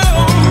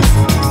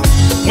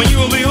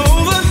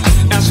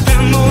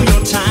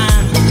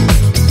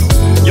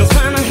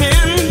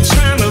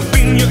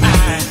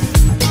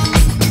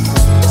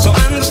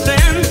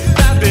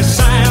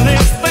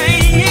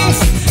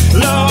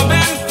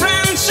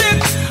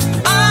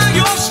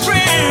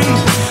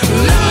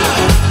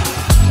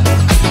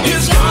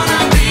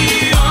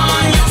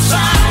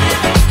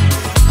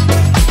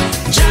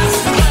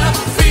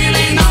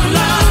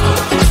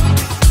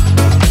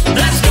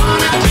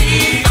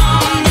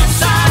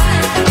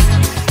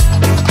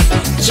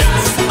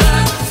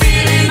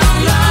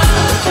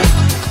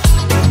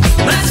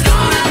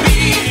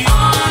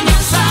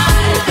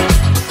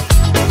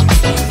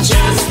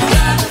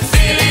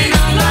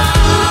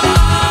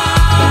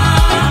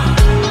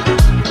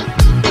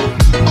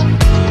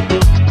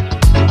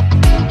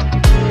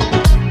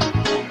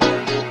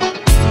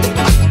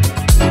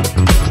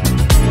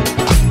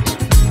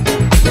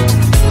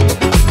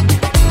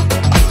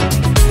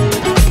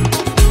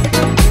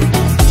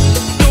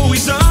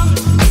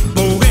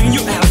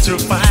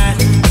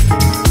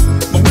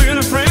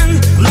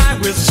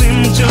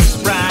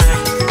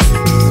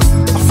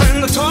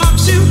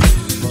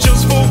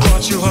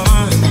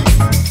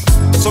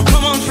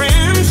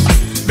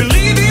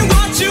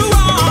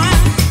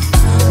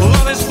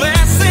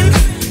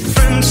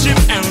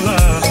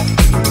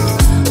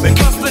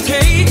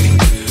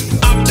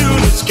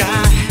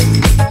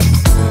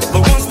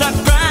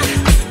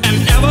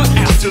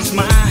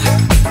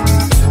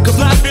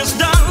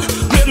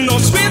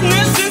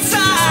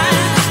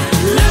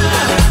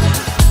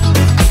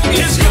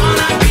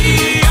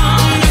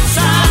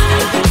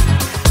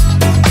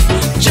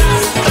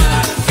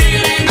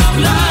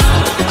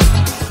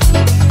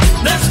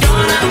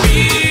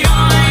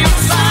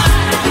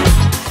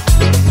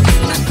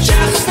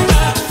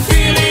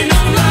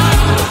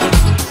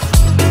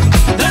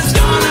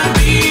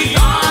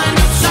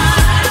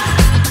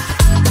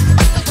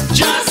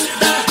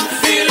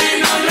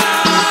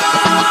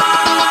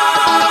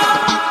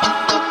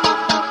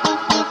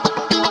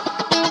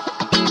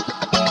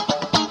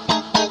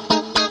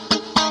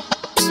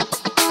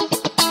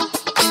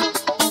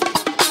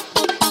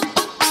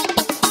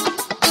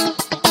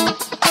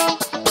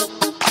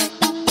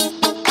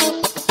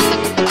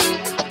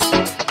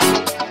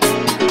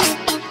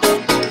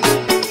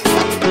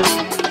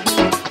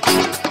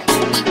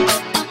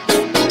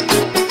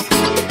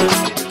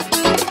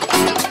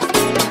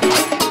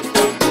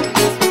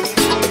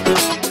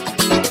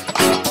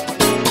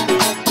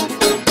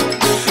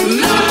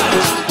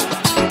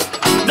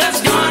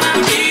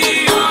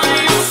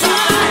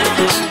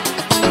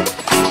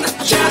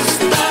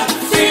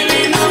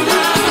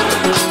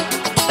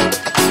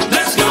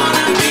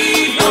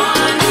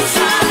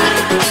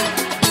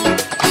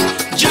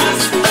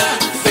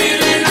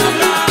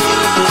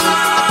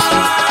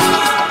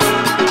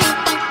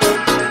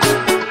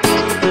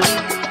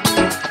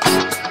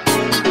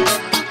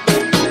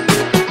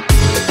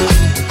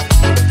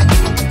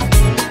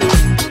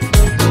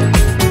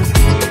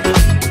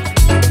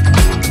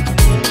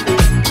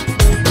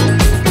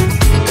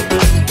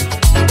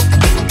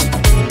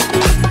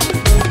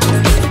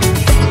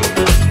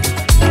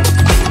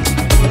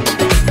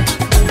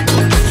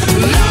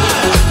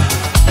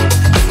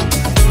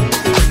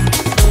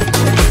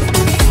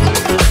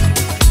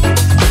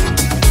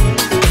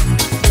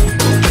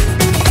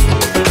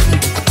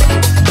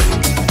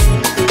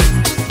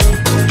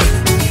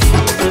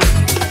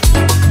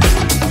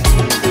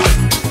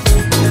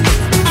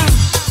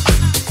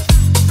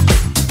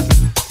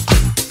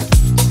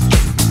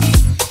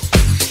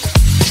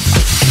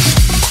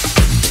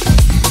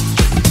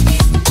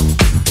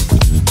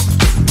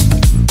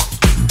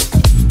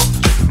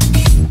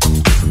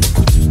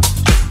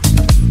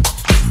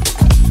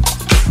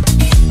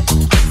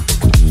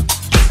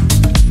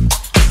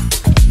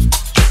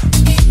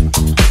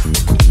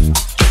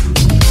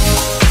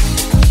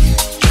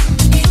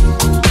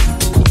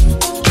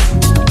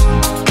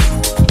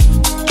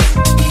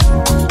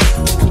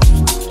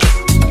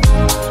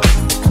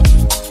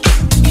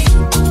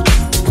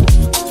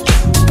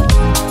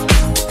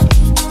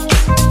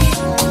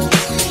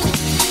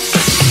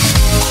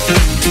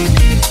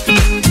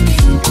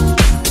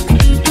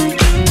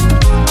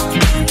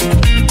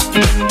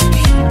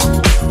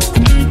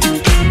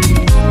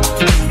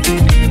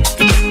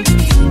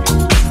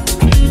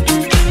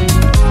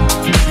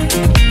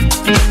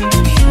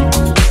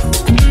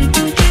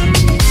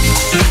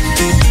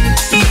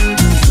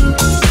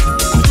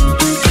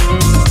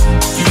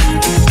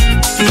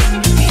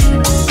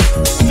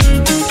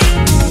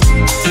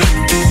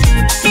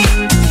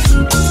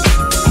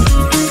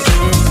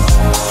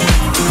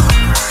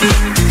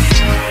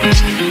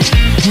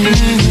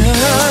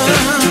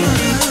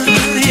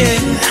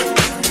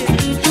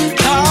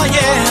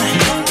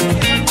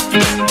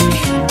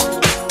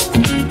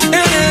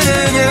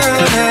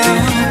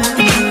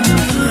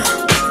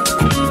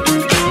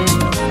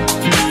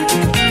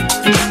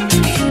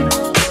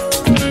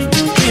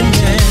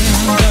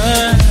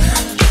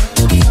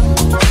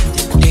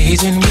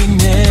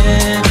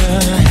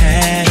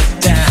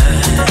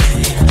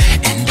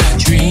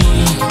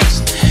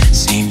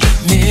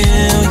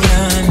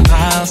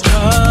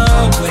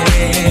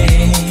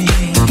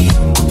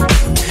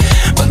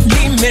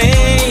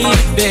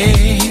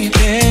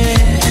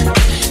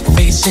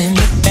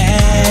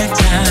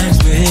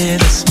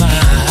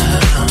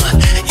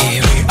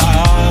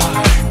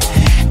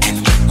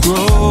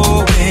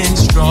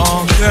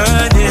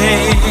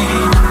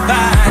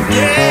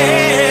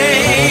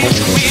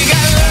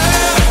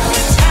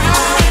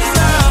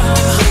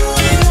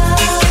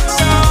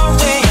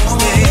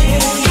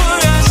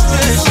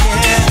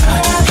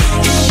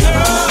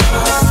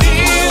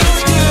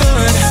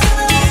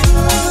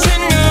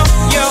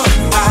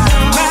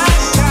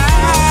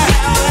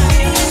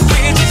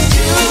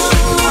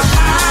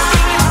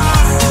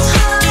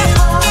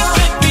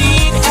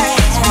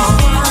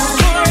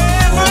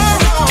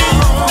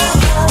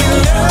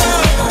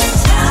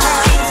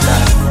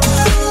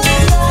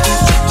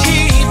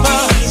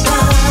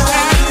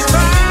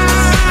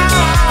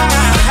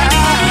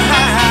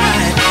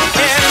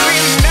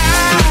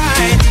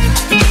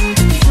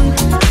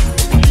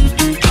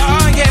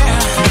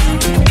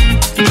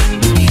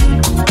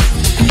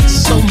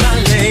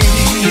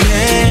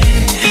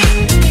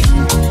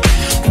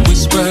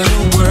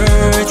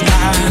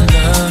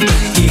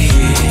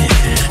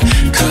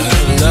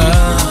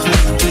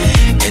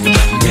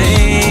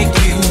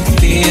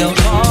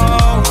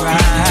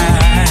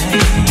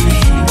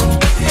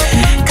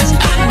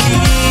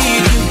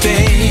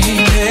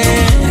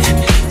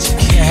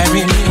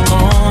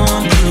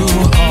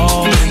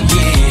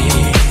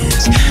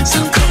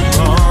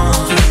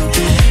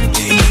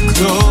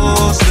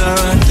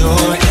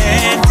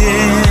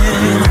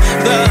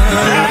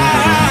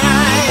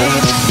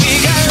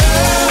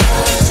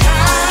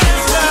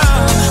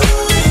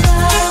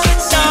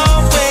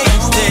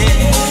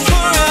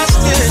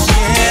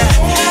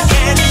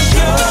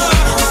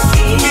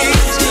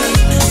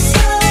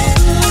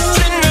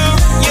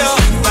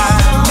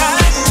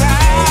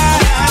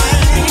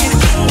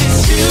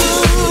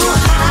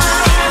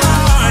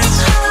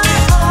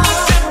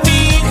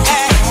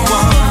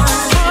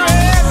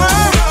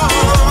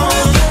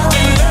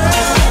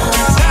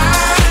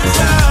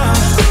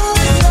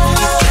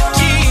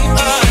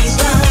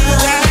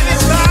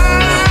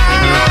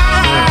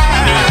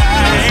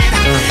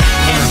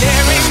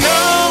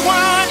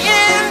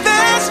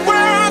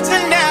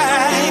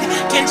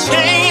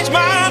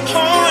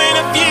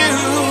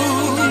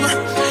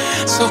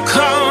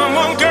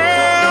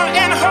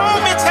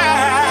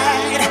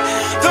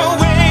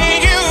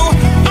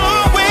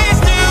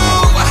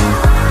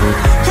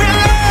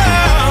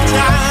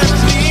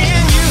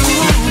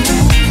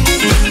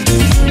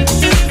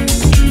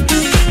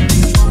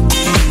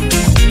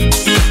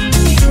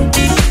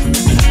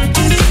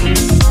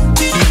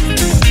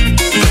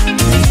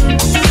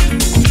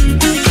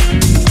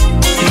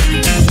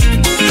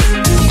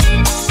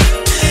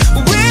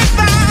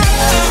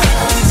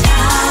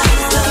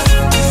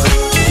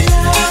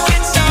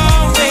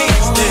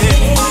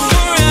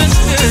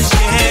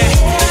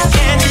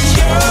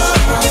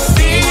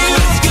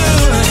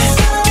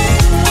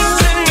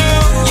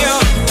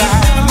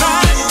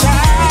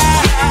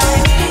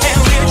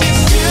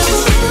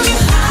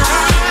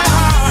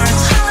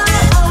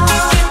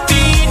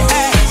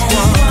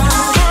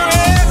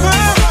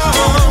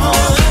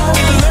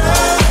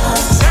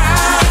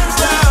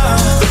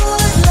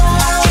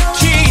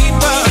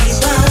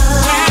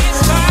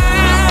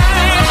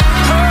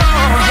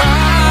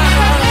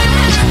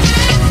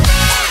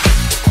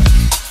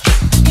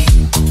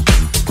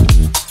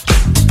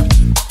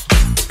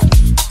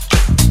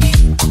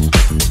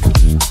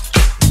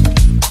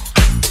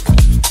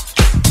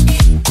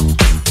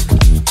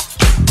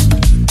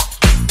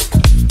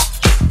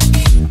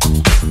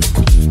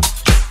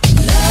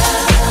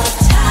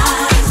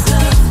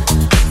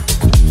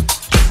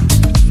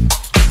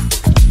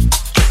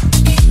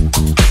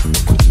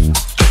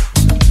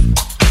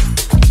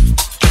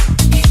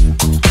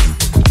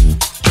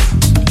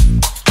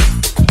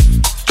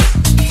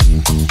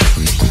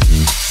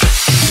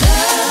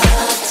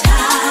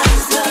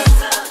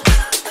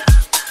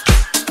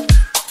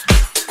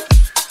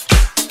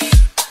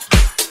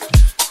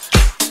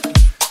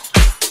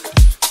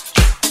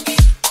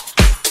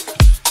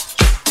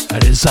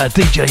It's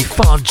DJ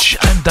Fudge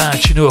and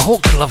Chinua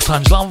Hawk, Love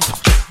Times Love.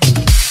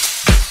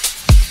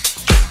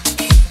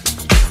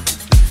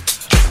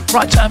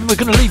 Right, we're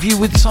going to leave you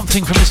with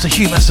something from Mr.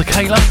 Hugh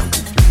Masekela.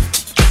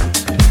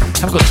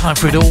 Haven't got time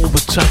for it all,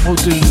 but we'll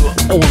do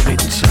all of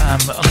it on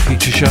a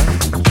future show.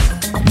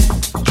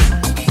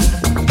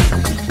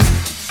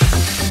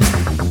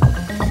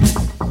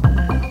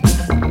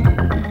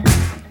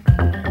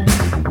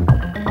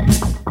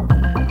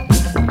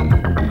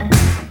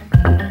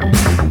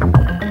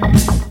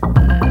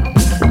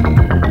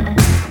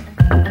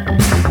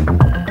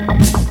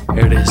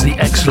 Here it is, the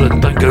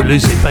excellent Don't Go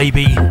Lose It,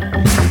 Baby.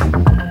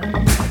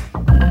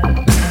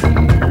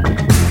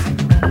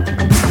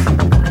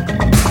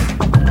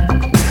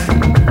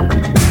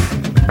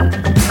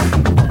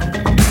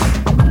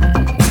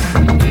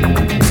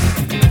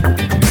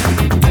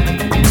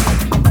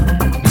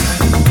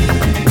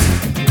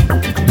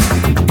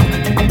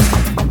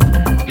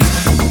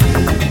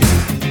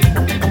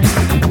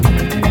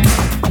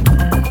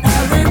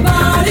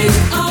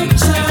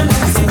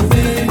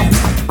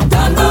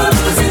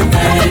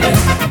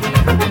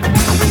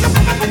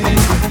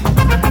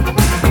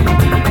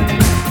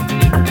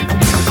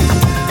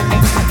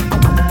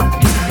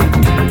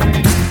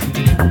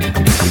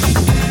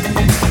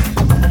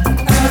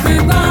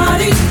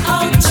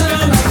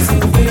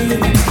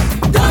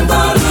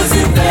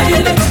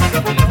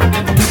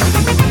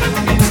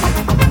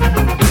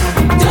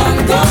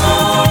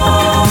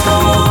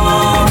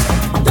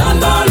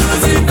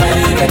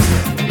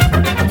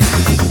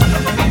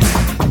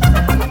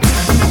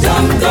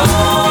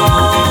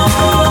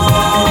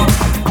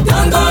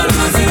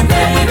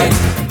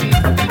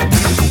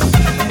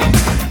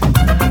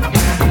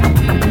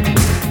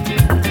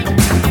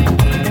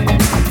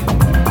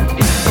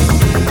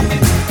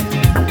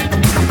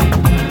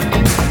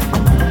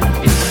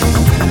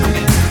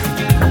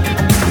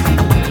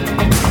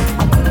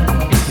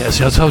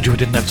 I told you we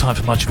didn't have time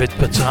for much of it,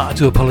 but I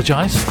do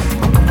apologise.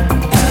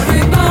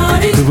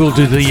 We will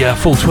do the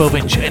full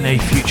 12-inch in a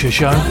future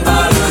show.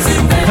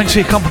 Thanks for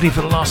your company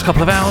for the last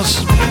couple of hours.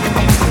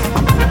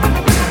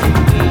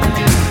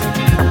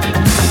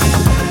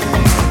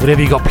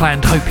 Whatever you got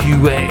planned, hope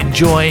you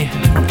enjoy.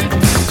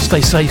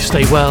 Stay safe,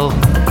 stay well.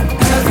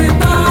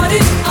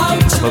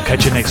 We'll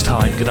catch you next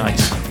time. Good night.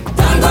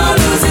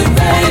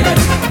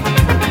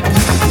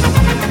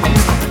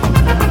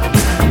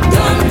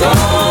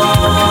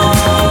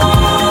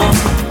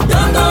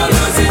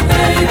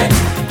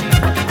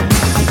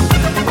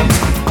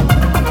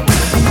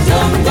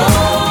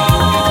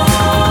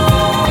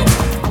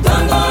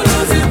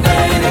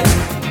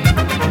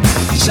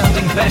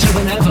 Better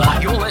than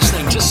ever, you're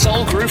listening to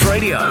Soul Groove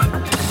Radio.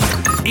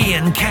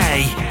 Ian K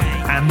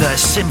and the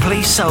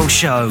Simply Soul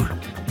Show.